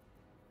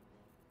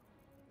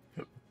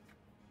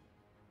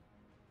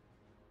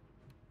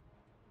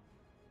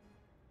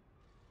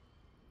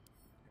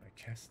 I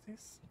cast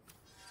this?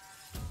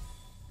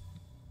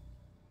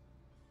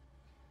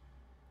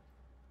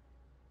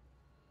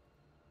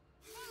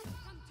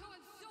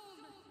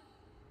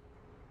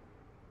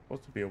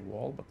 Supposed to be a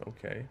wall, but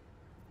okay.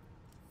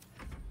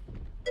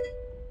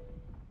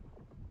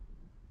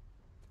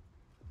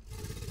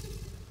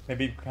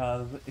 Maybe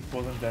because it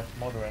wasn't that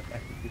moderate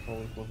active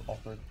people, it was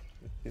offered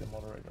to be the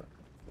moderator.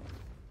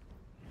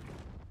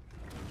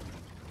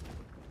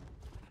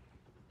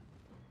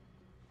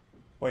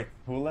 Wait,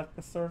 who left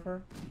the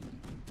server?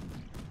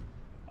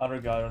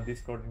 Other guy on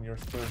Discord in your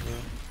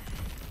server.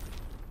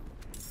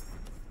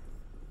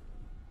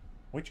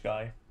 Which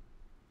guy?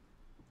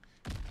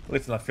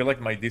 Listen, I feel like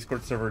my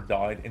Discord server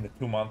died in the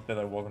 2 months that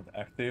I wasn't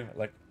active.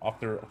 Like,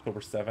 after October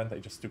 7th, I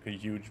just took a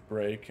huge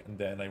break, and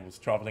then I was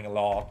traveling a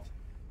lot.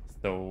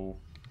 So,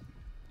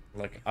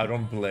 like, I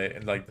don't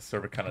blame... Like, the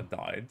server kind of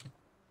died.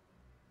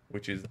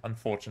 Which is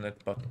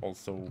unfortunate, but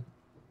also...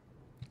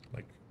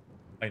 Like,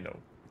 I know.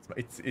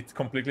 It's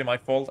completely my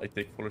fault. I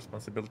take full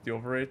responsibility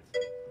over it.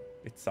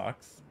 It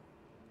sucks.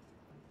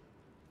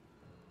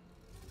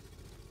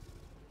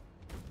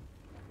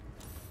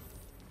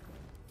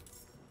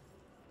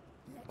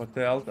 But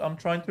I'm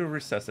trying to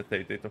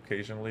resuscitate it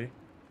occasionally.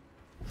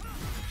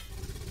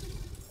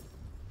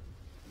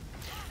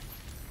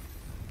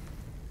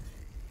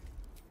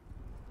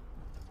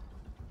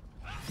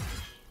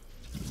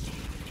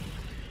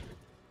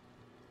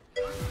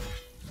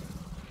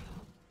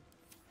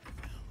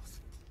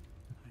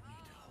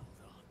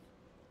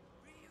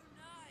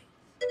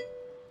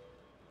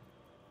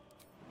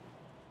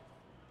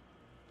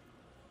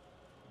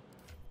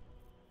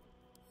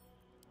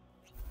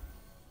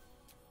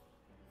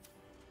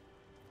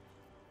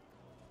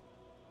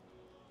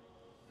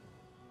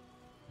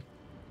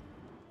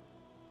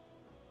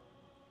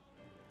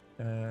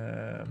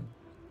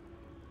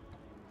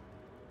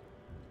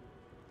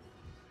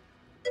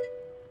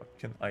 What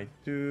can I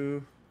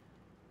do?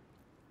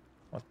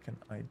 What can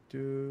I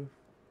do?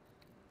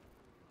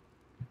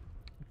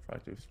 Try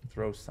to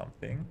throw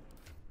something.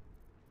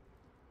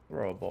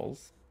 Throw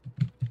balls.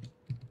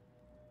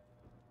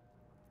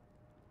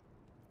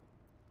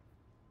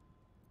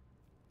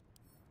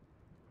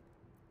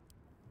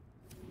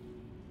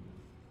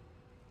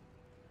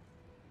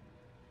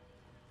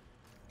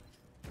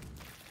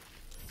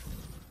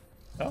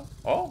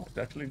 Oh, it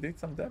actually did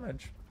some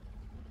damage.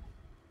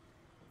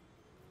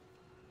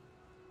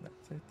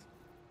 That's it.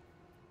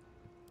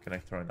 Can I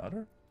throw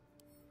another?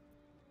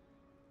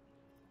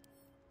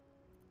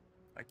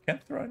 I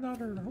can't throw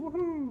another.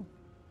 Woohoo!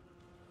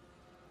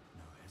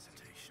 No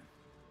hesitation.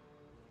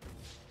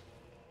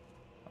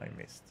 I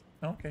missed.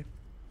 Okay.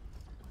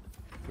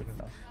 Good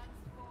enough.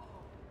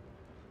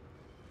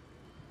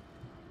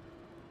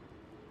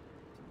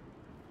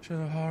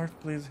 Shadow Heart,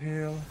 please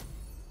heal.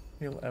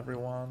 Heal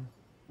everyone.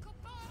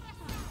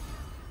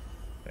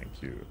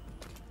 Thank you.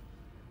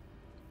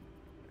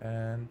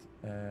 And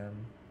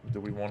do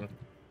we want to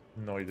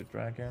annoy the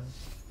dragon?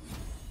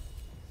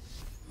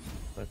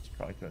 Let's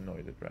try to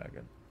annoy the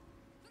dragon.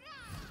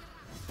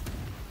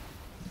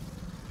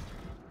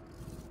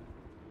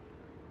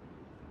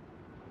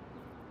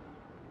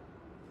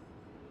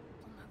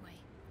 On my way.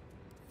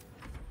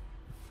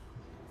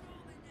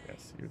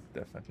 Yes, you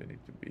definitely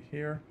need to be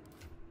here.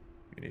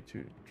 You need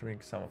to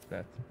drink some of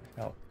that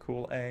health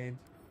Kool-Aid.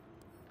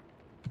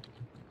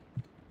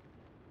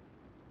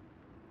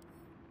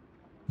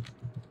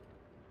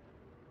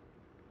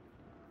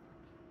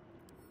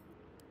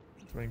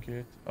 Drink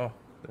it. Oh,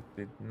 that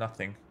did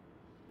nothing.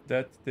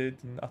 That did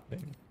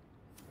nothing.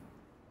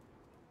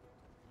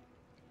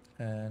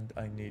 And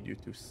I need you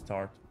to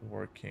start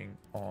working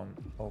on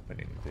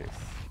opening this.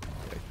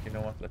 Okay, you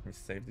know what? Let me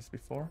save this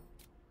before.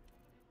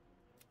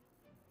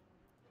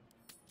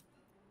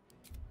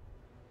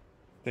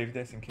 Save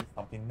this in case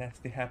something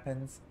nasty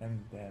happens,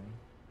 and then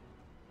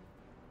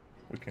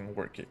we can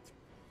work it.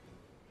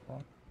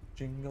 Oh,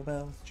 jingle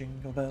bells,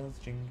 jingle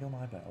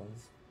my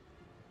bells.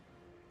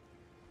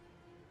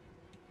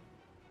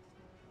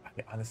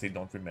 I honestly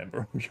don't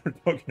remember who you're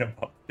talking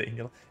about,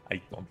 Daniel.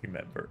 I don't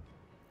remember.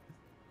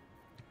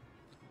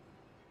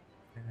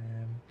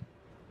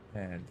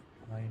 And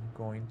I'm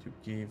going to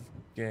give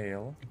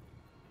Gale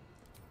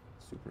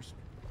super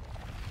strength.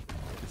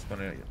 It's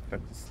gonna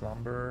affect the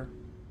slumber.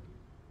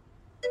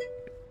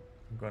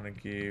 I'm gonna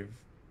give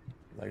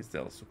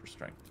Lysdell super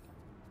strength.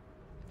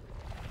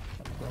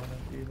 I'm gonna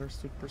give her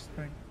super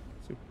strength.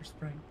 Super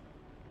strength.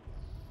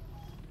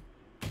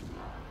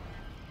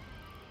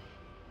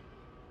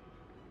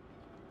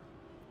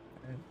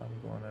 And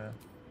I'm gonna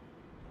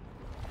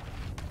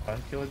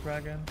unkill a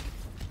dragon.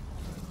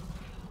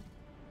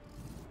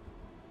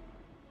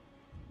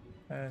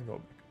 And go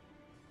back.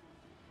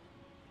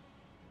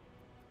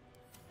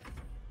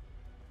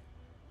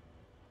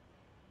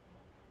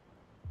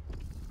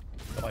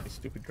 Come on, you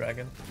stupid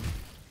dragon.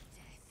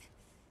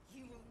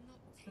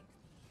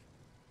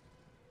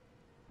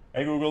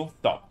 Hey Google,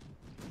 stop.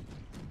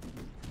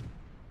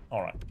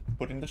 Alright,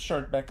 putting the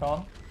shirt back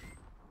on.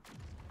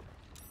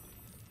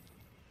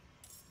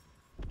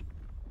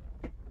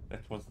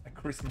 That was a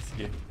Christmas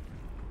gift.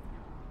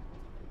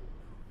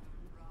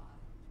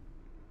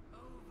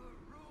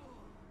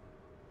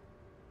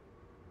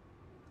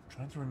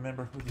 Trying to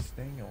remember who this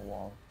Daniel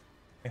was.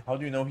 Hey, how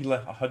do you know he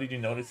left? How did you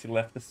notice he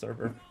left the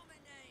server?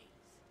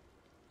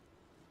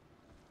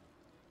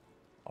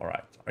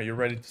 Alright, are you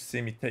ready to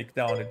see me take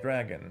down a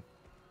dragon?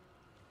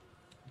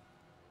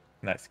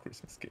 Nice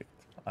Christmas gift.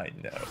 I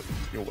know.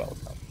 You're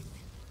welcome.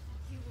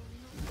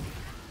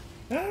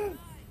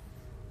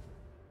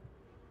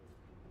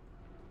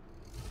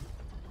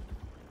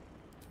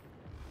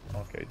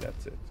 Okay,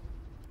 that's it.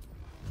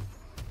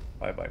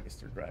 Bye bye,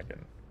 Mr.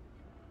 Dragon.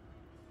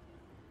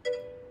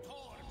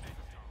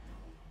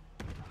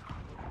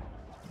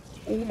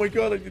 Oh my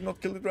god, I did not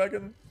kill the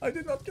dragon. I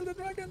did not kill the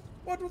dragon.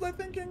 What was I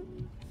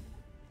thinking?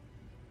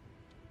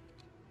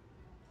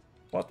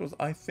 What was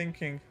I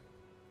thinking?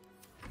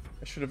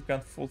 I should have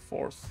gone full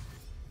force.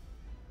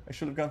 I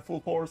should have gone full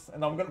force,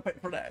 and I'm gonna pay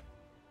for that.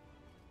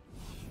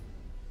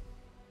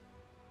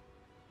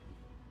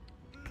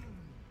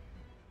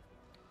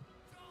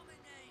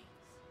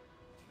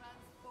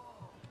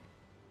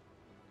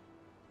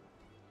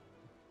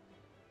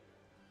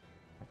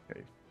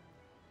 Okay.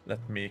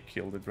 Let me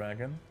kill the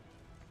dragon.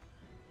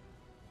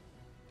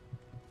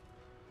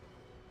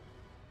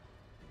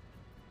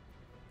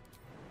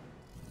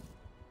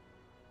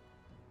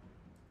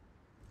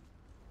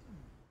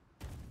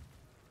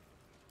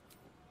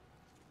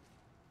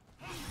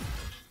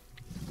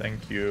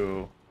 Thank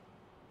you.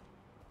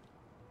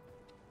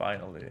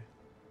 Finally.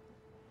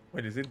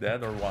 Wait, is it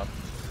dead or what?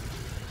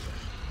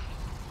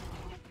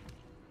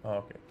 Oh,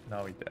 okay,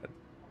 now he's dead.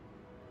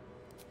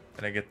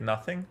 And I get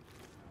nothing?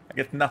 I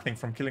get nothing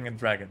from killing a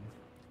dragon.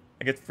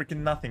 I get freaking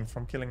nothing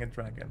from killing a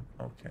dragon.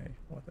 Okay,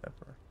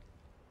 whatever.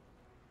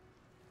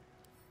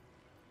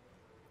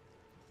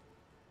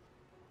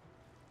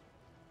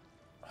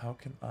 How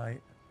can I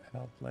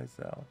help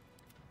Lysel?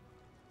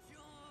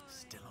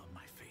 Still on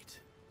my feet.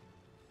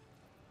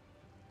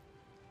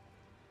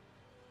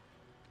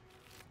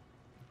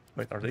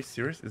 Wait, are they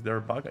serious? Is there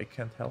a bug? I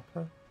can't help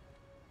her?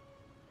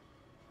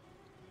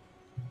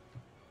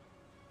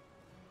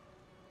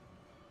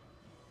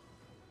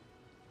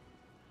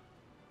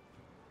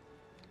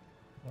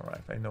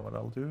 Alright, I know what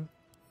I'll do.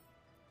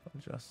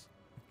 I'll just...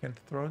 I can't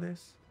throw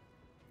this.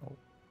 Oh,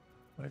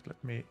 wait,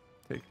 let me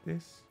take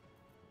this.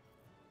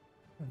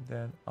 And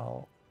then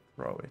I'll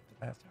throw it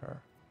at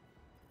her.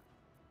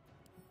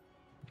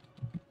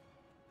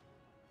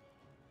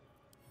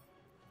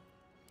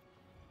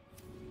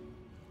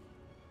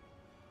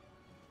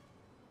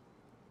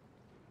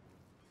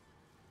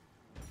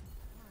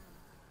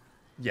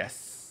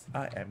 Yes,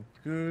 I am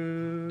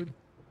good.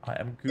 I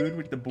am good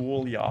with the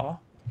bull, yeah.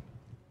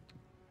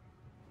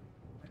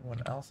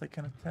 Anyone else I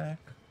can attack?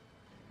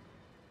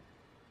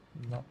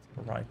 Not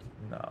right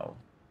now.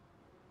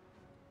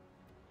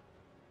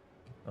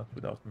 Not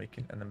without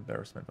making an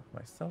embarrassment of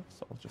myself,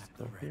 so I'll just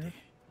go here.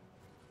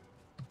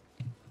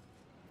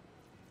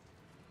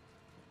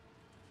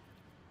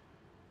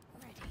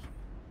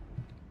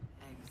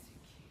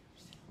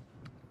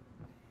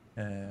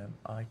 And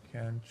I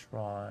can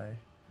try...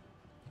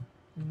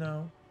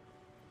 No.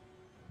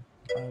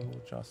 I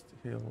will just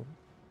heal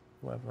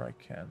whoever I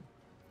can.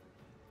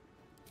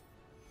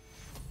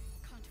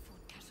 Can't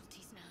afford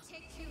casualties now.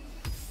 Take two.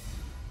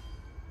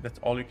 That's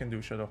all you can do,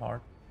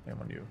 Shadowheart. Shame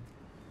on you.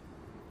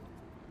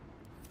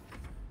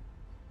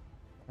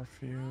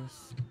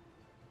 Orpheus.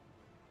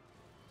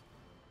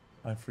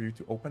 Time for you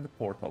to open the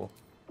portal.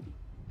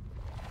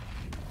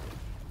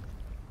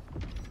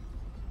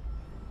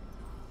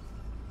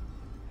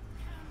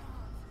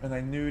 And I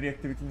knew the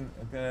activity,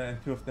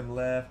 two of them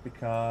left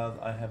because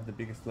I have the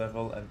biggest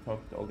level and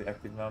talked to all the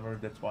active members.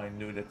 That's why I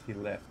knew that he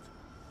left.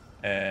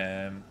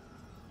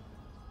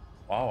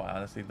 Wow, I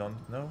honestly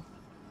don't know.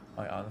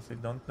 I honestly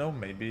don't know.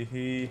 Maybe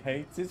he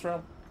hates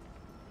Israel.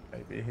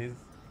 Maybe he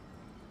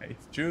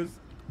hates Jews.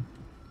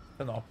 It's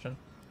an option.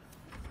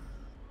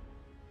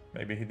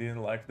 Maybe he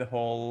didn't like the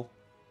whole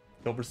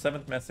October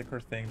 7th massacre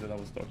thing that I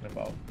was talking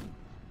about.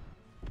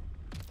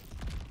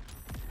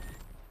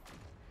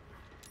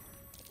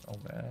 Oh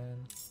man.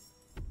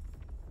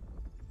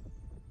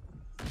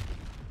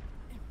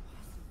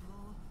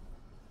 Impossible.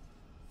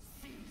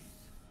 Cease.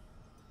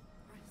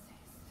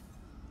 Resist.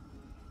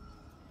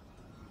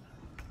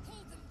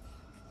 Hold them back.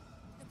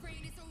 The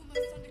brain is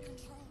almost under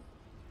control.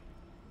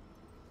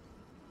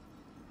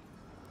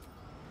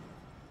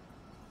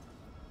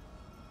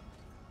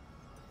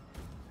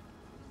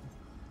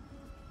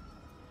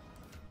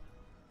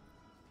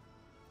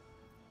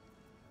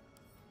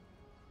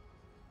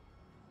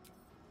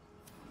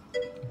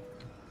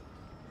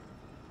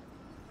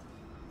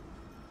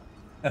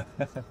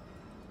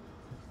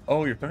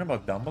 Oh, you're talking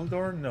about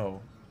Dumbledore?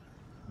 No.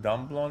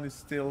 Dumbledore is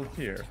still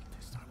here.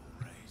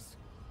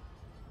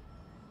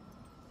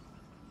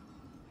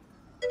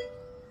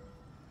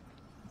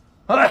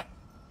 Ah!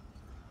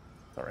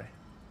 Sorry.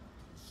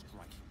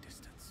 Striking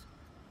distance.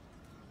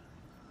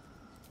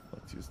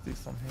 Let's use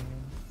this on him.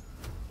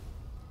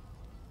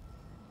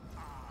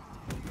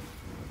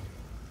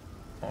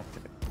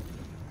 Okay.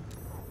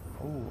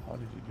 Oh, how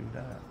did you do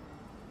that?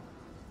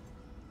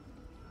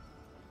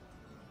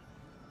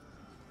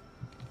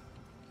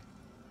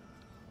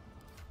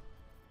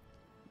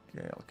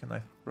 Gale, can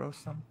I throw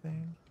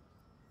something?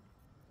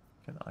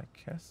 Can I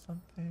cast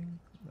something?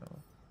 No.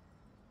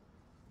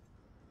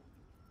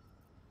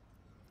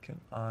 Can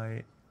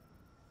I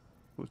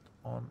put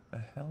on a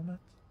helmet?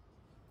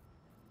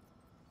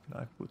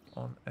 Can I put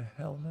on a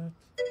helmet?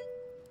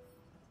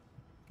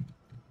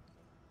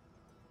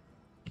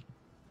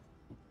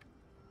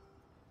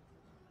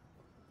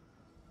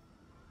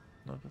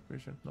 Not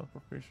proficient, not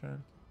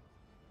proficient.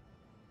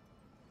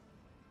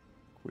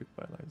 Quit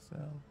by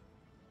Lysel.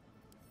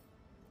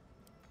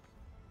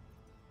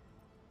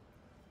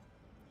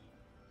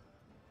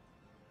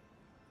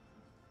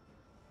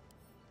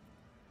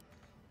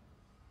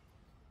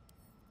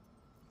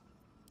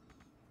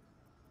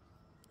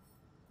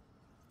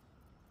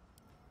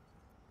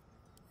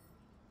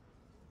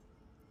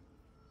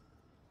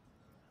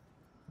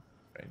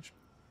 Range.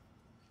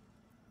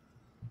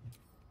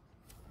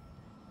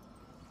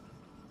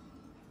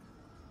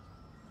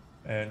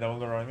 And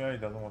Baldure on me, he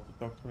doesn't want to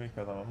talk to me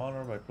because I'm a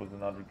monarch, but it was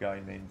another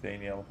guy named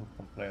Daniel who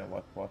complained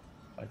about what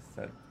I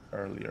said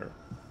earlier.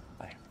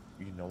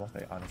 You know what,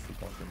 I honestly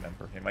don't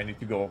remember him. I need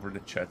to go over the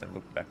chat and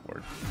look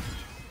backwards.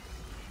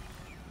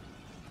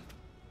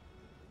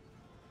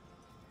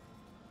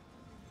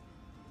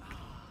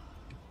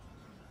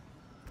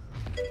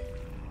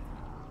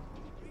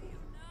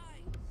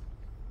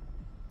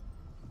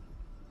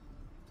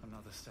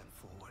 Another step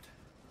forward.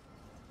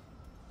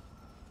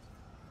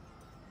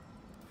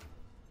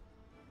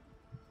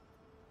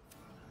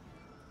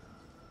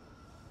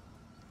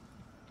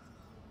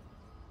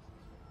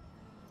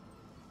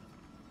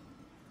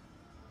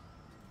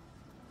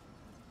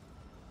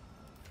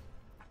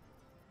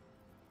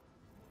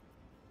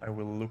 I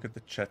will look at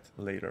the chat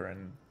later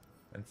and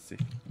see.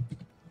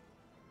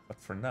 But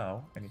for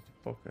now, I need to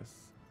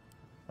focus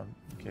on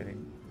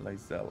getting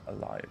Lysel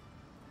alive.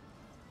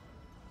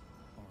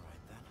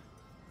 Alright then.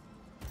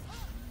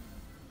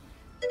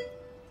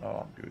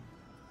 Oh, I'm good.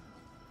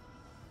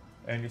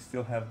 And you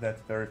still have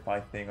that verify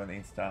thing on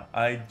Insta.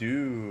 I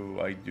do.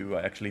 I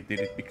actually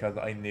did it because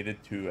I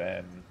needed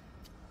to,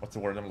 what's the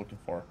word I'm looking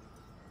for?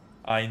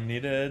 I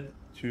needed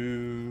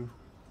to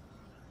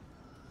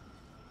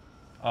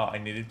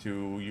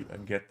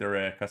get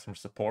their customer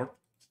support,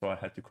 so I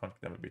had to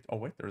contact them a bit. Oh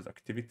wait, there's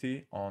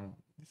activity on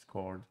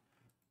Discord.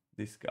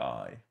 This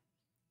guy,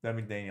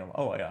 David Daniel.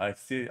 Oh, I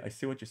see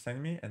what you're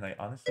sending me, and I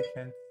honestly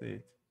can't see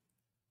it.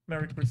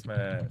 Merry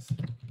Christmas.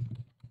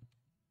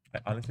 I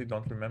honestly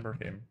don't remember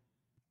him.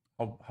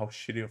 How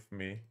shitty of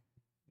me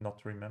not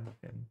to remember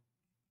him.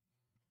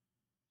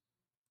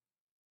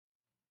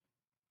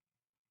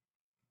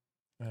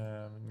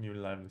 New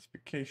live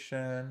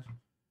notification.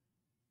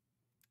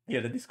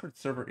 Yeah, the Discord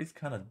server is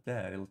kind of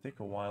dead. It'll take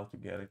a while to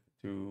get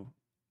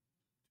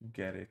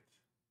it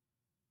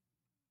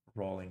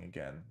rolling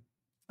again.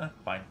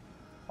 Fine.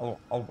 I'll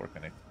work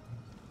on it.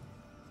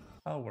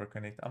 I'll work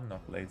on it. I'm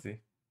not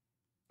lazy.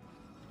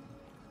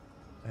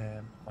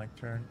 My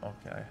turn.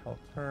 Okay, I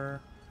helped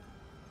her.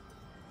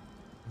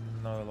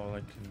 Not a lot I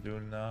can do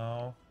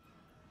now.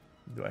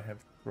 Do I have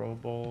throw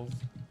balls?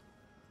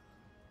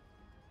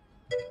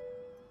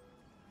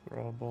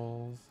 Throw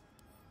balls.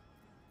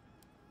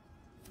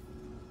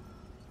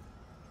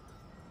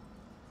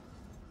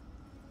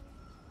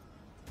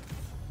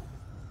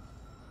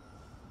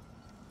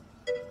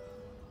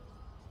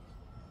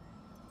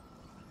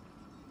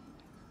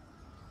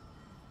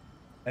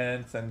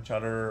 And send each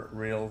other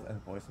reels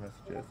and voice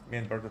messages. Me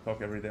and Berto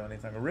talk every day on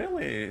Instagram.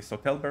 Really? So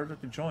tell Berto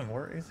to join.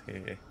 Where is he?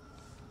 I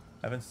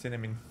haven't seen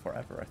him in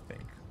forever, I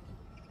think.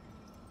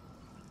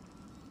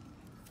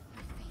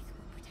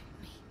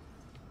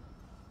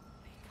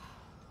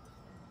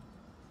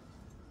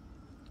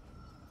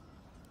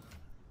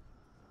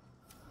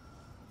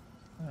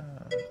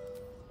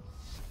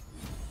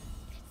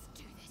 Let's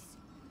do this.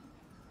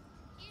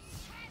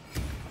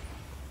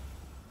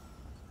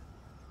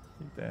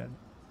 He's dead.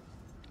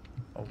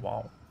 Oh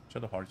wow,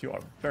 Shadowheart, you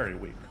are very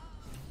weak.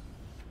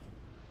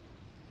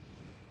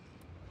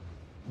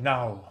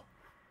 Now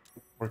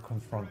we're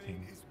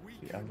confronting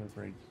the Elder's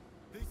Rage.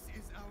 This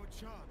is our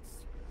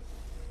chance.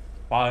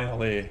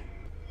 Finally.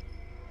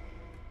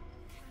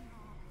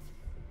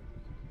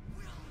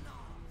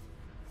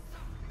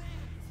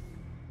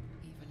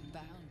 Even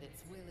bound,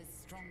 its will is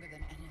stronger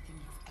than anything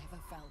you've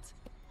ever felt.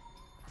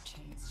 The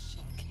chains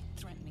shake,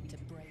 threatening to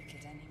break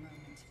at any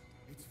moment.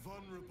 It's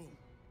vulnerable,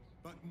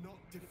 but not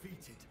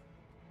defeated.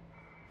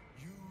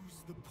 Use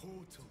the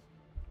portal.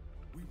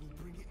 We will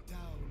bring it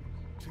down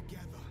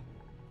together.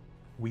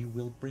 We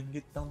will bring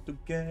it down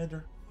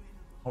together.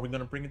 Are we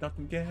gonna bring it down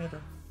together?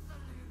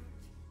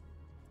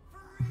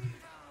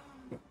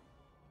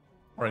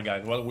 Alright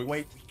guys, while we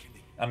wait,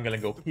 I'm gonna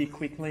go pee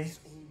quickly.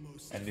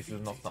 And this is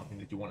not something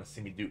that you want to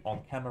see me do on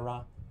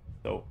camera.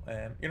 So,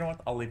 you know what?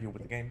 I'll leave you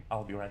with the game.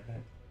 I'll be right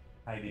back.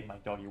 Heidi, my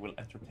doggy, will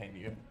entertain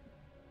you.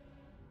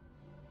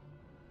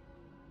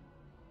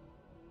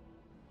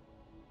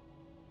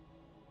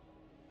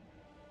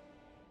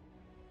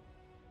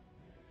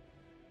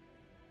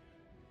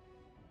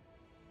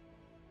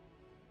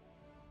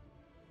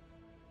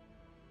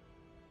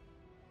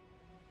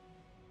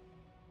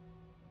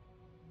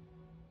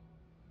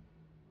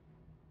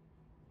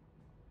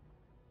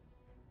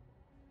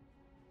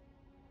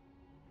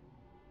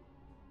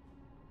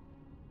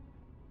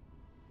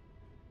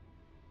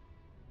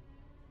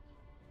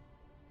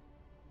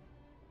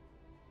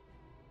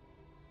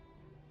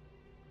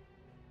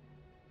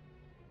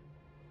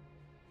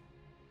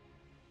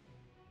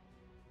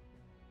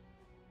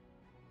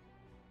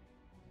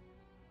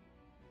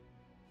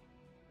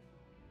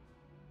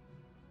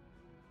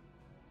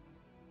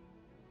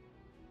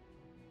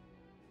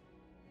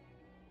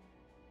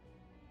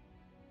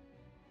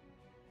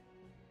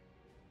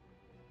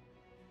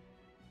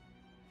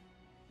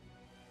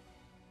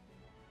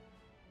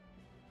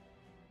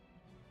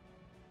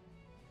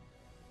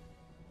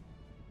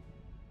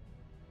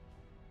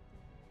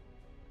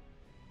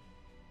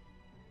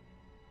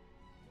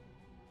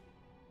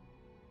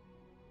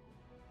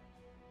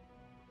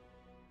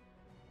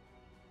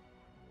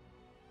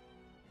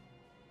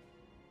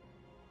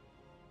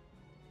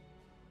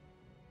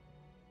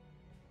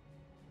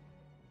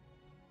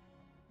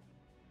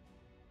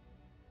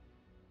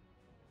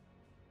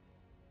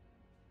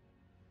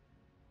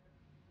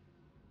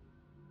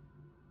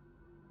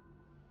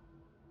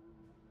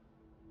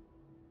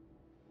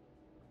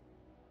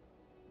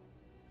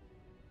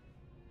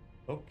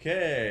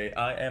 Okay,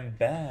 I am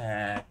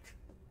back.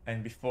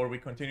 And before we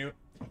continue,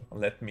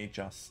 let me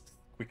just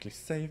quickly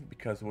save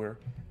because we're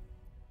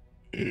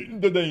in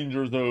the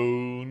danger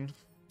zone.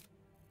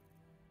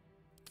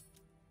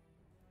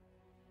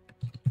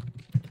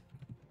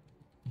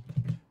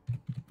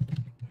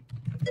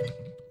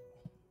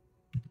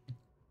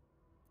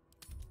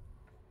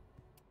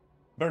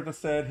 Berta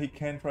said he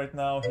can't right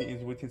now, he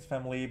is with his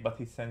family, but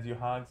he sends you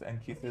hugs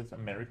and kisses.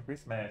 Merry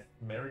Christmas.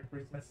 Merry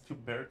Christmas to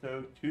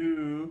Berto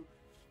too.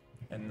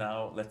 And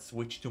now let's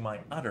switch to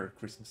my other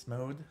Christmas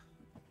mode.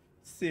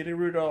 City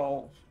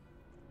Rudolph.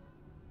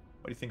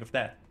 What do you think of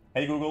that?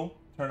 Hey Google,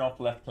 turn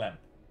off left clamp.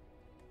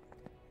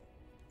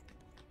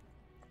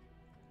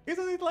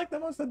 Isn't it like the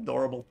most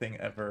adorable thing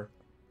ever?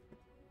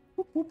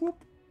 Whoop, whoop,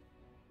 whoop.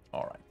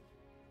 Alright.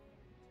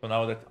 So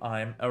now that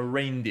I'm a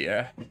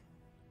reindeer,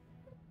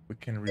 we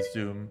can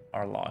resume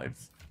our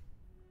lives.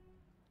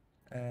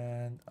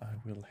 And I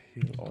will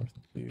heal or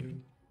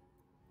two.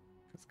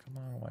 Because come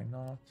on, why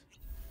not?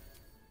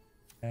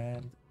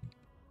 And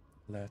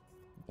let's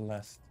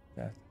blast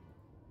that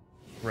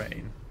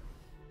brain.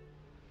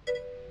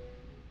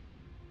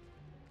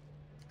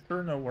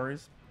 Sure, no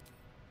worries.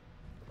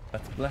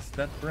 Let's blast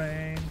that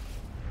brain.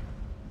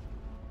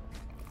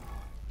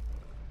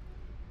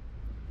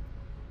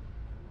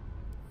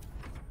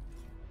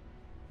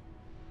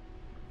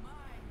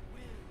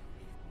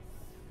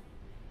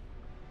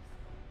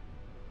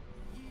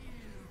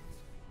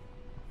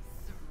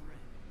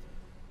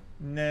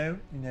 No,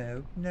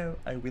 no, no,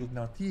 I will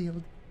not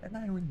yield, and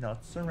I will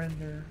not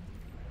surrender.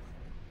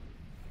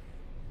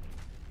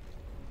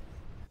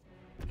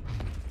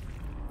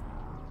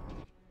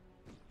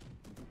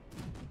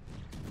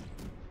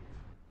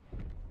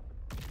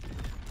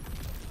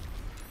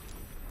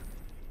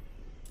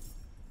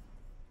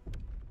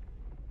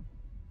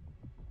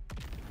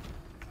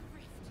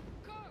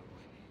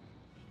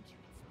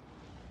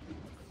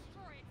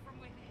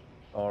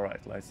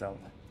 Alright, Lysel.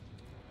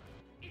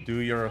 Do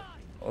your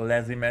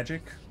lazy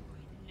magic.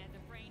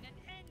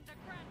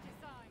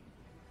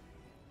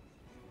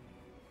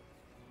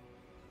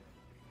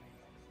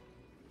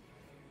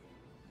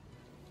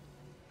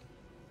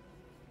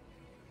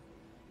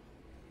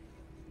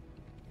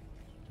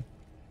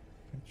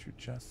 Can't you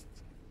just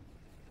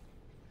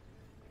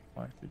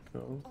quietly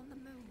go? On the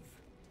move.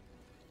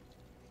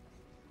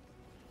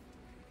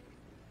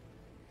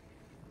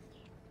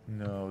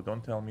 No,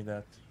 don't tell me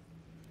that.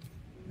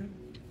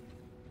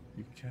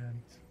 You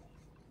can't.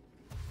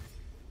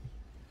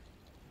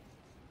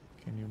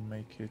 Can you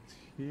make it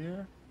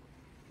here?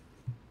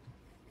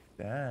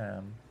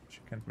 Damn, she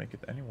can't make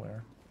it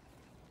anywhere.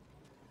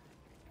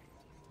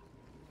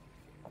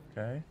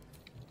 Okay.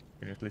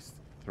 Can you at least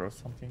throw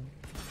something?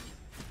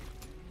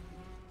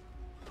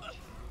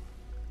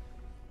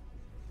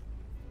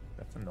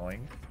 That's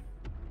annoying.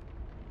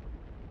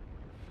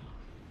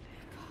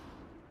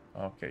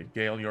 Okay,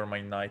 Gale, you're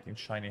my knight in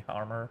shiny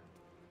armor.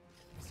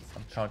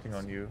 I'm counting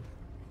on you.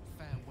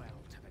 Farewell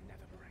to the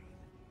Netherbrain.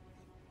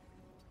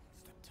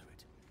 Step to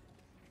it.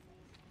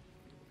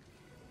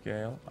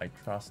 Gale, I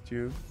trust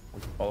you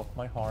with all of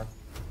my heart.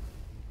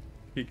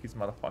 Kick his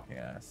motherfucking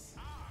ass.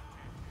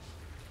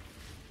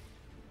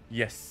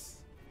 Yes.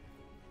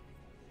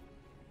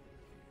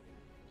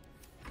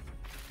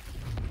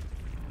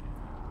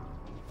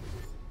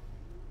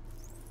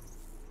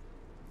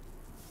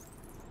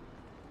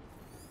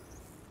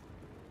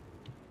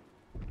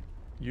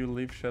 You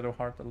leave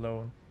Shadowheart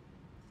alone.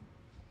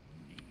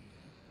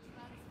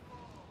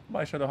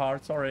 Bye,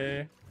 Shadowheart,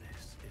 sorry.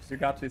 You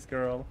got this,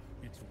 girl.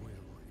 Its will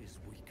is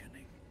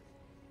weakening.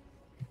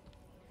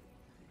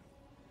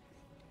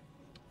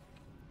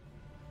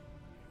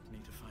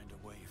 Need to find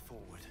a way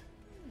forward.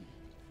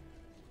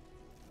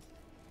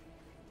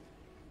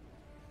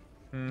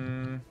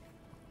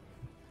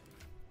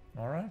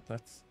 Alright,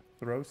 let's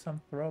throw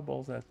some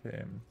throwables at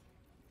him.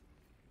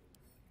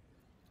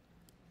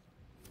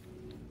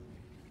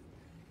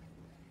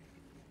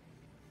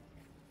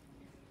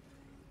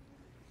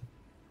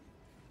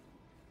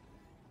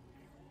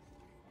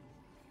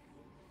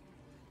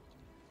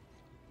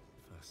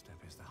 First step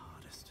is the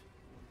hardest.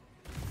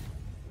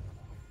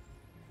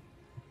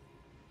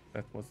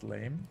 That was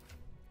lame.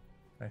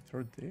 Can I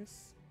throw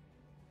this?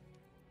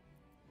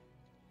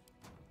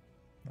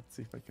 Let's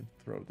see if I can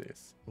throw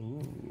this.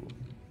 Ooh.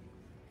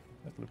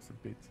 That looks a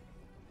bit...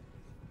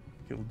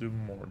 He'll do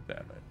more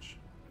damage.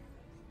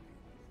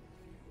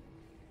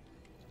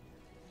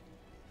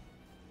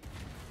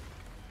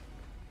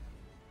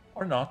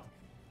 Or not.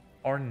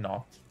 Or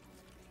not.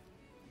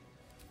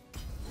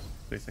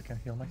 At least I can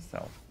heal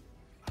myself.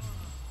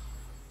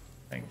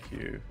 Thank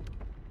you.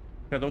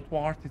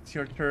 Shadowthwart, it's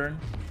your turn.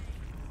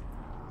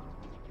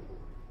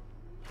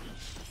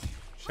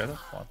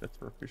 Shadowthwart, that's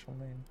her official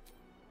name.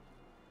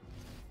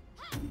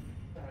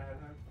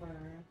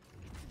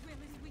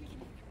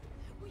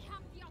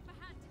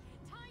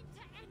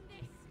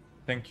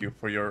 Thank you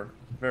for your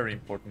very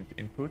important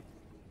input.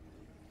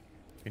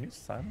 Can you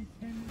silence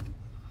him?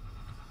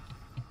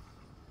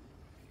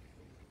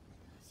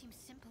 Seems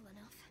simple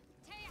enough.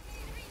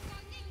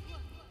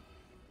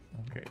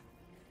 Okay.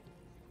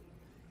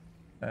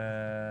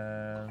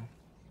 And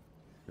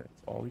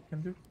that's all you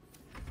can do.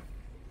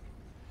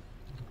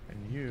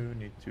 And you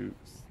need to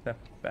step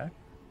back.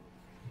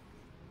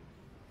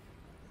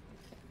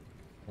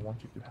 I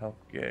want you to help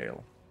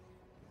Gale.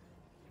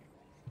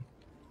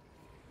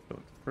 So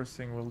the first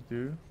thing we'll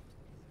do...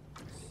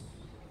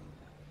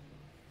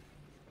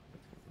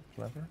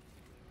 Clever.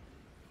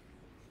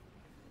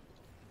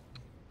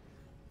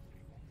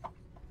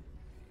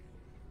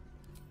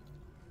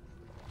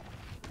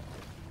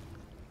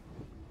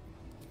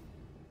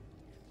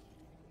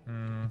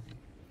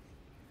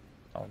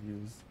 I'll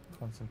use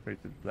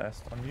concentrated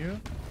blast on you.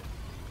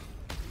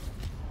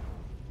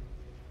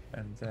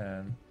 And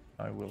then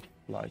I will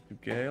fly to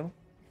Gale.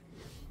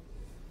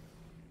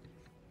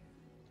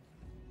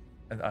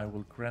 And I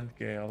will grant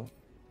Gale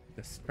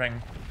the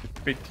strength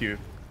to fit you.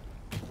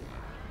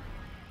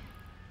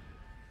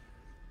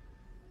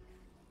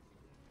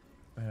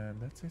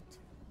 And that's it.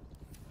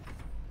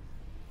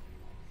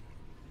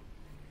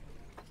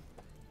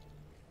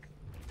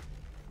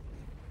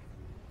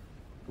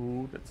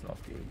 Ooh, that's not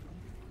good.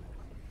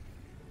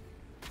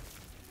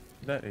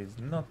 That is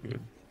not good.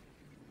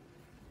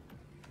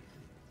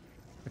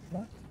 But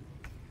what?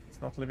 It's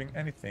not living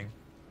anything.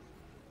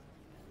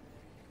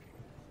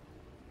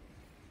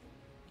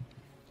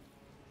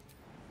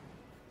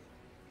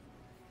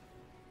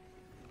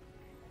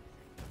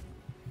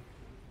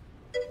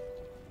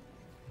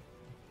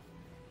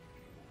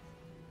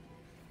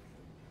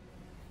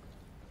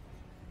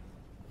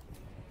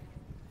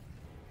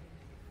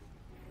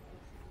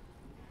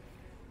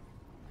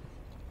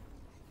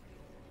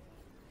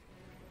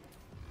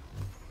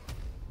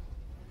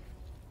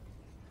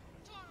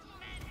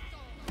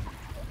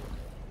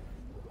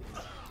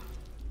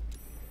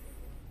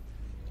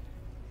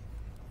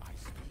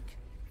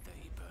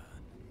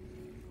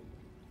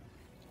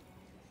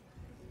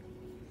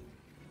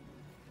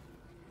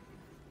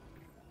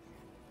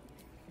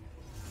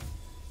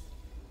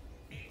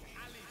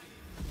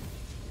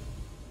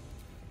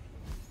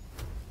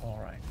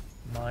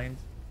 Mind,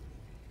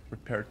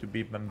 prepare to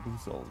be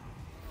bamboozled.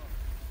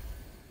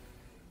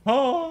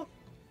 Oh!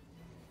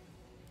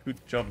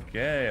 Good job,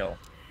 Gale.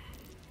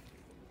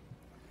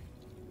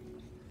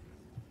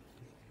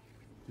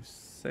 To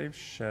save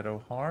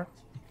Shadowheart.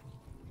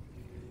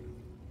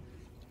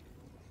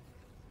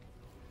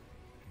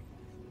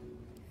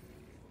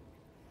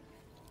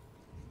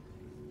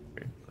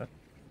 Okay,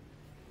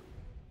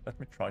 let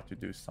me try to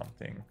do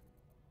something.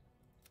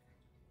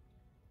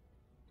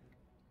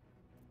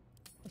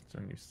 What's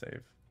a new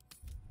save?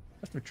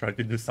 Let me try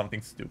to do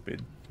something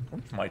stupid,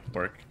 which might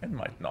work and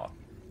might not.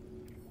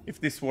 If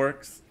this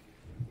works,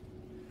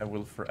 I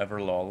will forever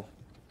lol.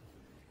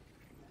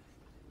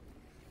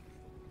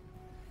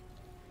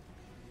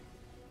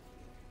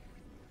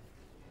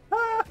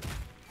 Ah!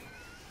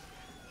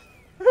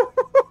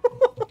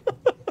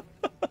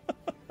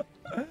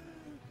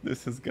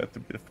 This has got to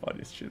be the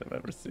funniest shit I've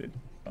ever seen.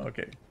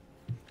 Okay.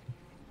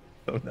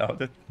 So now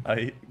that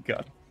I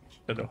got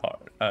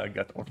Shadowheart,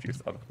 got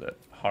Orpheus out of the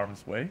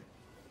harm's way,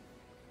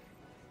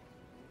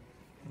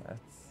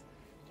 let's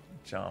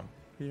jump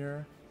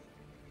here.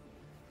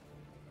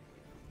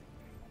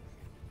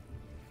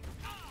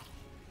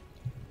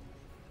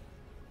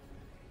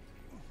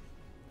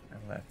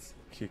 And let's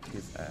kick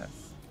his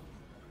ass.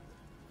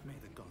 May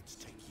the gods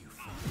take you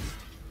first.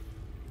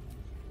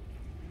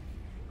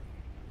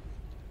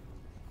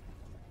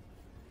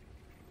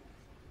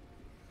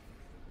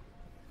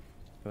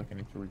 I feel like I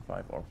need to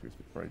revive Orpheus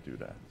before I do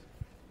that.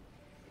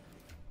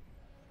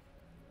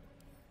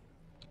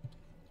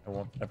 I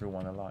want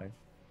everyone alive.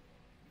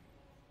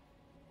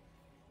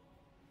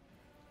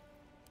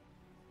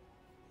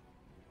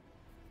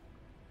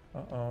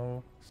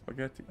 Uh-oh.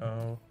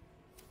 Spaghetti-o.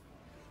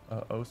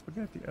 Uh-oh,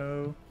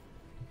 Spaghetti-o.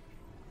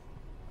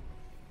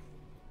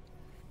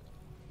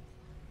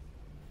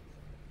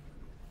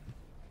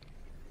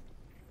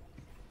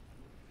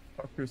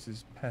 Orpheus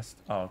is passed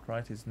out,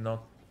 right? He's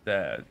not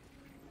dead.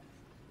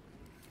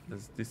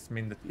 Does this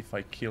mean that if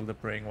I kill the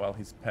brain while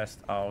he's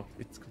passed out,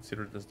 it's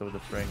considered as though the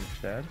brain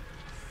is dead?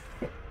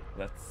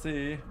 Let's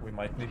see. We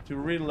might need to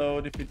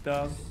reload if it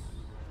does.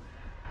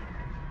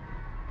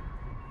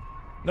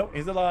 No,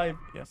 he's alive.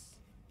 Yes.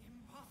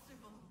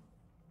 Impossible.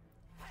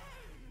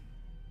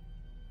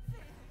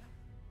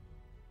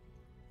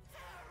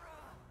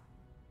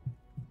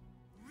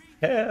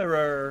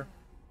 Terror.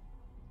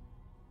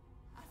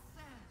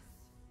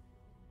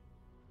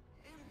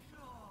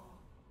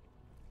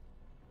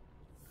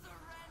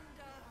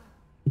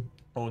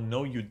 Oh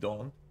no, you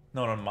don't.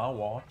 Not on my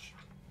watch.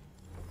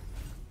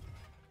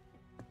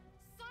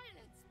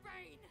 Silence,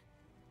 Brain!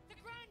 The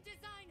grand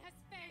design has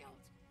failed!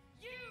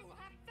 You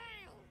have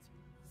failed!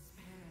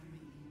 Spare me.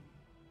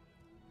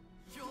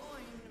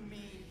 Join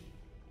me.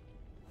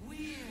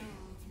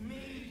 Wield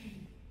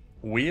me.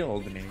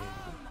 Wield me.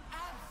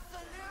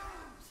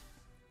 Absolute.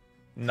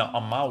 Not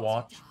on my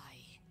watch.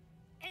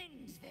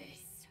 End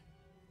this!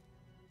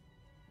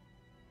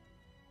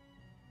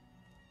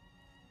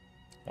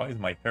 Why is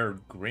my hair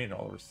green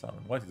all of a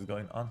sudden? What is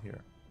going on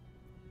here?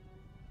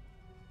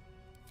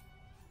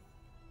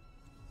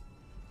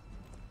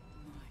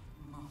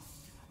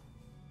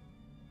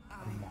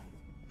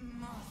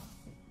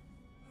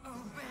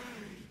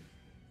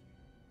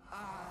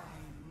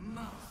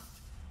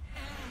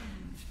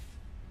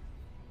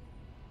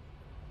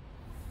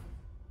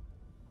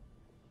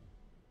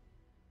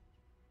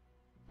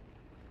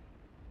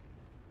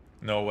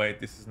 No, wait,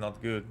 this is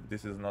not good.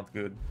 This is not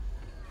good.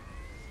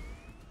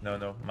 No,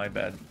 no, my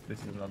bad. This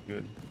is not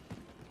good.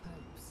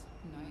 Hopes,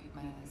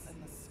 nightmares,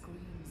 and the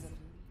screams of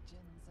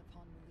legions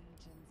upon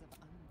legions of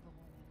unborn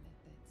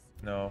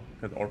Illithids. No,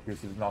 because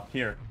Orpheus is not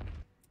here.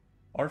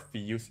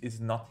 Orpheus is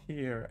not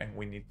here, and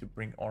we need to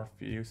bring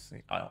Orpheus.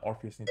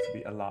 Orpheus needs to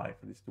be alive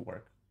for this to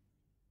work.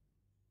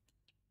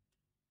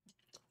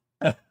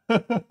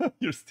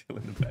 You're still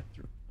in the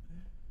bathroom.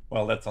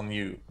 Well, that's on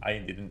you. I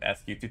didn't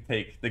ask you to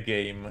take the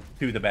game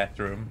to the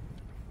bathroom.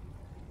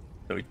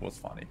 So it was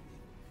funny.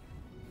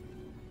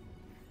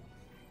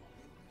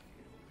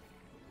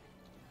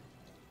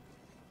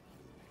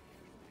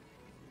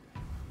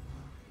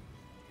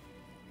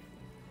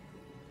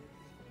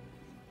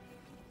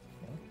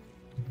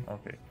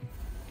 Okay.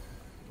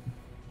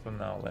 So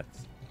now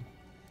let's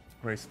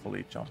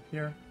gracefully jump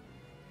here.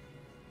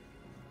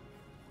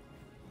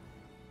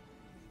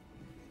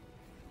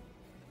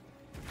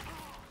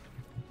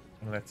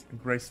 And let's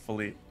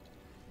gracefully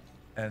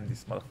end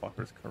this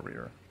motherfucker's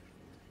career.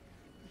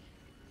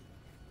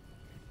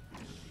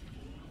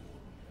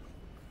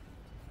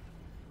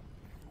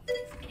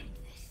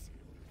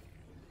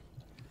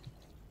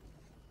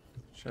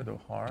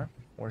 Shadow Heart,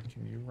 where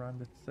can you run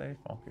that's safe?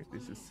 Okay,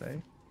 this is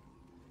safe.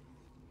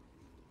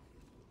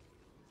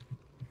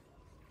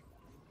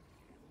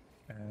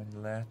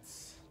 And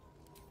let's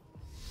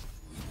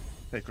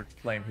Sacred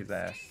Flame his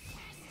ass.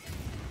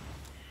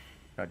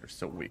 God, you're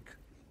so weak.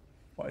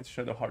 Why is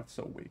Shadow Heart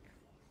so weak?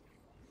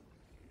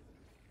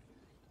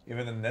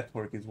 Even the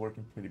network is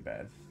working pretty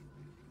bad.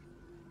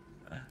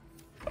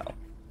 Wow.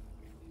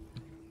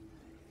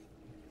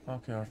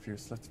 Okay,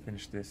 Orpheus, let's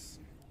finish this.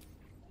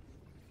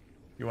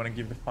 You want to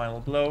give the final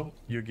blow?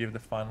 You give the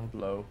final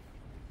blow.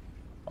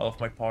 All of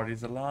my party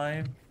is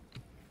alive.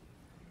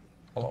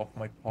 All of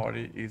my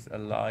party is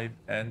alive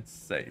and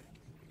safe.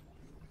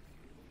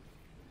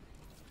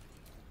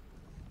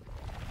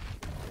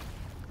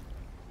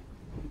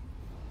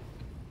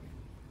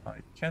 I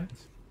can't.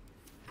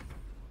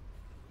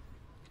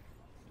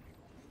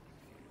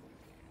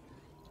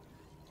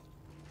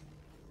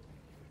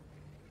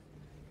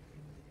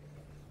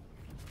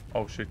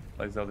 Oh shit,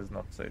 Lysel is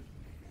not safe.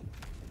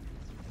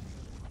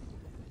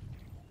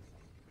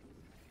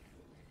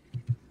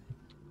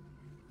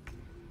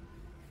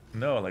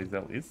 No,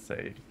 Lysel is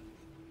safe.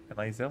 And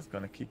Lysel's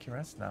gonna kick your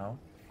ass now.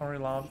 Sorry,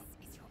 love.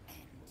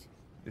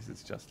 This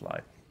is just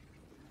life.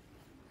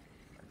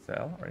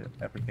 Lysel, are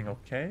everything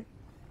okay?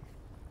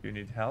 Do you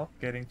need help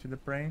getting to the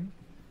brain?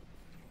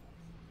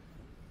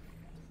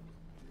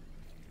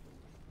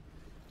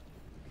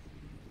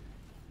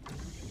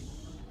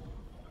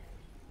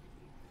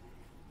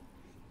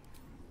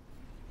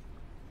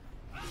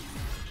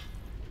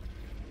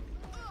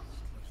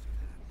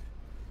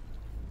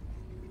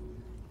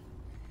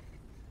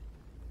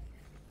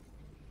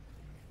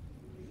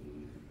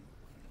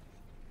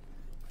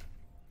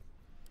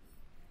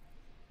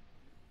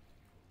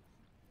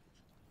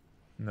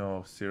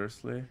 No,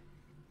 seriously?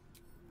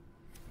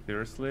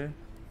 Seriously?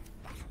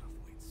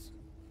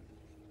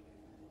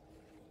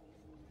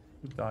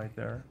 Who died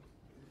there?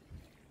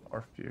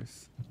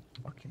 Orpheus.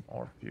 Fucking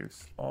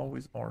Orpheus.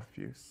 Always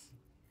Orpheus.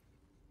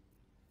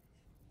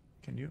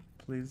 Can you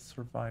please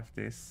survive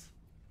this?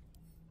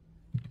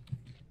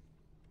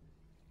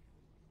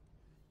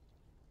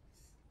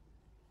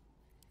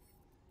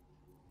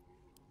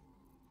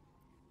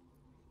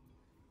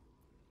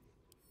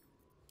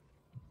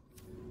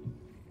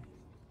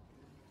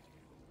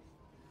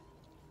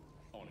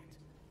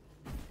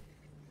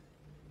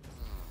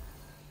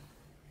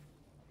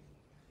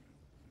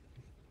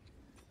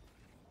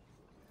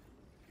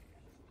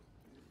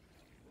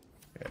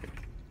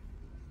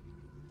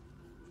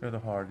 Shadow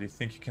Heart, do you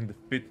think you can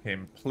defeat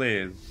him?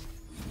 Please.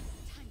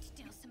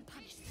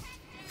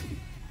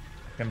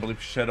 I can't believe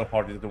Shadow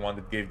Heart is the one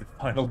that gave the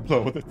final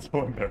blow. That's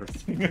so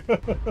embarrassing.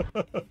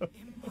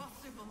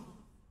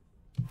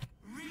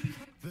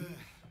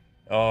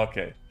 Oh,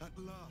 okay. At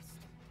last,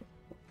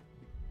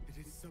 it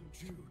is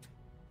subdued.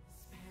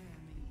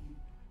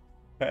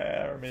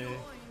 Spare me.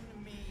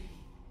 Join me.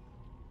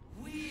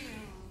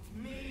 Wield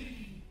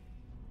me.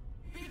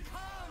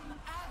 Become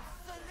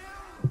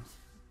absolute.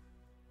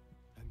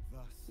 And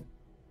thus,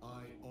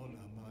 I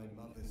honor my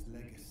mother's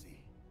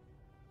legacy.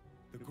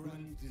 The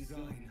grand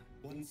design,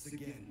 once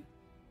again,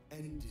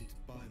 ended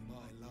by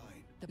my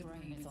line. The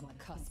brain is on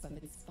the cusp of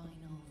its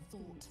final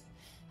thought,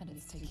 and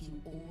it's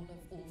taking all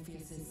of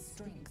Orpheus's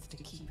strength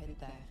to keep it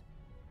there.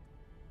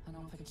 An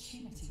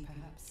opportunity,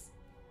 perhaps.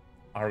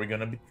 Are we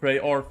gonna betray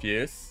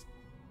Orpheus?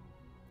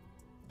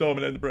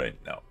 Dominate the brain?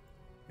 No.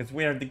 Because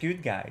we are the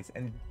good guys,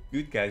 and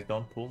good guys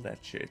don't pull that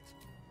shit.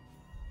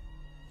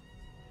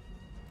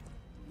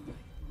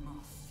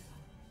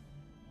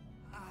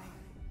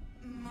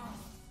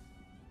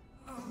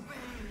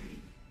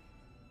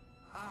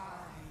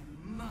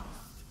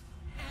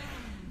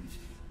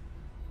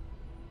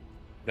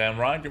 Damn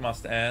right, you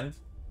must end.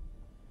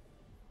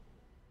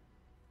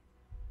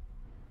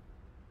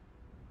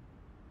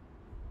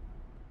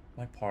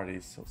 My party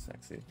is so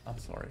sexy. I'm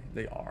sorry,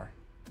 they are.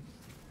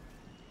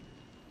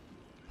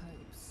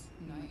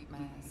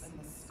 nightmares and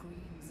the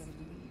screams of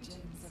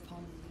legions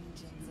upon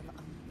legions of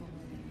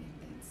unborn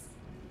inhibits.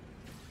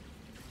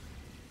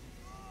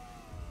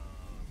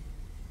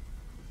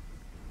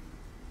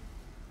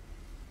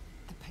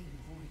 The pain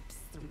rips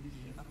through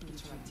you,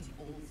 obliterating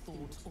all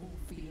thought, all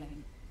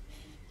feeling.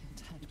 Your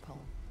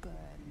tadpole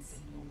burns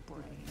in your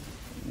brain.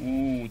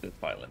 Ooh, that's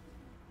violent.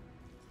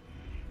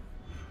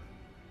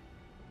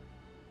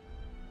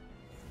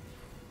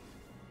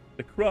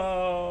 The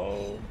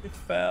crow! It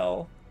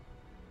fell.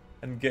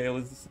 And Gale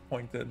is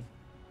disappointed.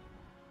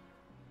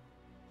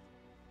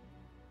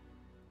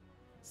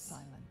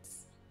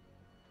 Silence.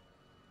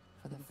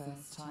 For the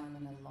first time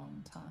in a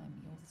long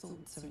time, your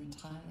thoughts are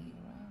entirely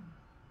your own.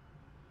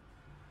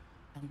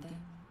 And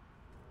then,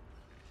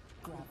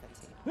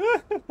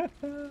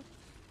 gravity.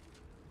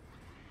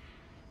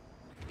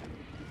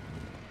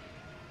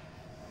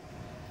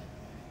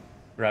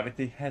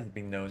 Gravity has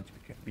been known to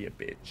be a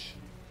bitch.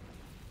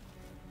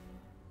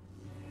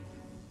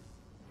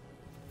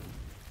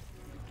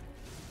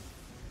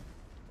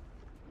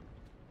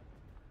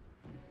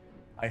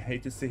 I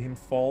hate to see him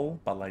fall,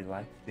 but I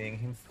like seeing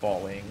him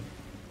falling.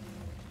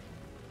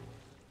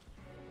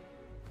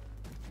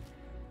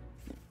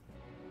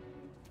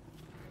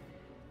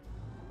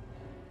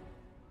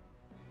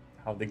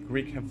 How the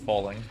Greek have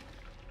fallen.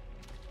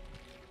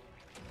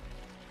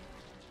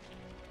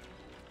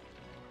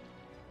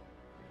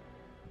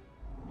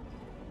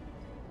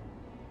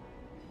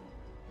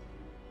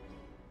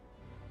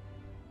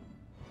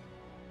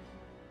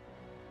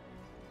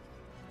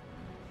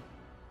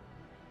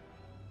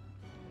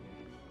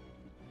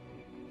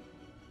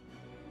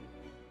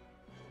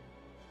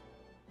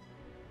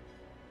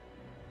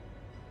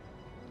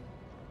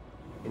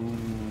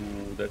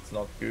 Ooh, that's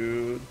not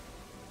good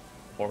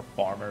for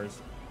farmers.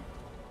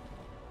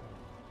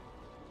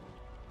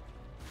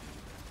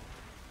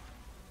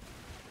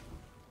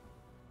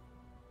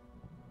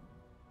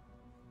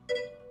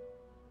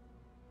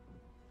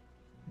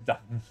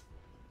 Done.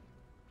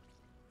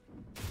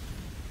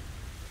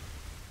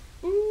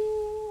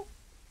 Ooh,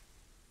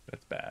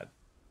 that's bad.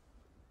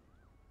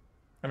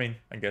 I mean,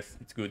 I guess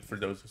it's good for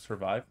those who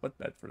survive, but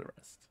bad for the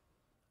rest.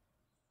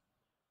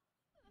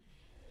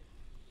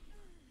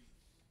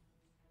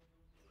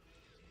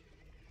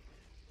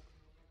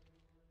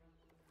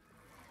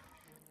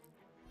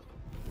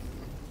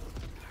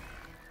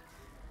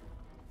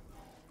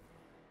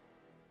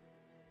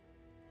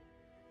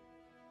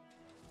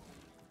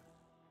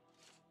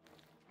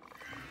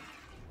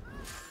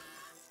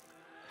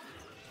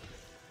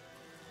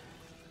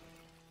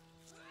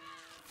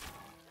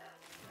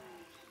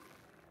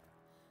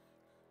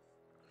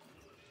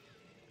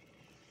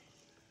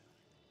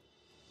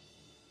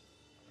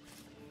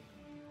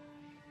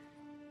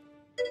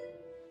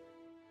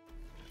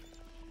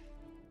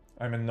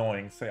 I'm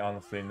annoying, say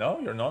honestly.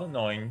 No, you're not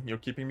annoying. You're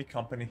keeping me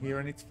company here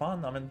and it's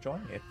fun. I'm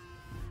enjoying it.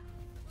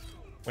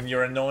 When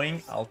you're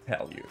annoying, I'll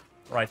tell you.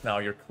 Right now,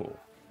 you're cool.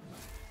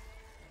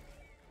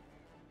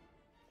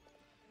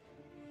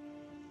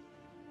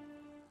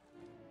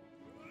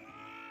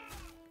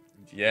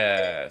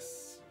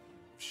 Yes.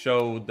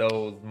 Show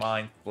those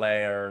mind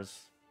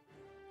flayers.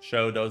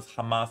 Show those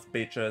Hamas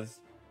bitches.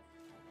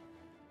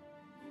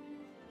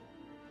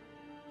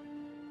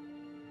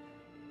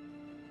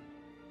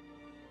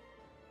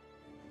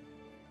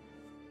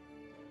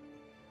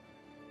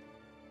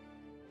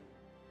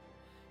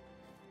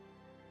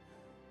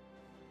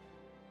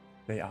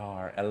 They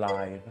are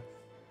alive.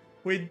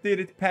 We did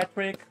it,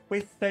 Patrick.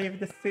 We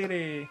saved the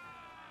city.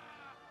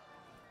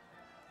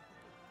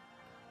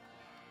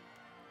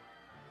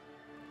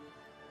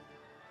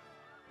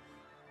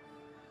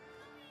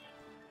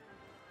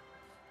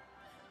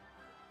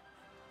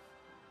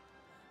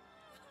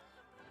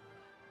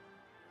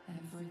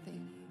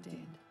 Everything you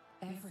did,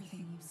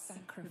 everything you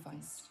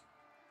sacrificed,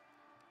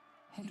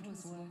 it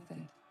was worth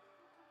it.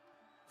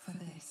 For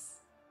this.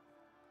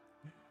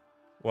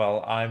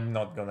 Well, I'm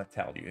not gonna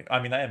tell you. I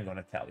mean, I am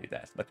gonna tell you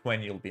that, but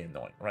when you'll be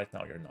annoying. Right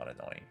now, you're not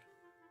annoying.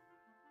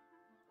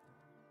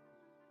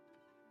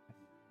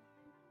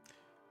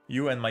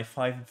 You and my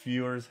 5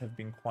 viewers have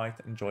been quite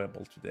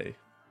enjoyable today.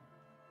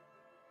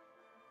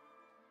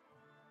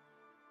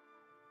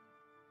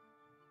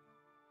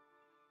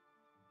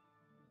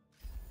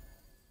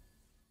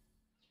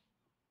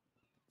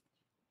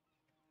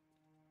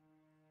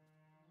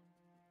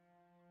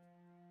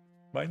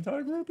 My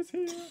entire group is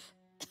here.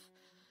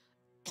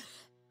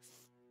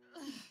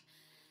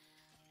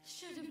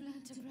 Should have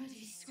learned to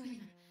bloody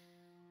swim.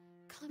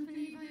 Can't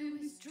believe I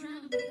almost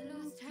drowned at the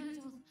last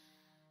hurdle.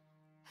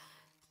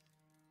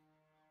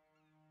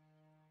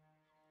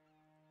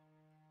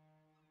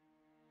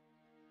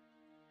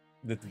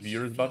 The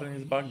viewers button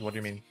is bugged? What do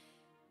you mean?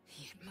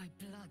 Yet my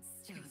blood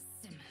still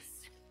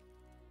simmers.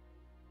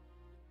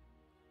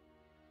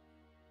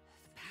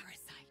 The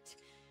parasite.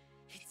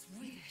 It's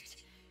withered.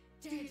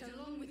 Dead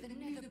along with the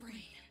nether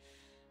brain.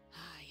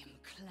 I am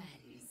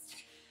cleansed.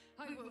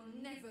 I will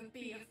never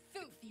be a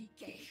filthy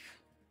geich.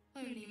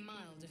 Only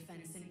mild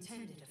defense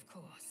intended, of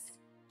course.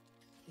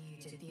 You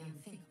did the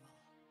unthinkable.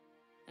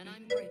 And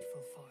I'm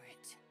grateful for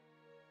it.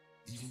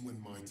 Even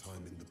when my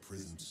time in the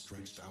prison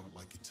stretched out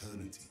like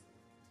eternity,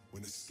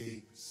 when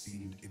escape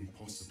seemed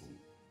impossible,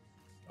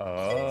 I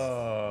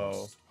never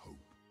lost hope.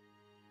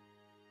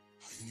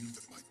 I knew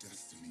that my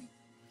destiny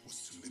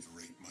was to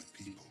liberate my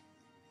people,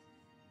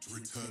 to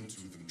return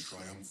to them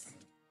triumphant.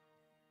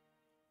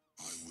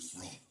 I was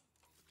wrong.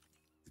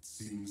 It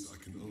seems I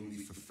can only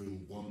fulfill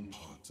one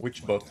part.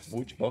 Which bot?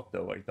 Which bot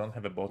though? I don't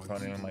have a bot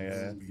running on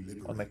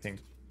my thing.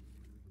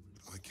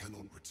 But I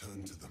cannot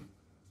return to them.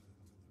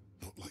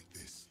 Not like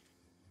this.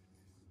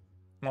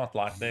 Not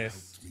like You this.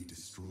 helped me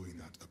destroy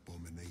that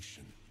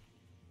abomination.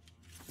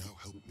 Now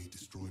help me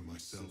destroy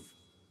myself.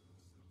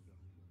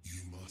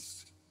 You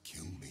must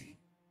kill me.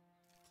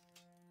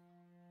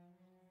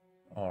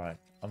 Alright,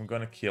 I'm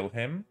gonna kill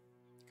him,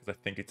 because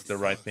I think it's the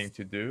right thing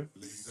to do.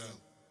 Lae'zel,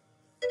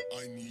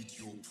 I need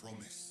your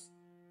promise.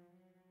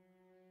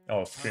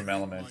 Oh, stream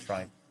element,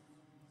 right.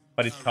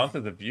 But it counts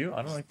as a view?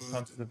 I don't know if it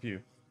counts as a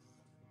view.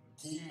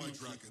 Call my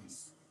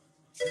dragons,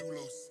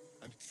 Kulos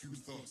and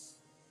Kuthos,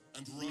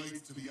 and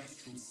ride to the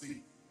Astral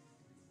Sea.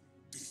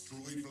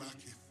 Destroy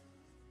Blackith.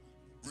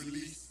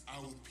 Release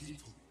our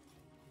people.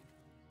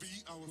 Be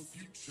our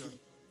future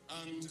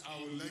and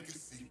our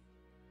legacy.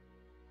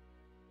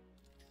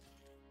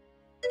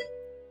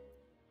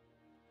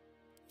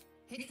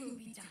 It will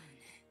be done.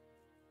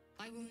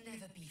 I will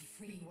never be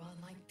free while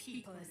my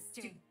people are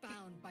still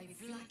bound by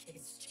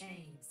Vlaakith's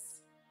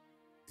chains.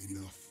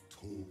 Enough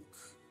talk.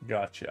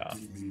 Gotcha.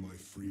 Give me my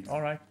freedom.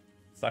 Alright.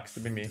 Sucks to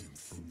be me.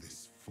 From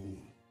this fall.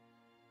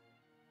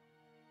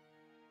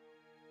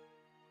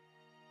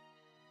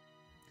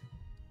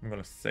 I'm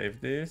gonna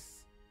save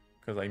this,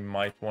 because I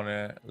might want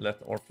to let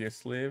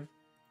Orpheus live.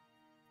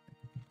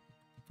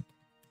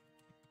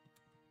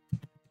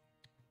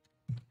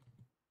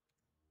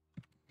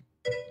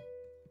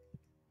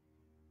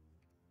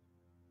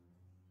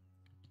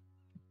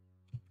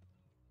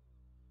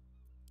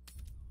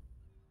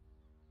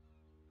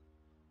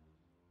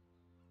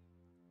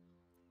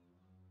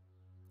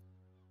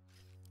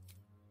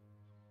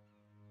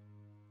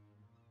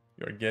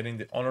 You're getting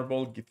the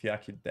honorable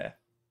Githyanki death.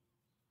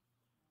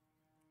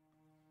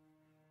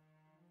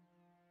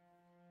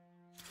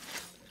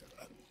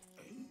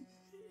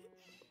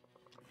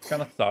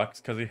 Kinda sucks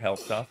because he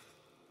helped us.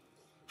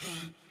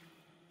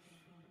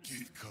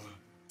 Githka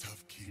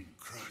Tavkin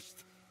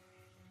crushed.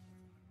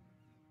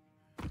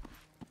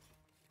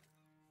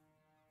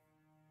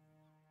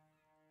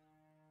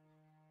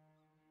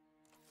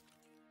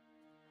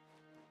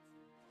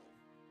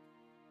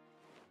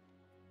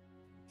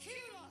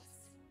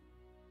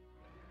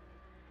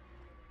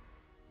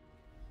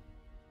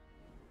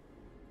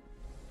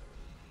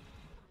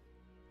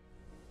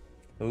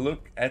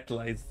 Look at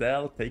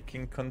Lae'zel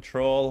taking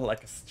control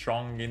like a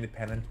strong,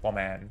 independent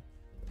woman.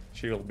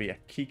 She will be a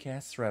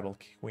kick-ass rebel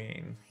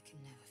queen. I can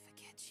never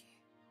forget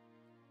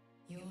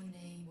you. Your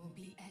name will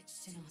be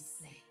etched in our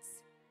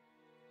slates.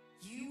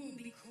 You will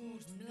be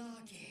called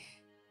Mlagir,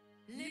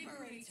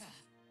 Liberator.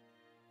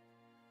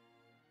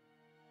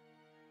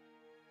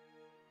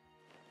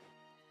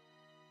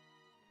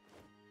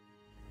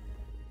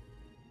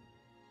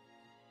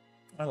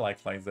 I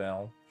like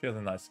Lae'zel. She has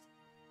a nice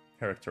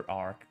character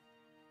arc.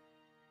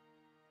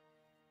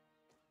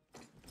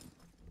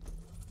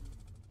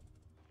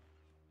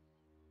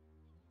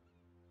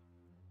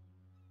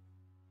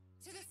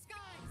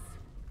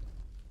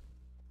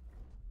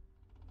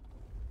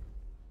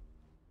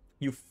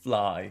 You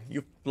fly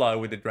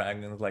with the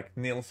dragons like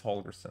Nils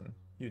Holgersson.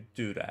 You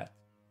do that.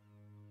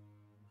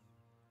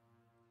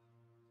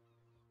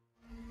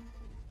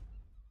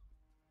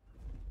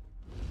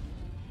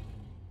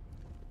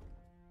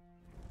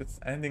 It's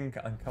ending,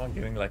 I'm kind of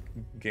getting like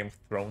Game of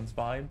Thrones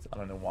vibes. I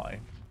don't know why.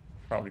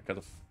 Probably because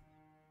of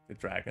the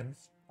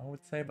dragons, I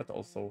would say, but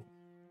also,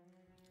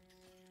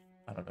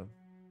 I don't know.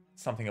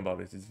 Something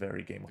about it is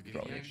very Game of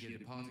Thrones.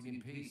 Departing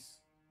in peace.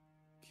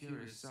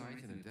 Curious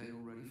sight in a day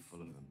already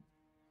full of them.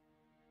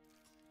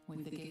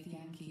 With the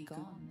Githyanki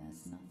gone,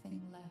 there's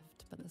nothing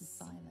left but the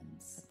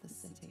silence of the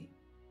city.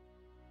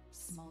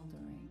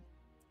 Smoldering,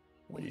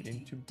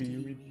 waiting to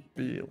be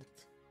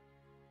rebuilt.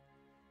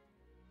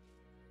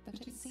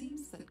 But it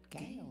seems that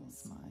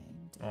Gale's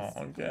mind is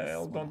Oh,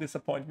 Gale, don't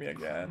disappoint me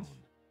again.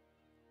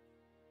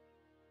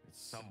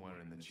 It's somewhere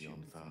in the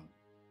Geontha.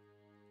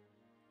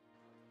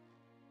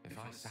 If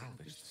I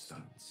salvage the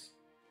stones,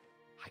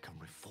 I can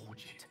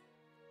reforge it.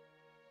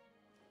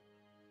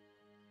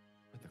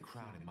 With the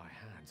crown in my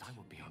hands, I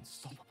would be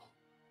unstoppable.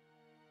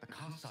 The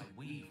cast I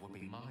weave would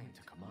be mine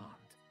to command.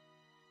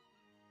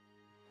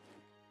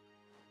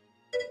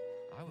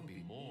 I would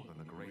be more than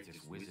the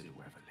greatest wizard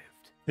who ever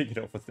lived. Take it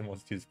off as the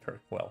most used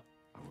perk. Well,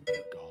 I would be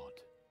a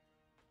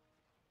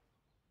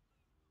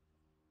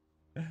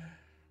god.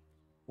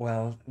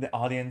 Well, the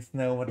audience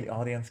know what the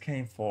audience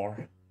came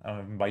for.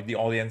 By the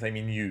audience, I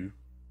mean you.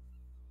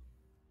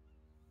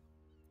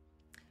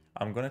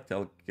 I'm gonna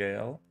tell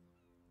Gale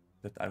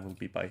that I will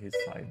be by his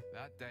side.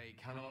 That day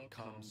cannot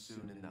come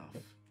soon enough.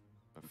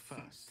 But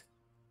first,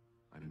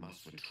 I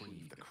must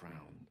retrieve the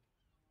crown.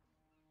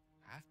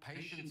 Have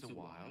patience a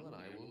while and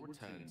I will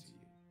return to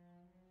you.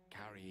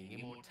 carrying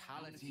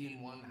immortality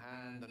in one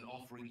hand and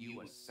offering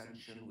you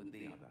ascension with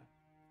the other.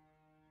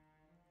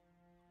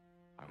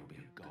 I will be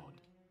a god,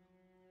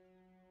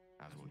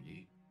 as will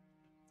you.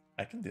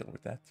 I can deal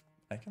with that.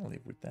 I can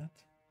live with that.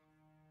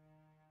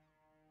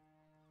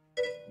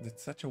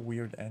 It's such a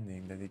weird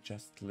ending that it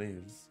just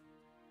lives.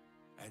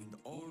 And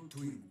all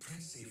to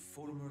impress a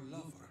former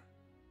lover.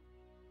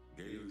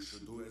 Gale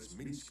should do as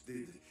Minsk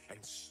did and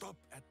stop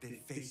at the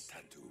face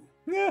tattoo.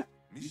 Yeah.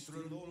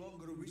 Mistra no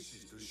longer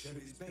wishes to share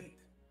his bed.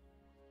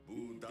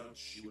 Boo doubts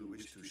she will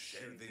wish to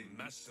share the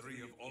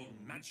mastery of all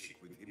magic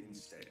with him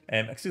instead.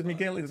 Excuse me,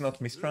 Gale is not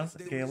Mistra's.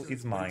 Gale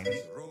is mine.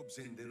 Robes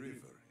in the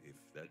river, if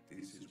that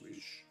is his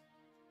wish.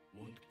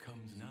 What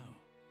comes now?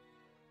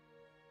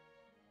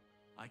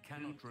 I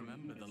cannot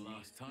remember the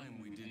last time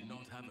we did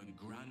not have a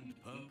grand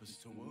purpose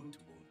to work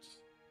towards.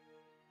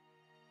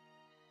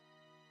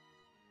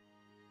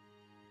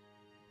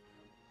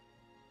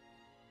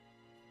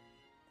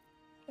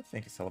 I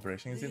think a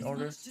celebration is in There's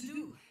order. much to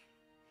do,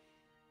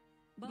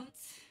 but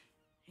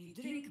a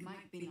drink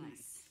might be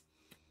nice.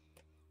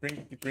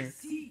 Drink.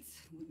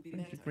 Seeds would be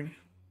better. Drink.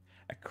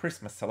 A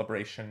Christmas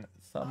celebration,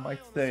 some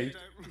might say.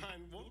 I don't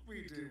mind what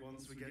we do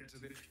once we get to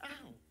the... Ow!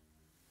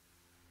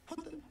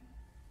 What the...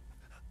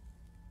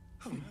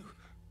 Oh no.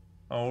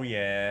 Oh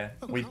yeah,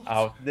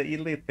 without the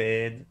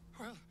lipid.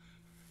 Well,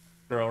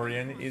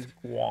 Florian is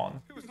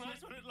gone. it was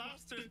nice when it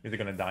lasted. Is he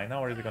gonna die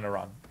now or is he gonna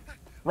run?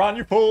 Run,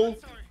 you fool!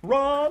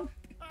 Run!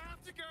 I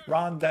have to go.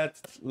 Run, that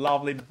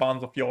lovely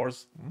buns of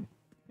yours.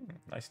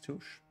 Nice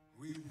touche.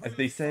 As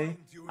they say,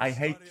 I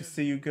hate to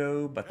see you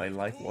go, but I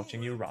like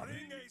watching you run.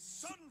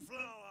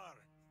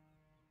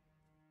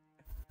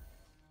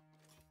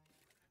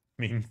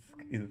 Minsk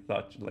is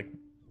such,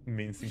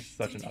 Minsk is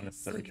such an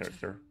unnecessary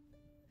character.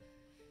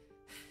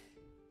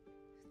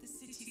 The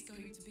city's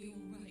going to be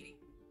all right.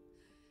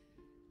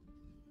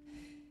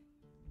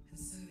 And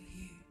so are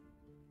you.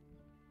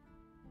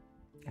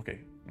 Okay,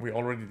 we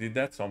already did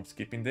that, so I'm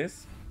skipping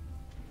this.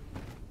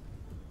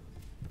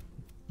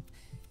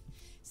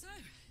 So,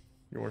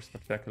 You were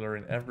spectacular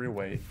in every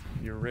way.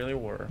 You really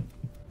were.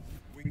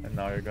 And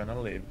now you're gonna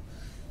live.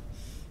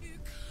 you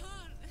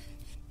can't.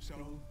 So,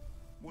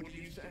 what do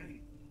you say?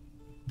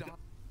 I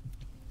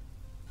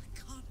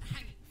can't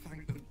hang.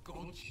 Thank the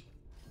gods.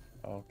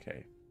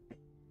 Okay.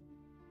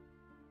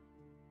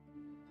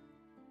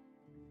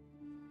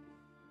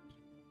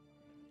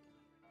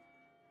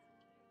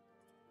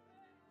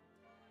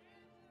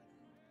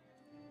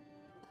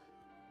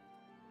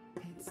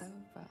 It's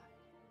over.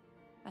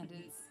 And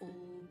it's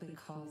all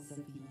because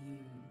of you.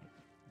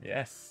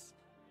 Yes.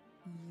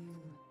 You,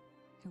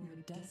 who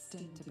were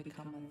destined to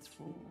become a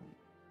thrall.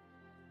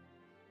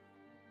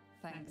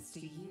 Thanks to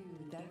you,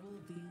 there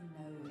will be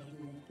no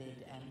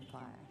Illithid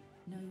empire,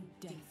 no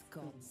death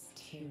god's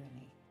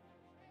tyranny.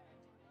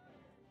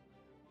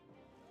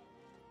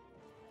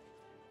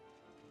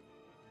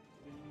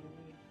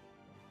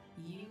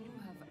 You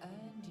have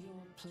earned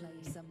your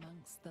place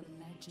amongst the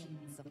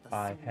legends of the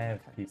I Sword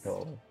have, Coast.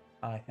 people.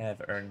 I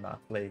have earned my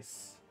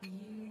place.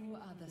 You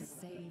are the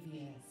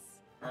saviors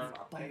of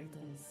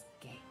Baldur's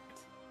Gate.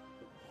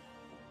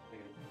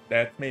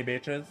 That's me,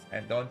 bitches.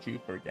 And don't you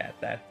forget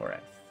that for a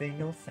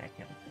single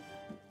second.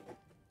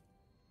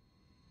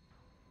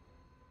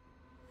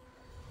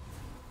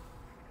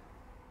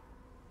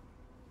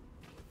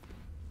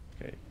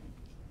 Okay.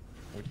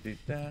 We did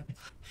that.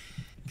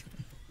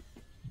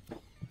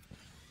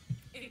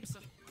 Imps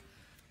of...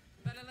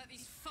 Better let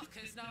these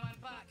fuckers know I'm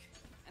back.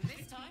 And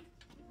this time,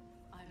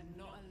 I'm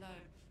not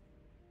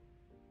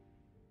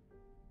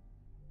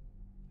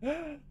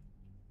alone.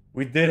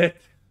 We did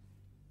it!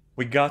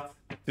 We got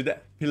to the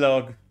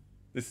epilogue.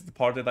 This is the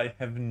part that I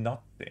have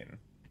not seen.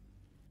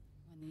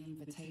 When the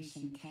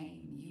invitation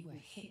came, you were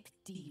hip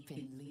deep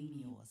in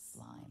Lemur's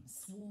slime,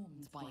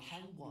 swarmed by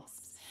hell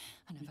wasps,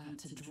 and about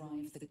to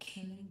drive the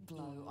killing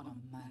blow on a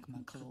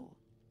magma claw.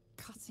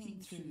 Cutting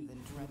through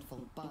the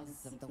dreadful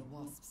buzz of the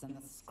wasps and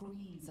the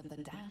screams of the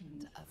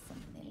damned, a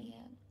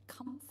familiar,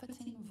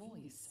 comforting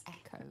voice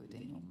echoed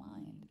in your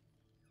mind.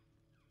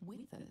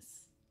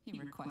 Withers, he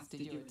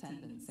requested your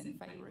attendance in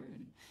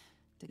Faerun,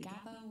 to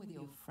gather with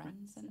your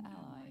friends and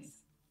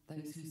allies,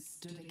 those who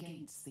stood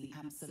against the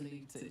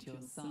Absolute at your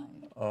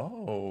side.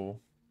 Oh.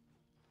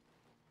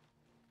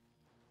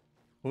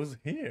 Who's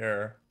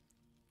here?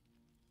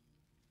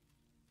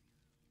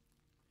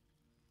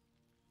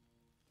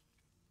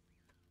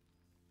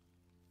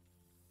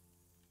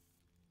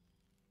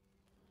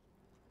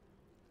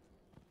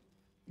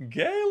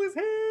 Gale is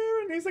here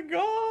and he's a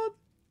god!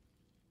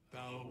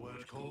 Thou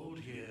wert called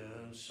here,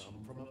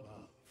 some from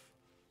above,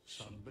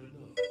 some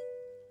below.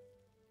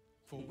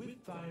 For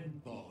with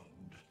thine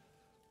bond,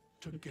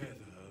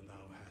 together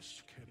thou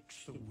hast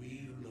kept the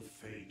wheel of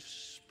fate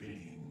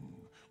spinning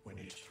when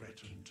it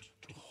threatened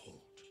to halt.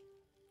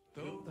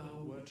 Though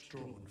thou wert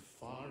drawn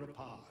far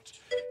apart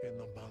in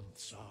the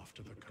months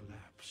after the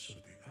collapse of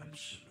the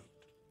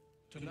Absolute,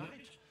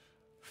 tonight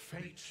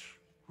fate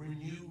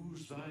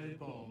renews thy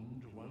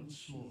bond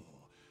once more.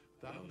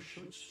 Thou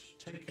shouldst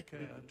take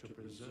care to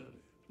preserve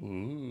it.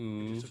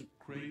 Ooh. It is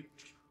a great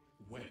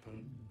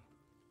weapon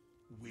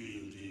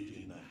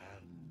wielded in the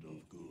hand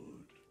of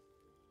good.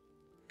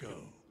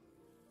 Go.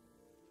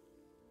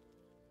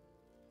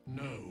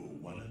 Know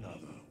one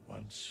another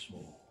once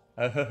more.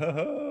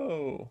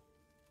 Oh,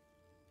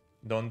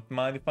 don't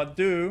mind if I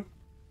do.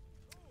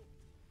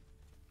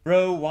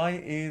 Bro,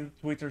 why is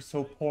Twitter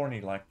so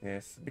porny like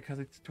this? Because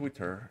it's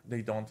Twitter.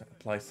 They don't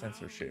apply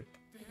censorship.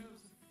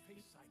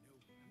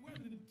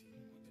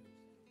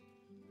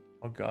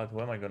 Oh god, who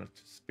am I gonna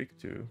speak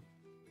to?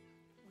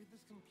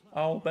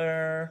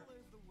 Albert!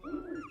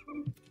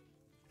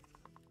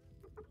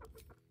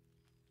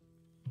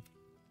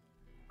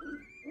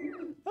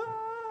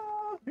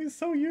 Ah, he's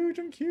so huge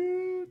and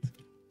cute!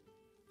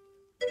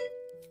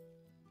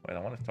 Wait, I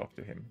want to talk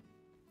to him.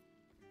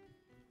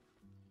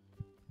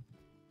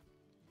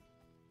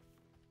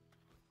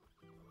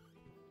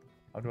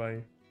 How do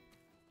I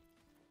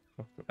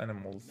talk to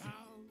animals? Now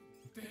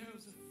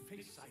there's a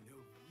face I know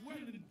well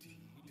indeed.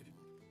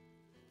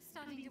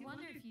 Starting to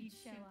wonder if you'd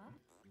show up.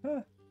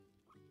 Huh.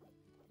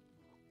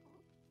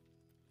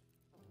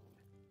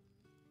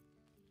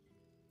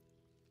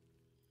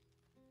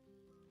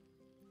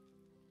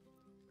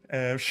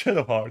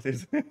 Shadowheart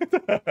is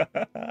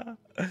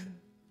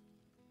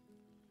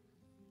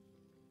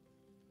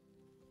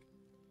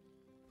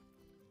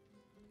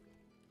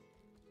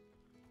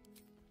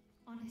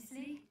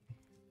Honestly,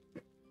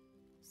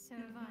 so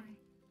have I.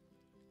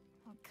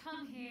 Oh,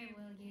 come here,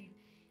 will you?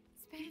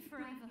 It's been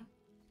forever.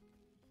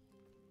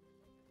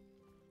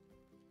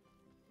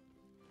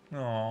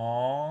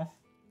 Aww.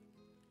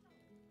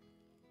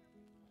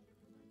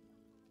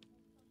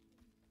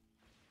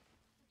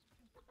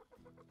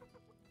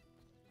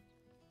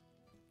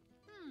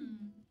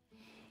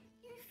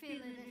 You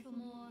feel a little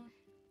more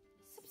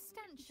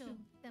substantial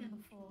than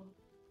before.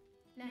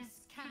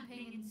 Less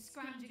camping and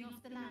scrounging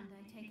off the land,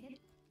 I take it.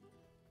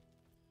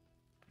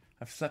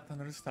 I've slept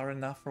under the star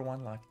enough for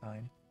one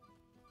lifetime.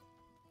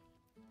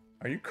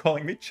 Are you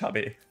calling me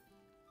chubby?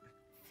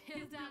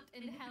 Filled out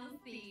and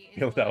healthy is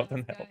Filled what out I was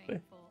and healthy.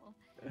 going for.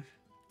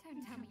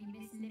 Don't tell me you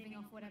miss living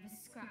off whatever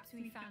scraps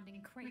we found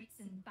in crates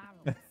and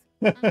barrels.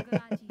 I'm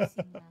glad you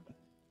seem well.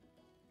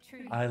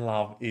 Truly. I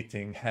love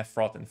eating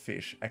half-rotten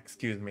fish,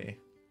 excuse me.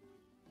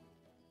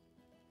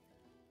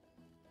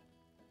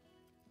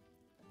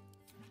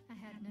 I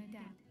had no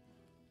doubt.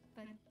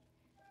 But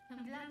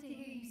I'm glad to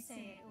hear you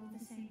say it all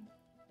the same.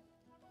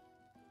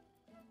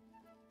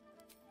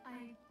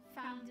 I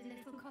found a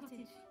little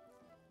cottage.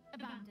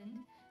 Abandoned,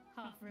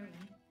 half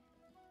ruined.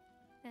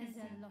 There's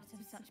a lot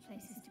of such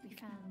places to be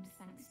found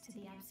thanks to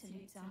the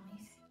Absolute's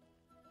armies.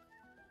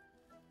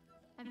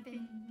 I've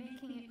been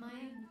making it my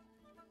own.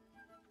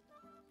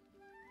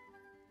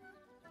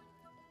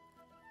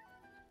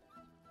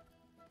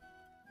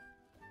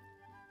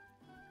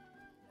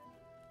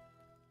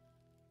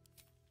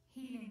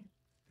 Healing.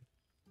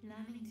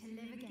 Learning to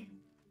live again.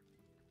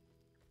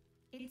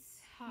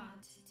 It's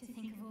hard to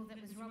think of all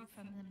that was robbed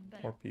from them,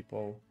 but Poor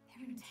people.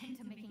 they're intent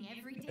on making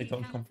every day I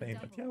don't count for complain,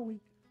 but double. yeah, we.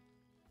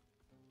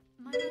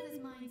 My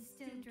mother's mind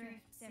still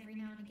drifts every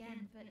now and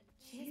again, but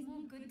she has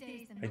more good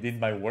days than I not did so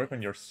my good. work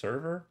on your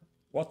server?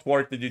 What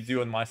work did you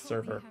do on my She taught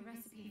server? me her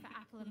recipe for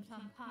apple and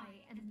plum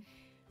pie, and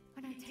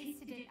when I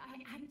tasted it,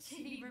 I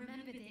actually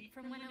remembered it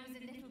from when I was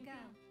a little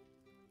girl.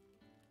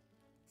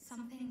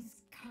 Some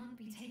things can't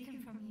be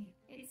taken from you,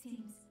 it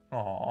seems.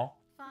 Aww.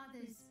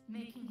 Father's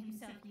making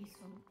himself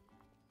useful,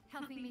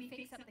 helping me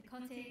fix up the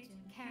cottage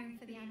and caring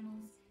for the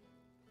animals.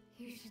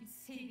 You should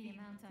see the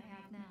amount I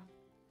have now.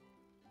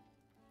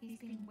 He's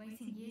been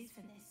waiting years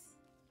for this.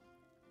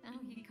 Now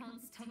he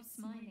can't stop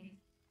smiling.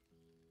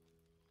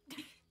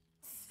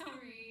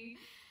 Sorry,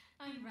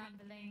 I'm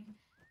rambling.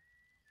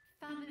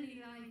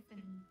 Family life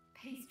and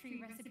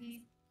pastry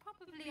recipes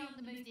probably aren't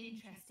the most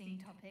interesting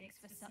topics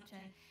for such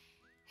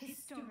a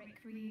historic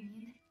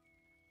reunion.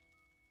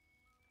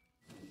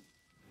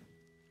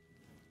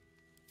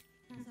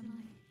 As am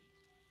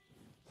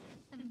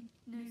I. And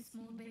no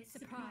small bit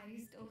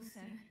surprised also.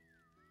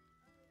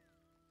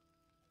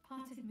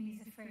 Part of me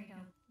is afraid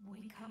I'll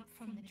wake up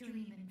from the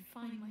dream and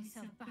find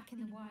myself back in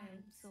the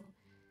wilds, or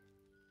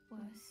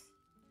worse,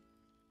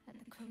 at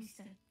the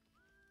cloister.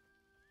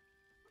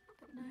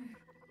 But no,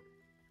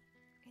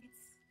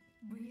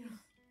 it's real.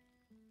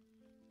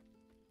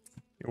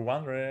 You're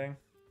wondering.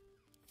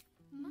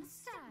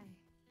 Must I?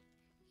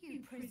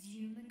 You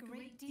presume a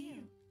great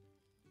deal.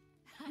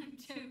 I'm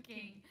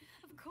joking.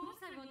 Of course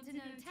I want to know.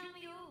 Tell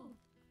me all.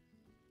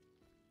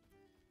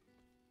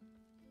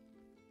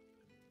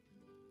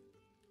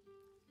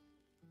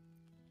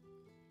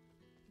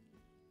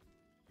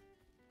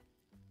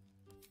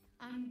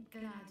 I'm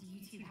glad you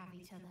two have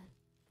each other.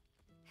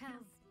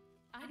 Hells,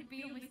 I'd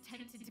be almost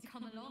tempted to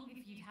come along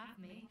if you'd have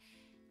me.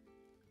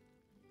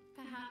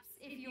 Perhaps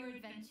if your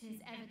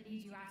adventures ever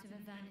lead you out of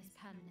Avernus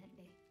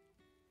permanently.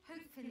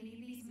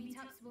 Hopefully these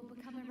meetups will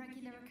become a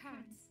regular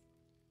occurrence.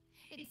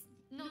 It's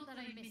not that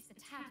I miss the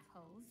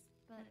tadpoles,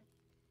 but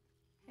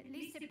at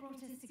least it brought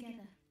us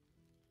together.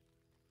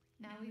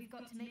 Now we've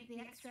got to make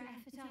the extra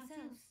effort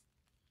ourselves.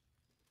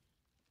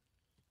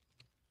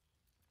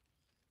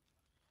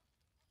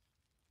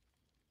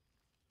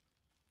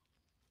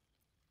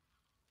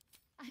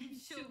 I'm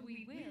sure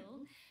we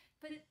will,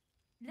 but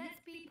let's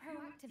be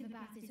proactive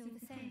about it all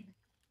the same.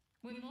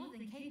 We're more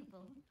than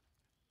capable.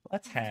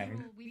 Let's After hang.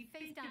 all, we've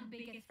faced down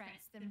bigger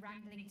threats than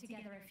wrangling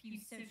together a few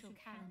social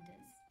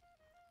calendars.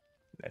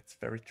 That's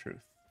very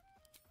truth.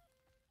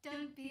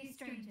 Don't be a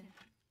stranger.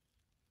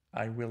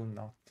 I will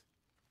not.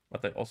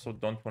 But I also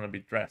don't want to be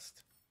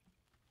dressed.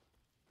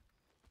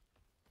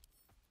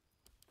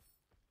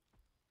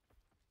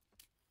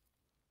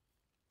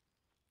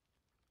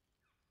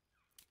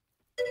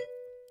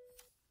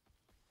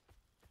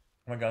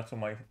 Oh my god, so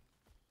my...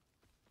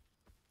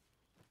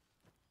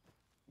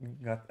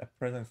 got a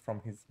present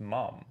from his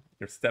mom.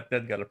 Your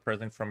stepdad got a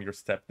present from your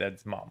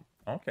stepdad's mom.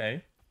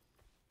 Okay.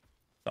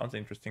 Sounds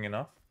interesting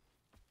enough.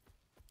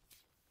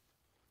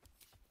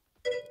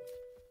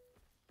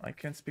 I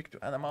can speak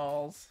to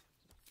animals.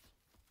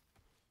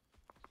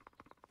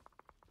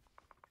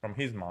 From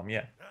his mom,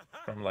 yeah.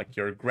 From like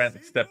your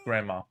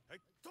step-grandma. I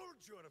told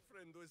you our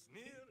friend was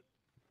near.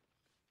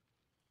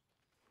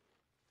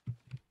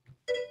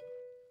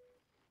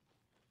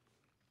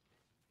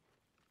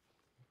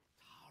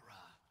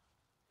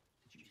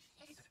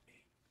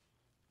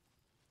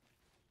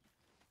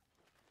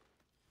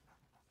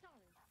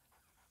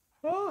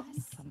 Oh.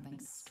 There's something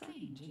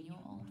strange in your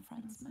old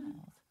friend's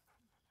mouth.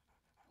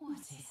 What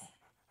is it?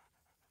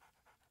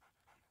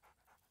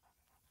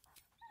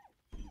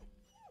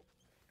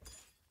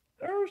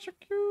 Oh, so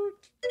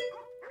cute.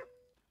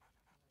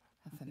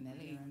 A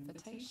familiar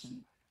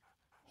invitation.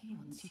 He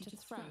wants you to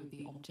throw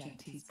the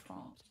object he's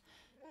dropped.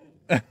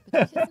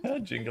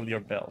 Jingle your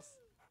bells.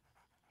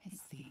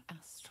 It's the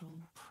astral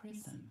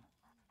prism.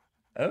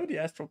 Oh, the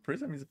astral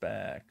prism is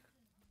back.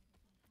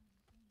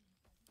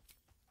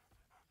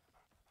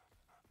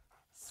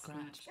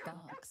 Scratch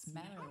barks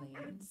merrily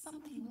in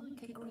something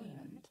like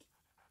agreement.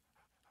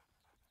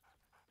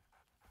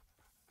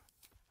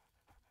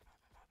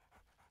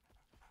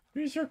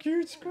 You're so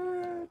cute,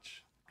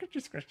 Scratch.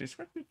 Scratch, scratch, such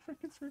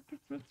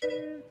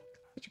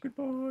a good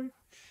boy.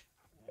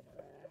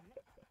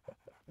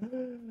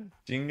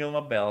 Jingle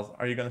my bells.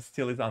 Are you gonna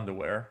steal his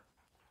underwear?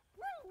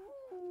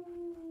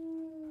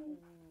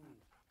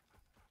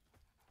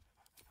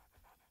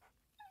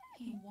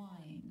 He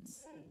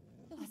whines.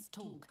 Let's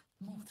talk.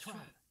 More throw.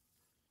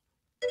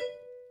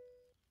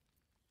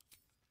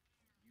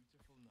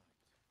 Beautiful night.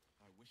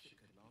 I wish it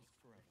could last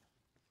forever.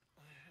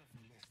 I have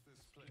missed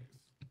this place.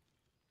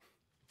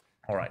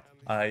 Alright,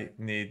 I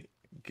need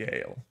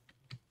Gale.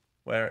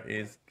 Where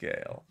is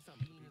Gale?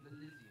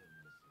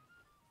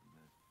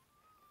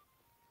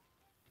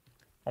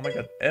 Oh my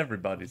god,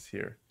 everybody's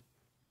here.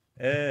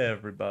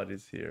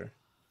 Everybody's here.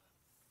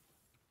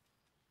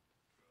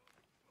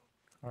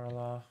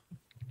 Carla.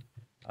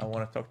 I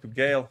want to talk to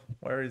Gale.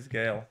 Where is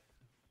Gale?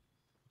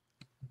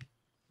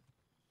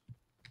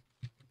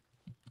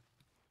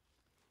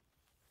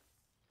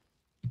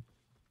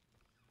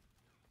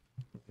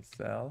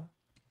 Cell.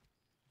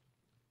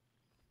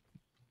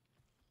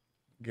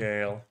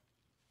 Gale.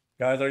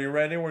 Guys, are you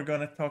ready? We're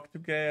gonna talk to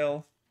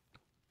Gale.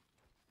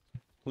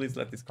 Please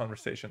let this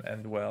conversation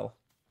end well.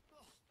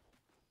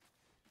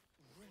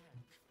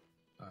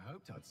 I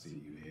hoped I'd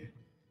see you here.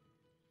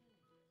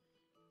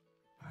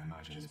 I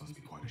imagine this must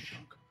be quite a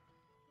shock.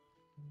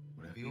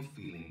 Whatever you're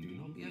feeling, do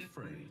not be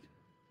afraid.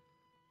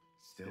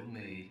 Still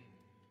me,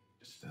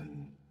 just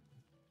an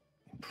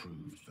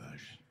improved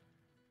version.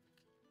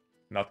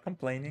 Not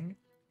complaining.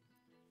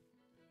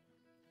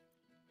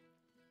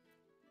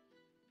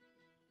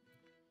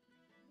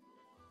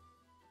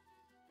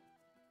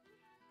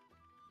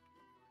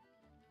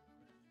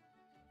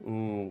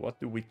 Ooh, what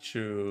do we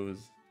choose?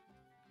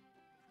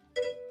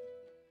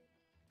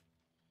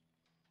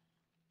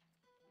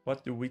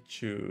 What do we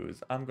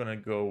choose? I'm gonna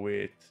go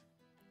with...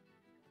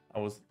 I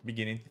was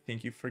beginning to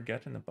think you've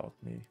forgotten about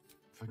me.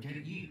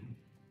 Forget you?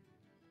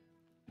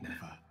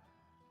 Never.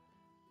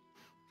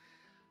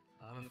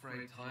 I'm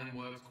afraid time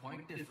works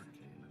quite differently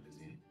in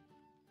Elysium.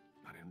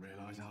 I didn't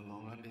realize how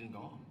long I'd been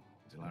gone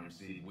until I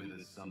received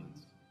Wither's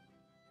summons.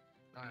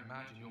 I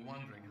imagine you're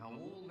wondering how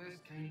all this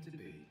came to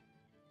be.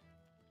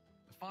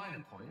 The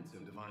finer points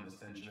of divine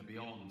ascension are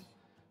beyond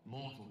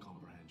mortal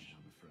comprehension,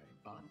 I'm afraid,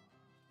 but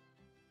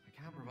I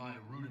can provide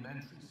a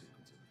rudimentary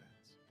sequence of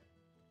events.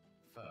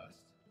 First,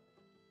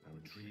 I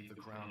retrieved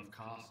the crown of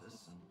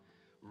Karsus and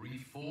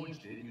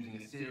reforged it using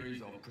a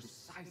series of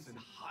precise and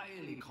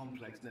highly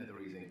complex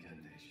Netherese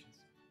incantations.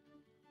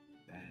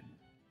 Then,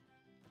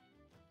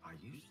 I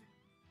used it.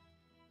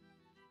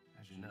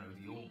 As you know,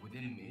 the orb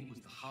within me was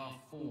the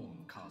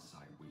half-formed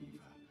Karsite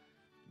Weaver,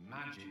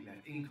 magic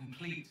left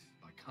incomplete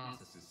by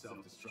Karsus'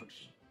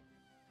 self-destruction.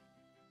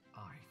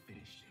 I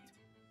finished it.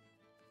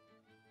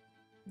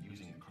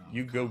 Using the crown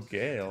You go, Karsus,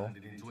 Gale. I turned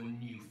it into a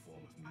new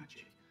form of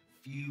magic,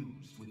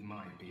 fused with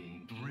my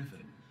being,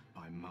 driven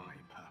by my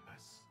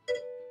purpose.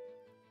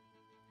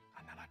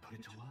 And then I put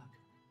it to work.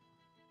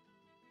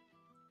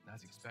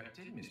 As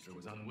expected, Mistra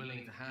was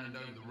unwilling to hand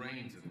over the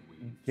reins of the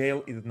Weave.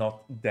 Gale is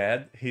not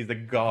dead. He's a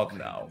god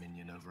now.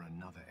 Dominion over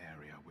another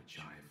area which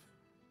I've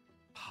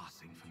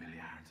passing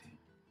familiarity.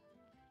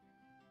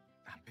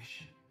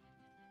 Ambition.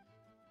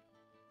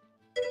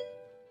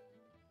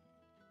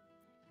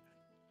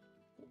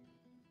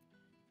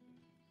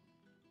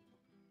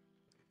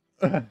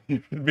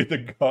 You should be the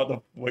god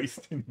of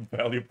wasting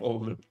valuable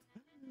loot.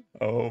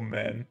 Oh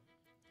man.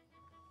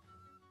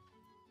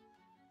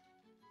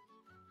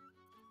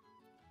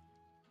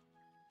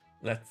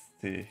 Let's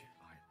see.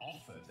 I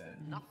offer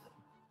them nothing.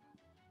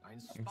 I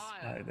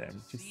Inspire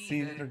them to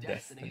see their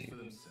destiny. for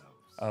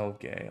themselves. Oh,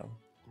 Gale.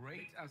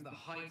 Great as the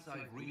heights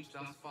I've reached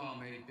thus far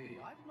may be,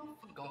 I've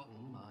not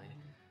forgotten my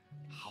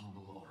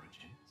humble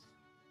origins.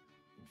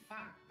 In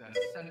fact, they're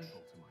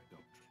central to my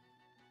doctrine.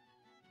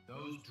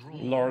 Those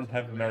drawn Lord to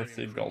have the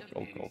mercy, Valerian gulp,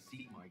 freedom gulp, gulp.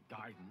 seek my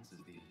guidance as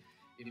the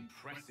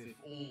impressive,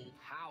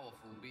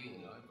 all-powerful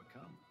being I've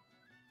become.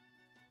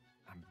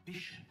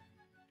 Ambition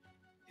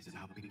is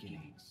about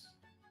beginnings.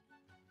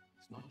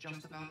 It's not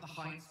just about the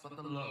heights, but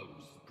the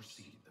lows that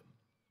preceded them.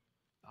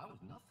 I was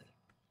nothing.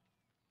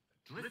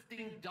 A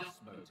drifting dust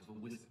mote of a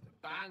wizard,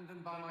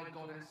 abandoned by my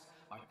goddess,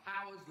 my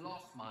powers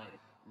lost, my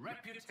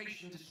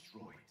reputation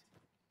destroyed.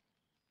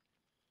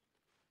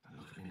 And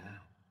look at me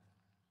now.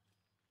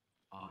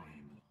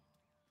 I'm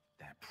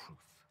their proof.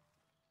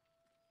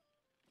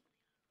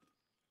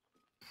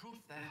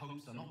 Proof their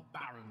hopes are not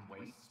barren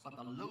wastes, but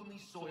the loamy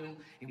soil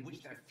in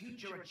which their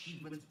future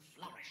achievements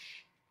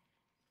flourish.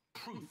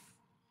 Proof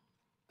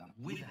that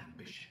with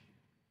ambition,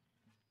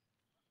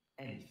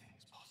 anything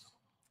is possible.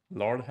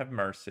 Lord have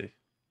mercy.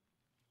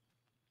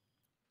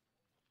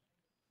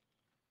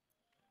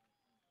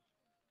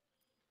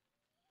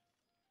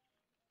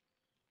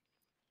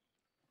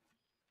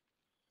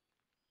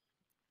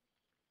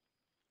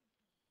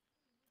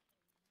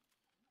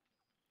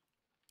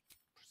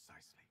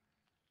 Precisely.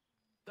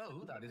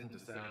 Though that isn't to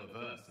sound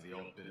averse to the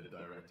odd bit of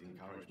direct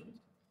encouragement.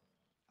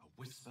 A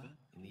whisper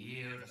in the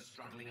ear of a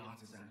struggling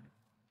artisan.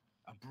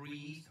 A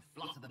breeze to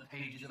flutter the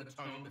pages of a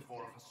tome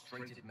before a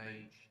frustrated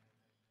mage.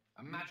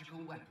 A magical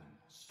weapon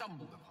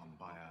stumbled upon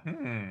by a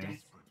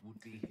desperate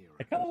would-be hero.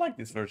 I kind of like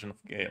this version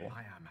of Gale.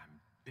 I am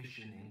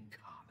ambition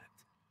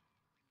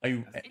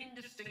incarnate.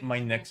 My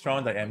next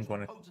round, I am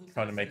going to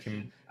try to make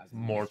him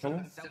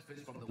mortal.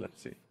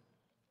 Let's see.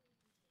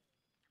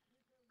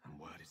 And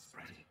word is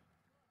spreading.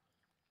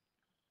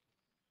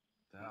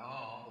 There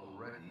are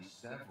already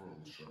several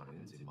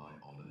shrines in my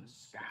honor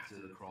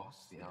scattered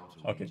across the outer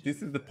Okay,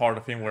 this is the part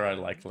of him where I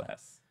like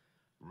less.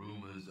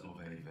 Rumors of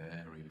a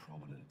very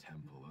prominent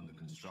temple under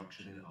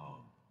construction in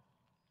Arm.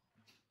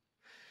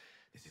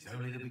 This is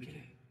only the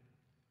beginning.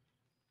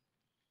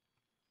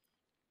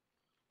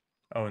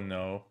 Oh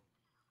no.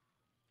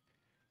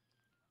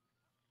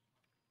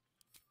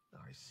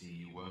 I see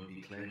you won't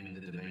be claiming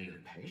the domain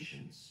of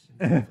patience.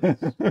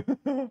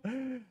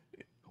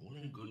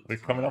 We're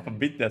coming off a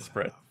bit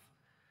desperate.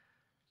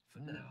 For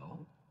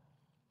now,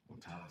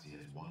 mortality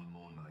has one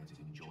more night of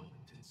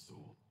enjoyment in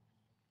store.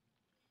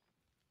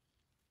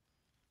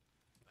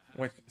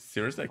 Wait,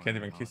 seriously? I can't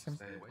even kiss him?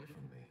 Stay away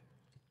from me.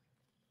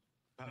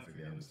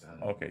 Perfectly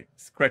understandable. Okay,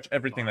 scratch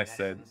everything I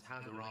said.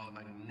 Has a rather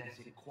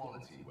magnetic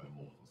quality where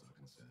mortals are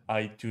concerned.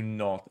 I do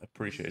not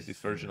appreciate this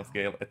version of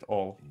Gale at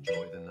all.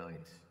 Enjoy the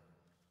night.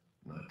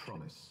 And I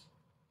promise,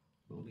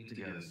 we'll be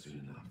together soon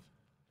enough.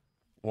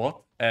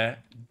 What a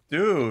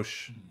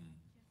douche!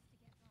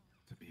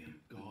 To be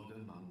a god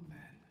among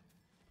men.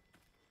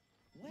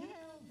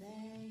 Well,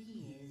 there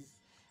he is.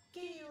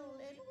 Gale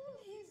in all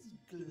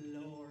his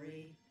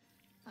glory.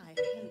 I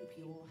hope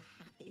you're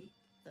happy.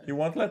 He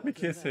won't let me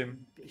kiss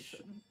him.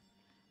 Ambition.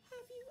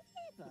 Have you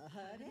ever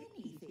heard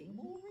anything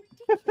more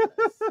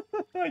ridiculous?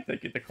 I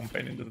take it the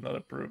companion does not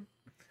approve.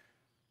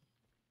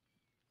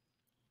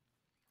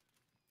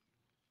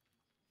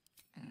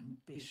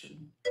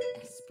 Ambition,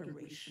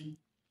 aspiration,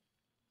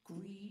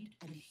 greed,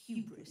 and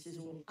hubris is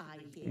all I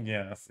hear.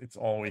 Yes, it's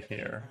all we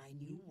hear. I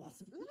knew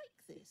wasn't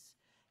like this.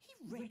 He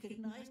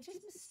recognized his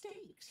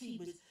mistakes. He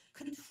was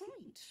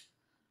contrite.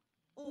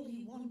 All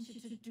he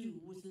wanted to do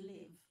was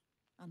live.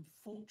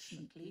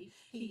 Unfortunately,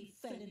 he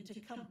fell into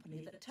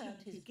company that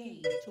turned his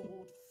gaze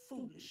toward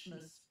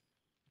foolishness.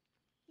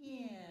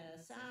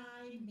 Yes,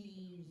 I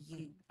mean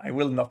you. I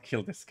will not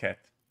kill this cat.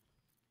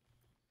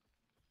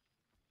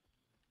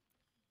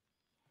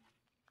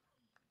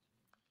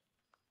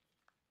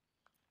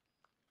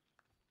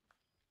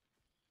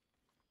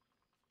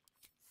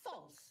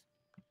 False.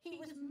 He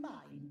was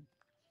mine.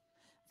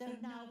 Though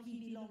now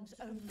he belongs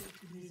only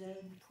to his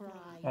own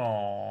pride.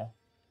 Aww.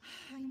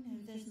 I know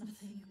there's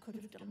nothing you could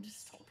have done to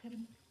stop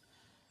him.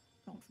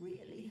 Not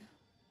really.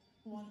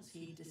 Once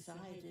he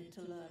decided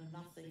to learn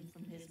nothing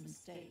from his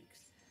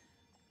mistakes,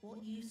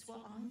 what use were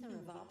either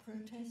of our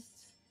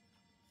protests?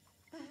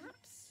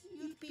 Perhaps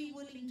you'd be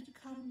willing to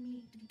come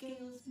meet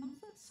Gale's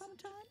mother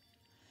sometime?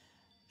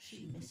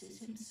 She misses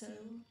him so.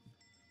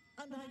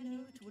 And I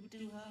know it would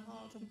do her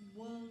heart a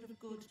world of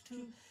good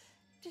to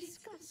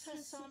discuss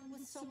her son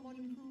with someone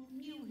who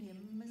knew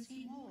him as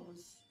he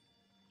was.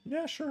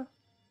 Yeah, sure.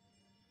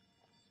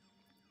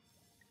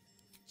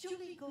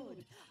 Jolly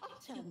good. I'll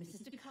tell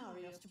Mrs.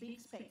 Decarios to be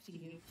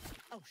expecting you.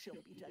 Oh, she'll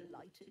be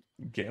delighted.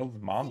 Gale's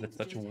mom, that's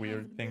such a Just weird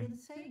haven't been thing.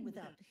 the same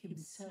without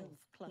himself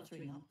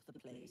cluttering up the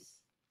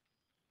place.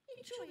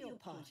 Enjoy your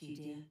party,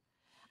 dear.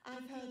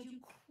 I've heard you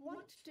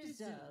quite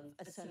deserve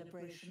a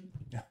celebration.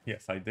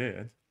 Yes, I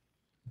did.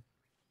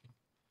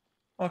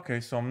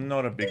 Okay, so I'm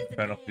not a big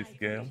fan of this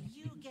game.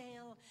 You,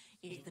 Gale,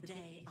 is the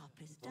day up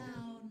is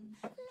down,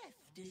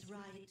 left is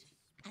right,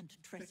 and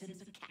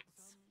Trissan's are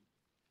cats.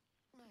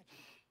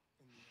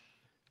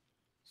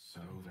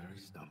 So very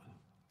stubborn.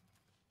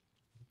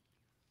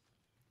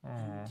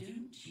 And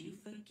don't you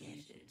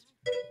forget it.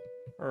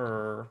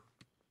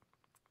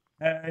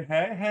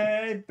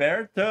 Hey,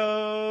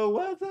 Berto,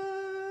 what's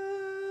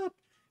up?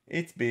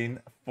 It's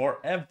been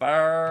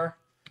forever.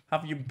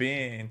 Have you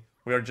been?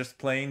 We are just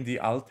playing the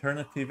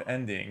alternative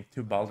ending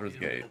to Baldur's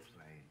Gate.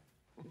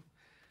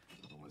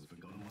 Almost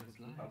forgotten what it's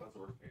like.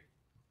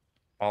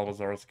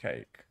 Baldur's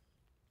Cake.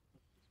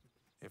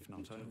 If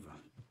not over.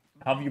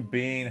 How have you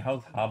been?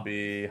 How's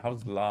hobby?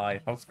 How's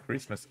life? How's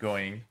Christmas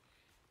going?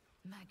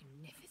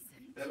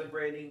 Magnificent.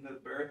 Celebrating the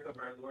birth of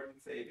our Lord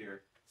and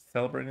Savior.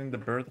 Celebrating the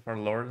birth of our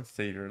Lord and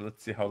Savior.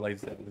 Let's see how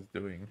Lysel is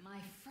doing.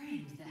 My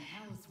friend, the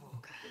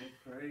Hellswalker.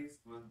 For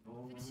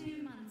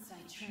 2 months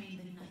I trained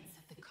the Knights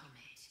of the Comet.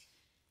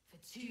 For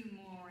 2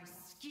 more I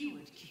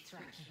skewered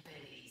Kithraki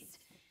bellies.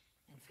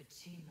 And for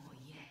 2 more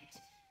yet,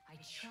 I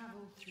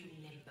traveled through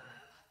limbo.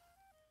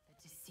 But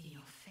to see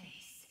your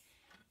face,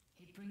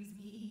 it brings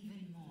me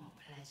even more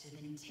pleasure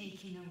than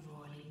taking a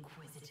Royal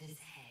Inquisitor's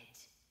head.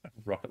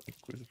 Royal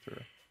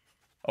Inquisitor.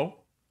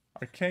 Oh,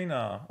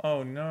 Arcana.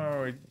 Oh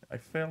no, I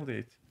failed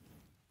it.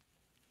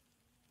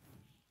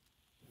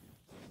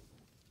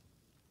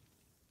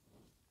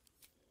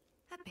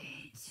 A bit.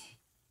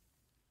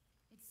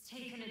 It's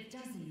taken a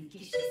dozen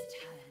Gish's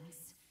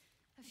talents,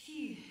 a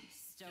few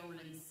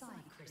stolen psi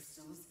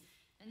crystals,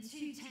 and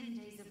 2 10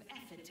 days of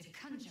effort to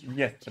conjure my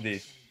Yes, it protection.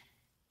 is.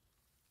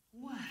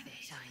 Worth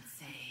it, I'd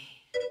say.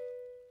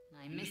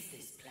 I miss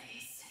this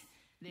place.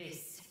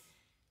 This...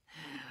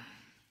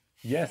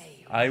 Yes,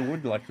 I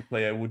would like to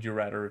play a Would You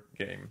Rather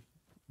game.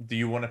 Do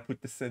you want to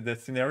put the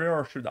scenario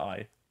or should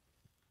I?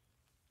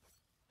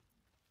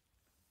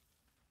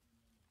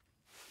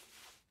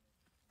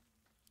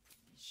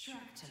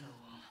 Shraptalor.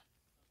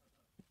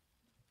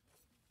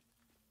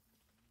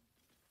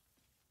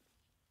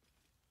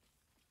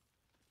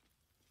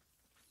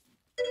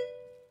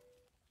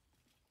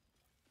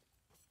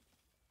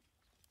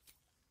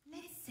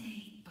 Let's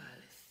say both.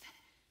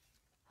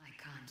 I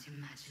can't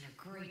imagine a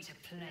greater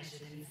pleasure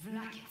than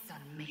Vlaakith's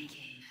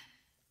unmaking.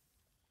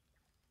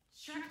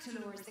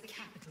 Shraptalor is the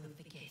capital of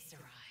the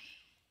Geserai,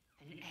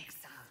 an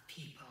exiled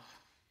people,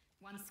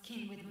 once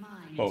kin with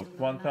mine. Both.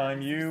 One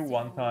time you,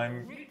 one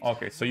time...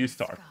 Okay, so you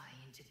start.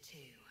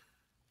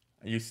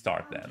 You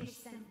start then.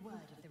 Sent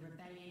word of the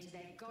rebellion to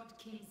their god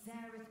king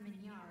Zareth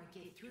Minyara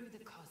through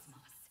the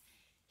cosmos.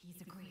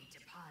 He's agreed to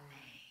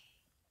parley.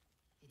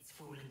 It's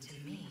fallen to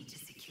me to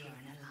secure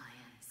an alliance.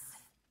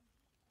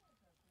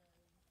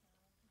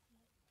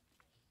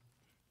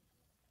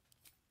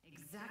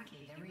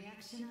 Exactly the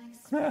reaction I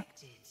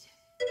expected.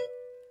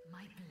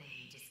 My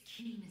blade is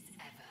keen as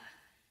ever.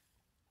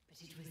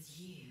 But it was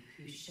you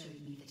who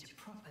showed me that a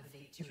proper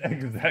victory...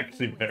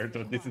 Exactly,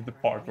 Berto. This is the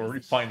part where we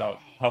find out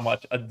how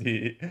much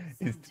Adi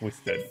is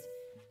twisted.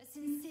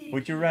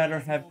 Would you rather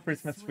have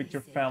Christmas with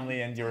your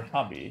family and your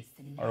hubby?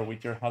 Or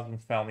with your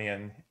husband's family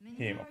and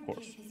him, of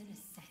course?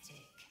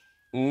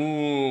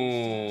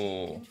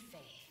 Ooh.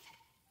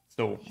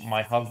 So,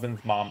 my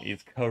husband's mom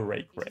is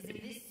cray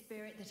cray.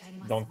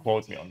 Don't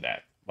quote me on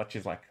that. But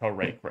she's like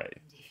cray cray.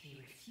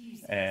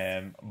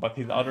 But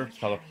his other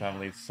side of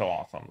family is so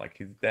awesome. Like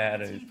his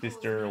dad and his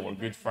sister were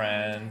good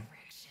friends.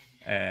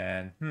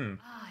 And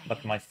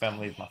but my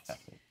family is my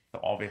family. So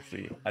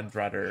obviously I'd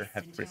rather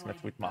have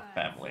Christmas with my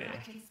family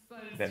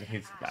than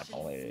his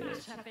family.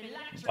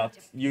 But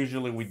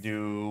usually we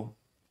do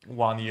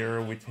 1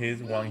 year with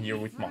his, 1 year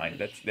with mine.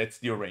 That's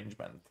the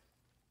arrangement.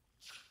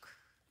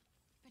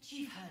 But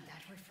you've heard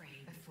that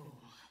refrain before.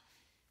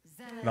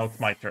 Now it's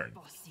my turn.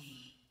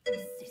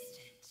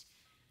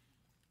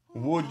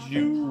 Would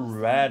you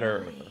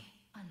rather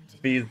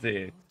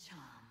visit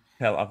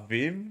Tel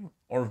Aviv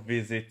or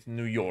visit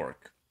New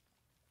York?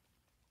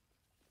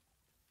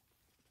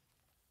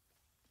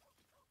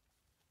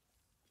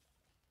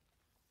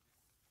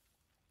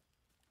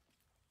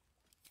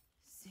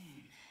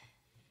 Soon,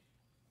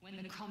 when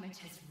the comet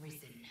has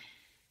risen,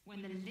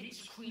 when the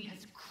Lich Queen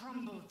has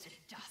crumbled to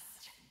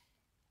dust,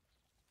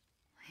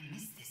 I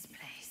miss this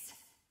place.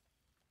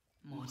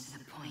 More to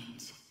the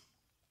point,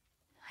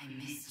 I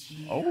missed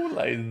you. Oh,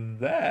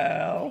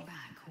 Lysel.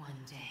 Back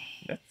one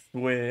day. That's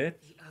sweet.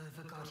 The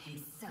Overgod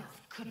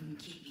himself couldn't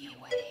keep me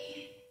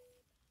away.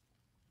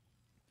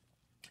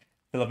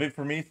 Tel Aviv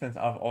for me, since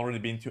I've already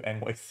been to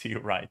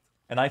NYC, right?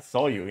 And I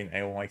saw you in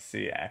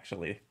NYC,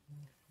 actually.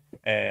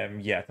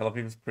 Yeah, Tel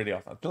Aviv is pretty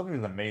awesome. Tel Aviv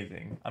is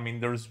amazing. I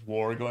mean, there's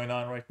war going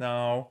on right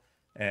now.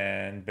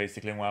 And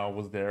basically, while I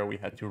was there, we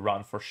had to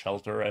run for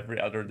shelter every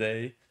other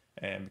day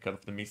because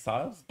of the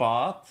missiles.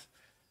 But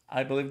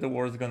I believe the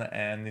war is going to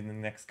end in the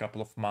next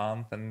couple of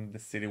months and the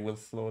city will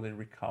slowly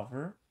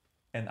recover.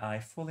 And I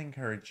fully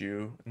encourage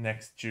you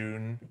next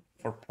June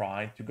for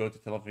Pride to go to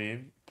Tel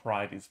Aviv.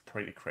 Pride is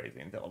pretty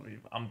crazy in Tel Aviv.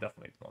 I'm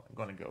definitely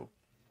going to go.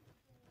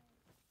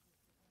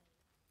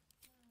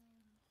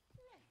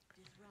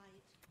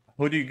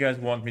 Who do you guys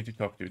want me to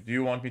talk to? Do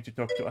you want me to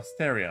talk to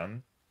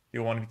Asterion? Do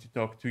you want me to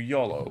talk to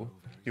Yolo?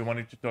 Do you want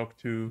me to talk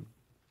to...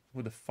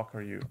 Who the fuck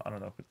are you? I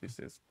don't know who this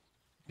is.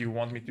 Do you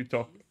want me to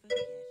talk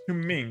to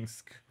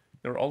Minsk?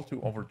 They're all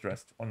too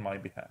overdressed on my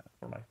behalf.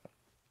 For my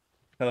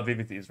Tel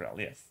Aviv is Israel,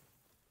 yes.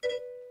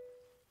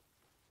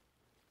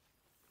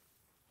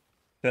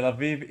 Tel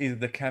Aviv is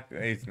the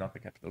capital. It's not the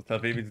capital. Tel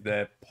Aviv is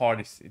the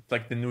party. It's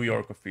like the New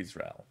York of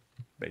Israel,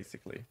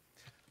 basically.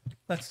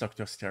 Let's talk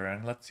to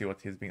Asterion. Let's see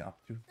what he's been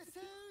up to.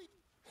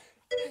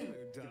 Hello,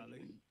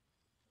 darling.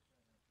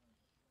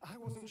 I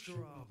wasn't sure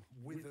our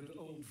withered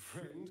old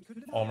friend could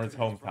live Omer's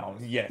hometown.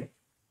 Yeah.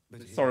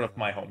 Sort of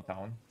my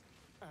hometown.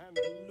 And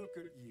look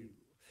at you.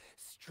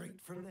 Straight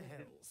from the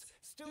hells.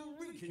 Still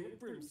reeking of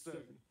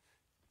brimstone.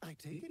 I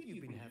take it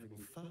you've been having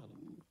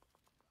fun.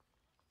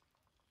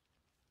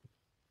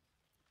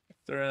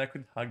 Asterion, I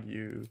could hug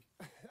you.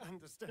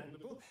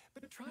 Understandable,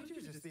 but try to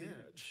resist the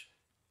urge.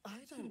 I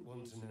don't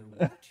want to know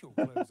what your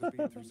clothes have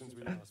been through since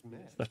we last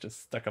met. Such a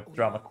stuck-up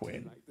drama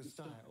queen. Like the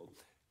style.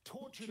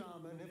 Tortured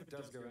armor never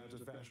does go out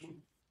of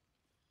fashion.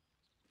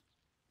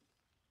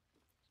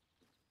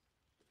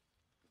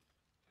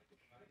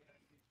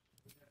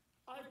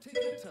 I've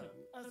taken a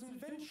turn as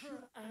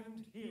adventurer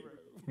and hero.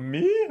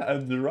 Me? A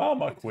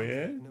drama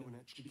queen? No one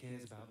actually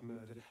cares about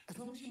murder, as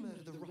long as you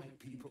murder the right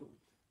people.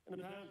 And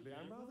apparently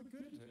I'm rather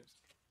good at it.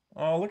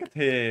 Oh, look at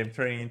him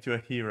turning into a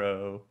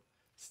hero.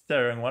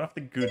 Staring, one of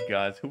the good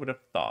guys. Who would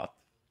have thought?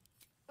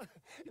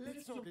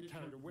 Let's not get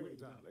carried away,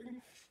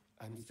 darling.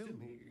 I'm still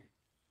me.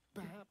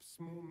 Perhaps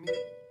more me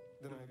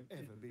than I've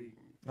ever been.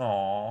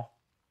 Aww.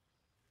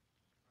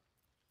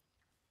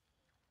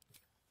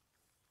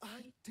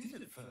 I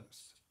did at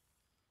first.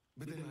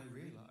 But then I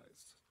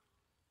realized.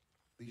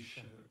 These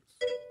shadows,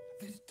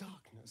 this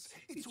darkness,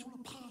 it's all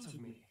a part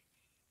of me.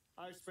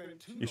 I spent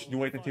too You should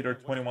wait until you're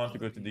 21 to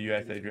go to the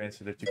US, Adrian,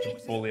 so that you can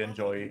fully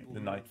enjoy the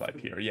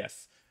nightlife here.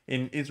 Yes.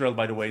 In Israel,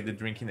 by the way, the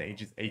drinking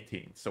age is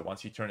 18. So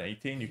once you turn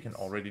 18, you can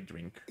already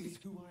drink. Is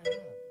who I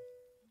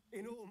am.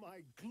 In all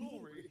my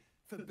glory,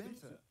 for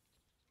better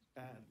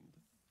and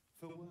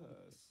for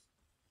worse.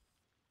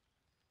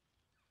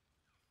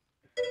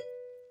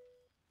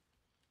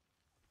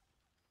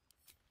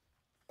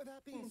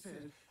 That being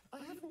said, I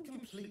haven't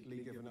completely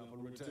given up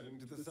on returning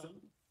to the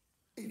sun.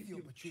 If the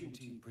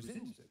opportunity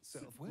presented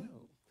itself,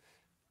 well,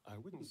 I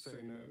wouldn't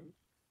say no.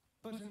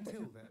 But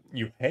until then...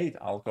 You hate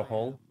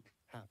alcohol?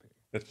 Happy.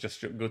 That's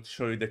just good to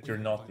show you that you're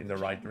not in the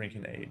right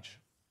drinking age.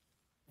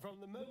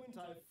 From the moment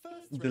I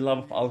first The love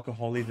of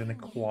alcohol is an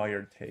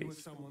acquired you were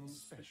taste. someone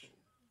special.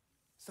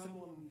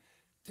 Someone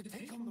to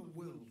take on the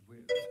world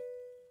with.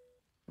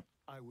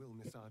 I will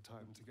miss our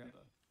time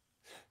together.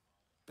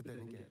 But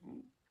then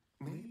again,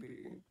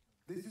 maybe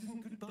this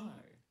isn't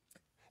goodbye.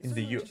 In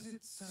the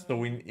US.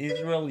 So in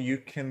Israel, you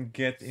can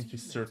get into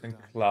certain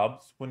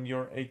clubs when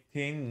you're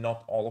 18.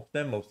 Not all of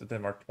them. Most of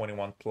them are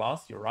 21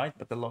 plus, you're right.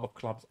 But a lot of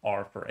clubs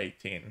are for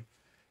 18.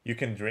 You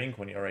can drink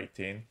when you're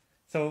 18.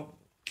 So,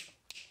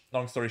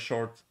 long story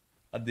short,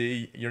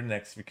 your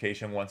next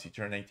vacation once you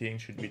turn 18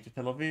 should be to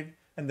Tel Aviv.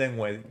 And then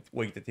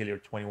wait until you're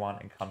 21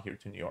 and come here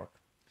to New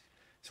York.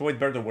 So wait,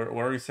 Berto, where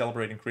are you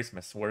celebrating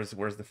Christmas? Where's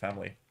the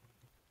family?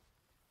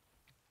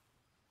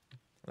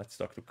 Let's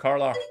talk to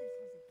Carla.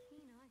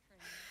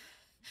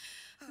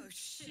 Oh,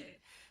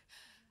 shit.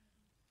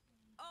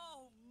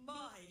 Oh,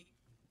 my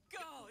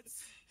God.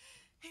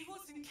 He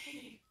wasn't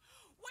kidding.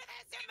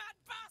 Where's your mad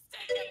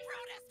bastard? You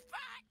brought us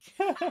back!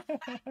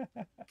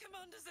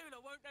 Commander Zula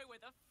won't know where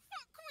the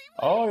fuck we went.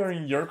 Oh, you're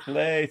in your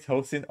place,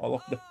 hosting all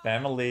of the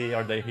family.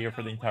 Are they here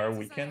for the entire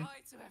weekend?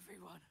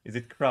 Is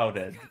it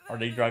crowded? Are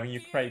they driving you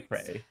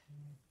cray-cray?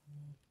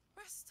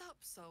 Rest up,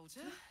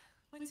 soldier.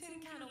 My tin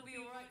can will be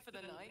all right for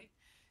the night.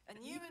 And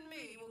you and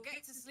me will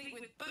get to sleep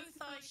with both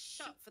eyes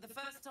shut for the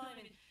first time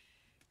in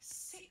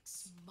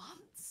 6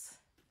 months.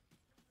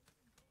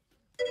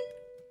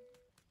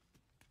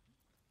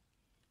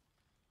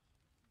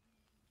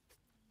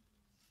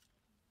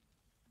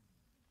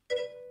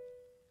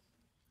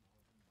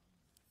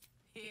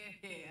 Here,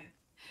 here.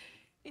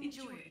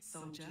 Enjoy it,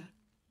 soldier.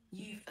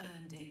 You've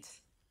earned it.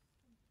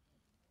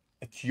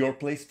 At your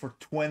place for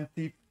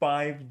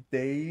 25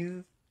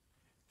 days?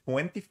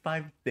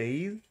 25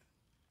 days?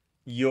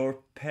 Your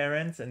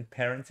parents and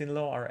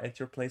parents-in-law are at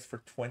your place for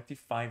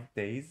 25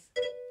 days?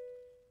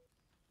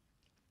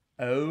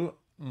 Oh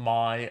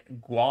my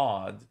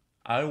god.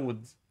 I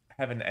would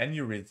have an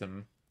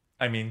aneurysm.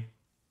 I mean,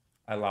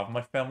 I love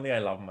my family, I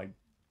love my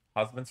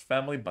husband's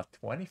family, but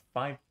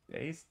 25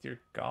 days? Dear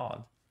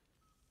god.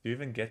 Do you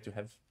even get to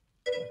have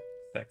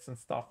sex and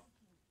stuff?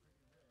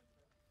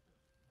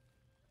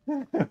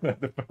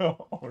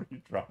 Or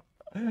you drunk?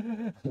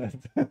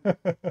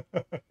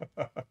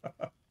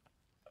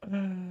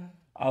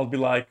 I'll be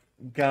like,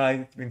 guys,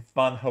 it's been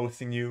fun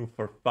hosting you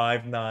for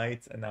 5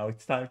 nights, and now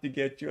it's time to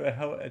get you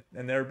an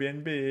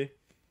Airbnb.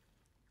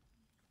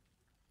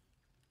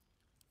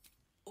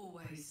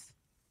 Always.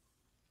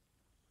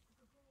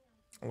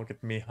 Look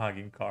at me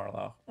hugging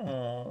Carla.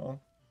 Oh,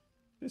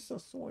 she's so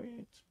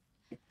sweet.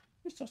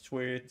 You're so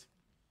sweet.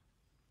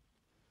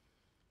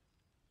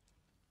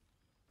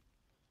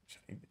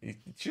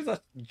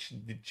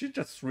 Did she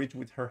just reach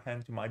with her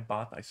hand to my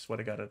butt? I swear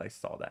to God that I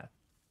saw that.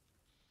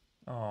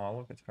 Oh,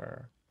 look at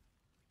her.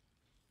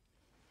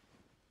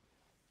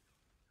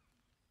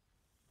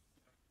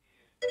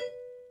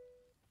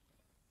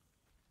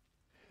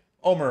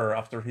 Omer,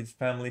 after his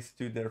family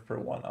stood there for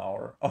 1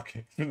 hour.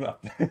 Okay,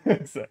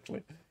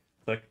 exactly.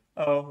 It's like,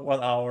 oh,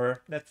 1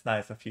 hour. That's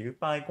nice of you.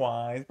 Bye,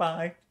 guys.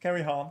 Bye.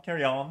 Carry on.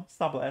 Carry on.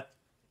 Sublet.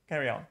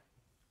 Carry on.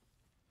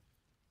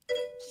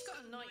 She's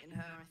got a night in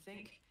her, I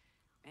think.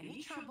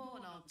 Any trouble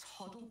and I'll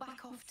toddle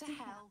back off to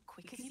hell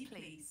quick as you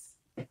please.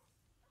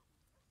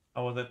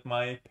 I was at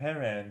my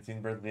parents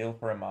in Brazil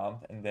for a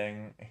month, and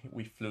then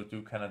we flew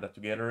to Canada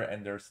together,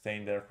 and they're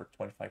staying there for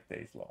 25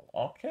 days long.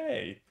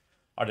 Okay.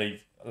 Are they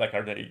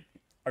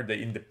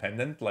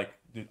independent? Like,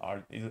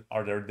 are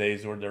there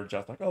days where they're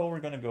just like, oh, we're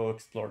gonna go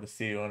explore the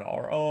city on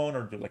our own,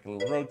 or do like a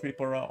little road trip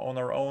on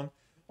our own,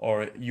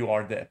 or you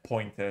are the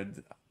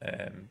appointed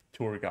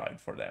tour guide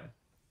for them?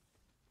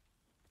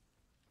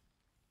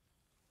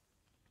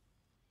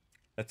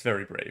 That's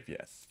very brave,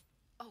 yes.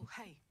 Oh,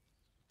 hey,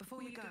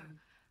 before you go,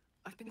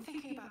 I've been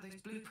thinking about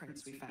those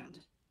blueprints we found.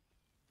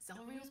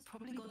 Zariel's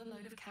probably got a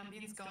load of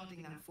Cambions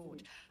guarding that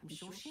forge. I'm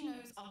sure she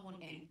knows I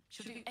want in.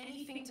 She'll do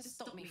anything to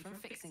stop me from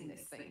fixing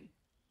this thing.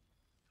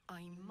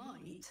 I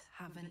might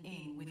have an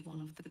in with one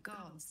of the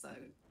guards, though.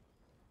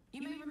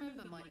 You may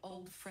remember my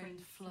old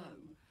friend Flo.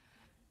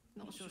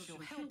 Not sure she'll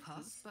help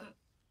us, but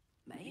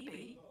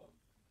maybe.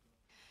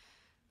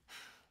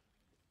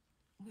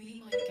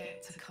 We might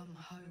get to come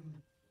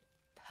home.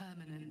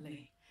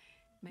 Permanently.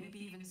 Maybe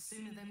even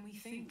sooner than we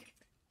think.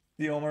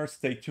 The Omer,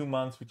 stay 2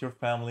 months with your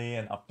family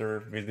and after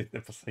visit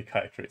the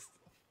psychiatrist.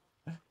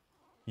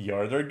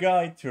 You're their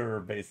guide tour,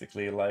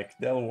 basically. Like,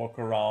 they'll walk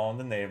around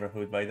the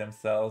neighborhood by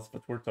themselves,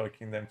 but we're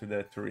taking them to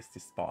the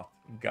touristy spot.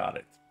 Got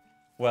it.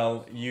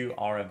 Well, you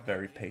are a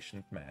very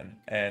patient man.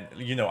 And,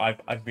 you know,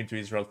 I've been to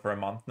Israel for a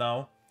month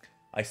now.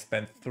 I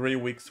spent 3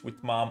 weeks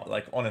with mom,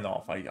 like, on and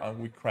off.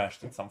 We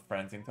crashed at some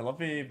friends in Tel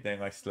Aviv,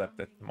 then I slept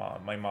at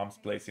my mom's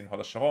place in Hod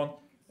HaSharon.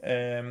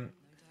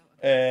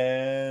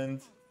 And,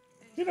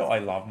 you know, I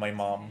love my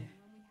mom,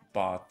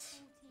 but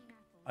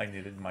I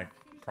needed my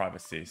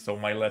privacy. So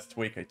my last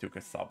week I took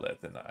a sublet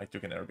and I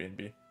took an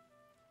Airbnb.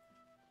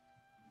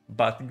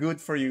 But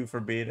good for you for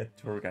being a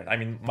tour guide. I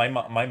mean, my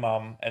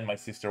mom and my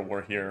sister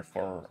were here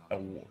for, I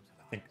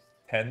think,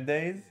 10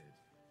 days.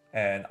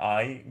 And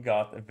I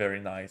got a very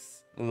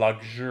nice,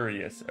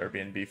 luxurious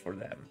Airbnb for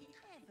them.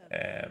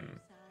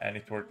 And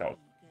it worked out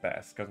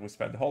best because we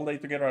spent the whole day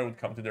together. I would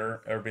come to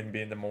their Airbnb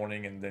in the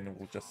morning and then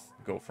we'll just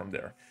go from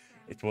there.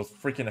 It was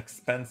freaking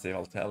expensive,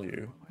 I'll tell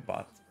you,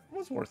 but it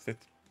was worth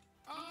it.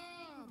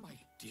 Ah, my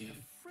dear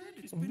friend,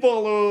 it's been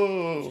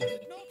Baldure!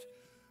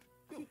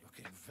 You're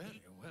looking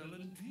very well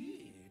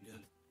indeed.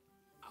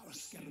 Our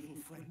skeletal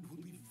friend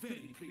will be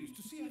very pleased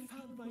to see I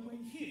found my way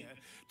here,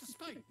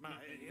 despite my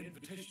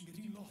invitation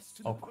getting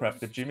lost. Oh crap,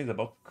 the gym is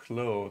about to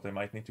close. I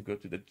might need to go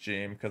to the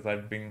gym because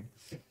I've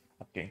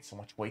gained so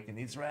much weight in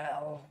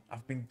Israel.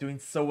 I've been doing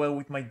so well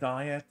with my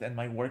diet and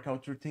my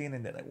workout routine,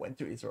 and then I went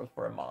to Israel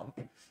for a month.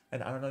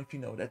 And I don't know if you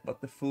know that,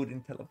 but the food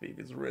in Tel Aviv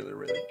is really,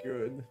 really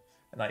good.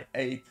 And I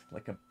ate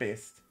like a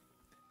beast.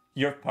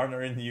 Your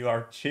partner and you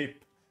are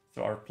cheap,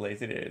 so our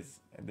place it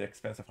is, at the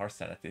expense of our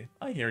sanity.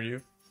 I hear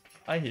you.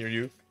 I hear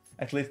you.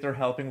 At least they're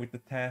helping with the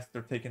test.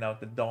 They're taking out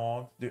the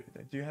dog. Do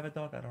you have a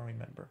dog? I don't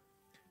remember.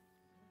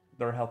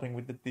 They're helping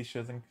with the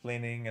dishes and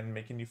cleaning and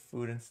making you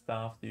food and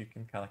stuff, so you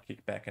can kind of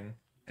kick back and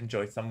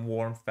enjoy some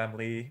warm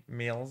family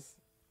meals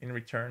in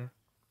return.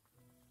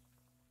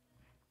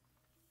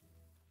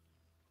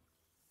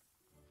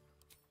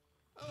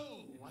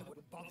 Oh, I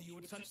wouldn't bother you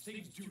with such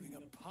things during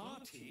a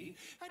party.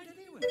 And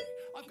anyway,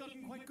 I've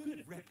gotten quite good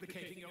at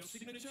replicating your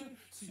signature,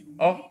 so you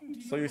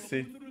needn't so you even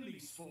see. bother with the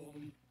release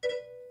form.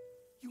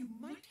 You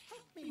might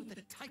help me with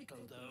the title,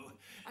 though.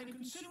 I'm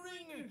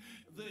considering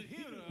the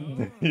hero.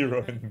 The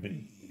hero and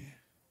me.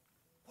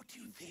 What do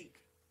you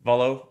think?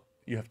 Volo,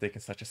 you have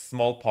taken such a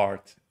small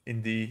part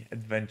in the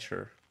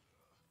adventure.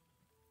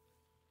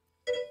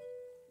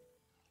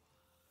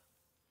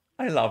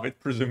 I love it,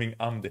 presuming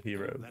I'm the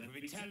hero. That would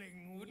be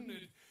telling, wouldn't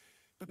it?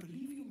 But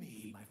believe you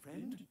me, my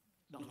friend,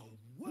 not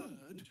a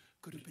word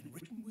could have been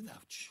written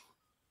without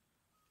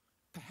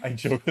you. I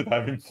joke that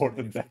I'm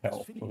important to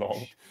hell.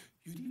 Lol.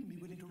 You'd even be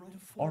willing to write a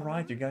form.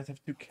 Alright, you guys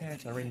have 2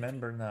 cats, I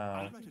remember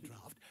now.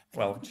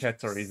 Well,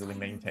 cats are easily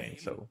maintained,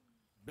 so...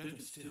 Better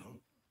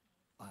still,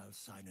 I'll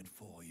sign it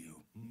for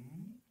you.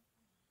 Hmm?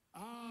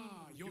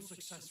 Ah, your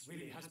success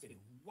really has been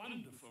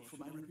wonderful for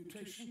my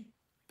reputation.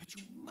 But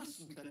you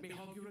mustn't let me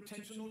hog your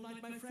attention all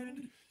night, my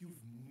friend.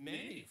 You've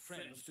many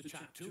friends to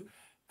chat to,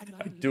 and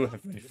I do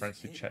have many friends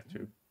to chat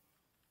to.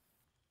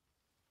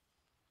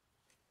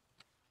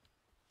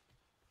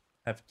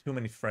 I have too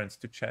many friends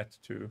to chat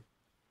to.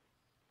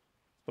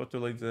 Spoke to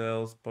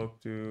Lizel, spoke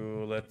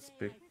to Let's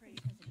Speak.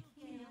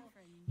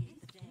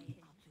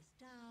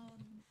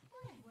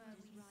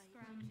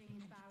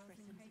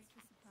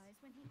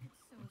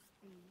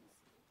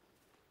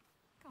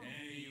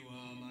 There you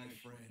are, my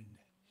friend.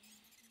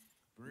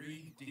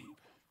 Breathe deep.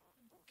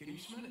 Can Can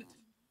you smell it?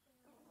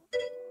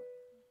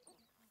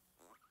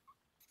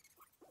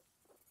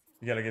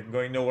 You gotta get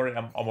going. No worry,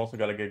 I'm also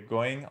gotta get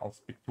going. I'll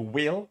speak to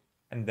Will,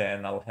 and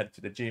then I'll head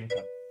to the gym.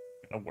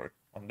 I'm gonna work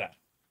on that.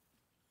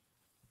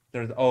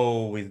 There's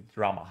always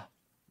drama.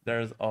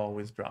 There's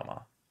always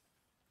drama.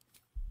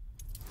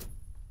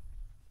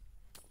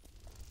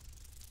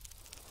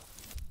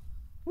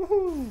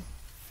 Woohoo!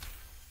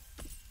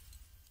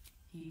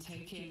 You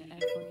take in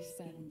every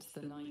scent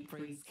the night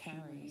breeze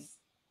carries.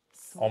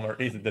 Homer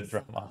is the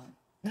drama.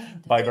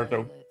 Bye,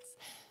 Berto.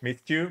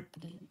 Missed you.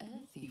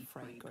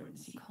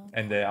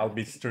 And I'll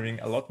be streaming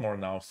a lot more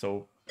now,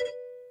 so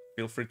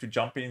feel free to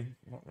jump in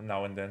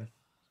now and then.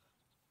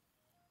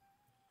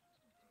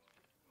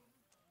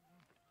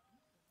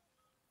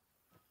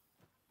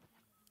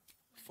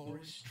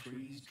 Forest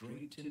trees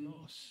draped in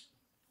moss,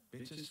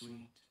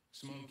 bittersweet,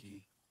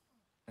 smoky,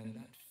 and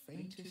that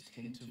faintest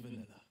hint of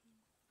vanilla.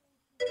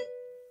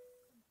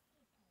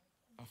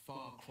 A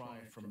far cry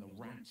from the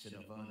rancid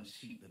Avernus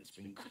heat that's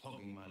been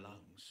clogging my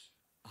lungs.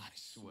 I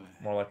swear.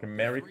 More like a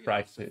Merry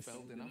Christmas.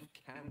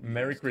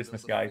 Merry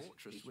Christmas, guys.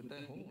 With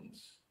their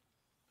horns.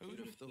 Who'd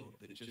have thought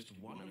that just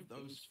one of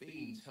those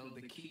fiends held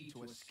the key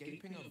to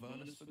escaping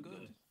Avernus for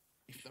good?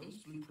 If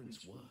those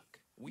blueprints work,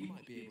 we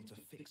might be able to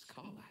fix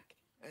Karlach,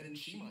 and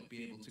she might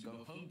be able to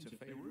go home to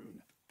Faerun.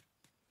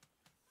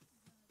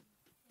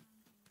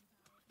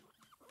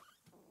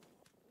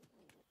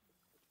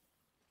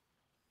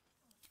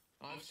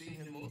 I've seen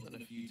him more than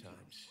a few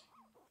times,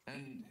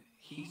 and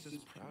he's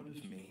as proud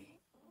of me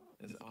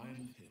as I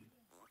am of him.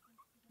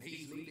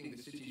 He's leading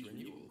the city's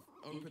renewal,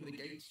 opened the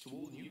gates to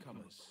all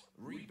newcomers,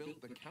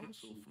 rebuilt the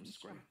council from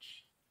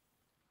scratch.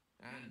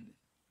 And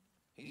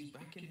he's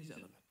back in his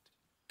element,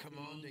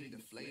 commanding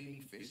the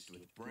flaming fist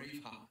with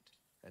brave heart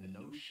and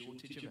no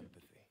shortage of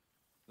empathy.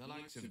 The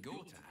likes of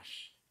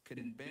Gortash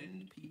can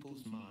bend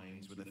people's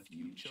minds with a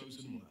few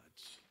chosen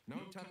words. No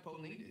tadpole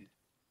needed.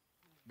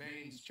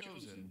 Bane's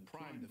chosen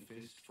primed the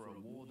fist for a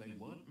war they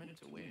weren't meant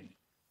to win.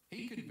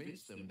 He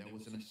convinced them there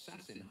was an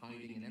assassin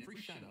hiding in every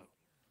shadow,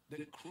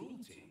 that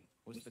cruelty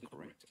was the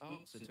correct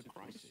answer to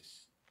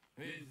crisis.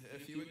 With a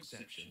few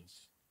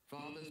exceptions,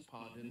 fathers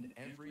pardoned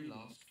every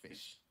last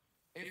fist.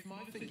 If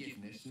my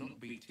forgiveness not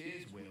be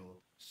tears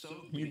will,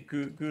 so be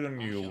good on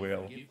you,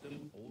 Will. Forgive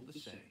them all the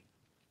same.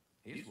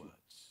 His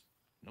words,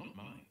 not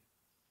mine.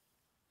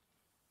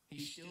 He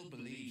still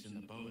believes in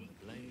the bow and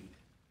the blade,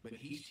 but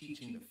he's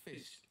teaching the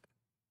fist.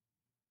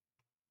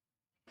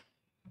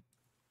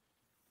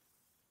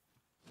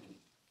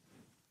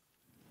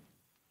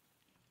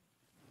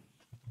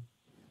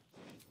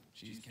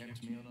 She's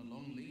kept me on a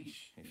long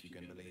leash, if you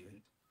can believe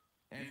it.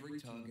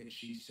 Every target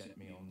she's set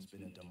me on's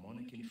been a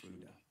demonic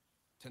intruder.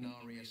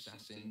 Tanari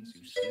assassins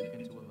who slip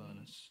into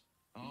Avernus.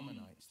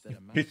 Armonites that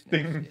amass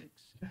Fisting.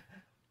 sticks.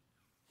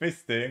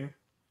 Fisting.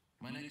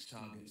 My next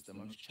target's the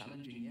most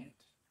challenging yet.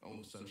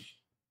 Also,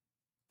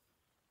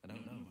 I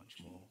don't know much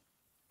more.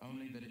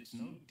 Only that it's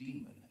no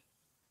demon,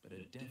 but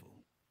a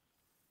devil.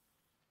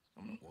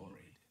 I'm not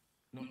worried.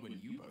 Not when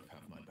you both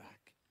have my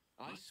back.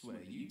 I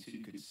swear you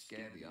two could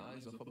scare the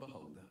eyes off a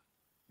beholder.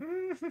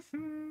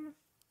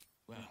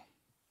 Well,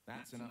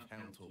 that's enough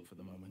hell talk for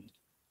the moment.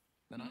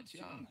 The night's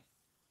young.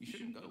 You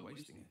shouldn't go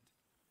wasting it.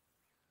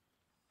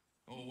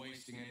 Or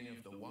wasting any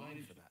of the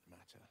wine for that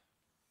matter.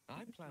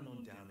 I plan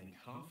on downing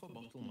half a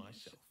bottle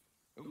myself.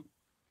 Oh,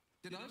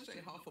 did I say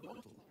half a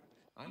bottle?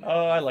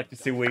 Oh, I like to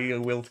see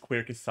Will's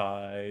quirky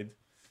side,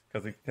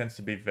 because it tends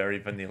to be very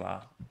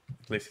vanilla.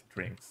 At least he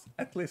drinks.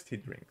 At least he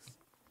drinks.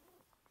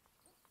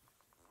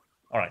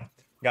 Alright,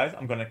 guys,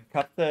 I'm gonna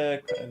cut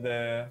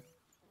the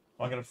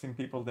I'm gonna see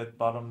people that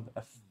bottomed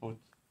a foot.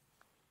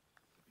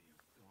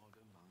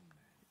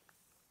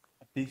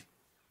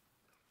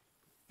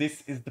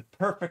 This is the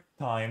perfect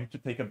time to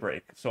take a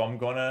break. So I'm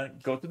gonna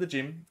go to the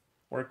gym,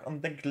 work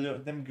on them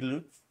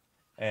glutes,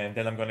 and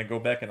then I'm gonna go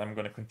back and I'm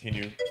gonna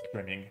continue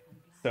streaming.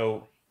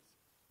 So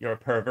you're a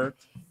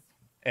pervert,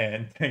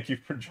 and thank you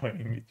for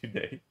joining me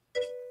today.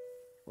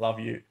 Love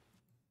you.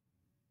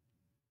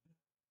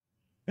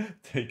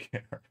 Take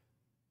care.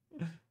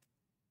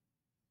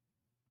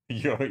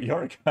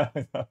 You're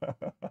kind of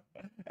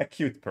a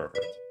cute pervert.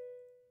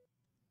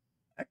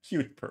 A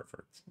cute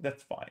pervert.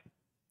 That's fine.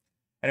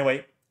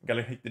 Anyway,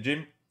 gotta hit the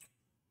gym.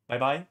 Bye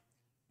bye,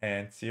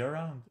 and see you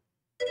around.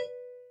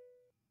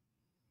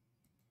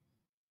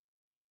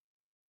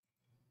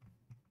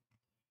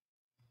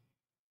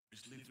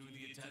 Through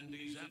the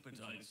attendees'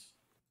 appetites.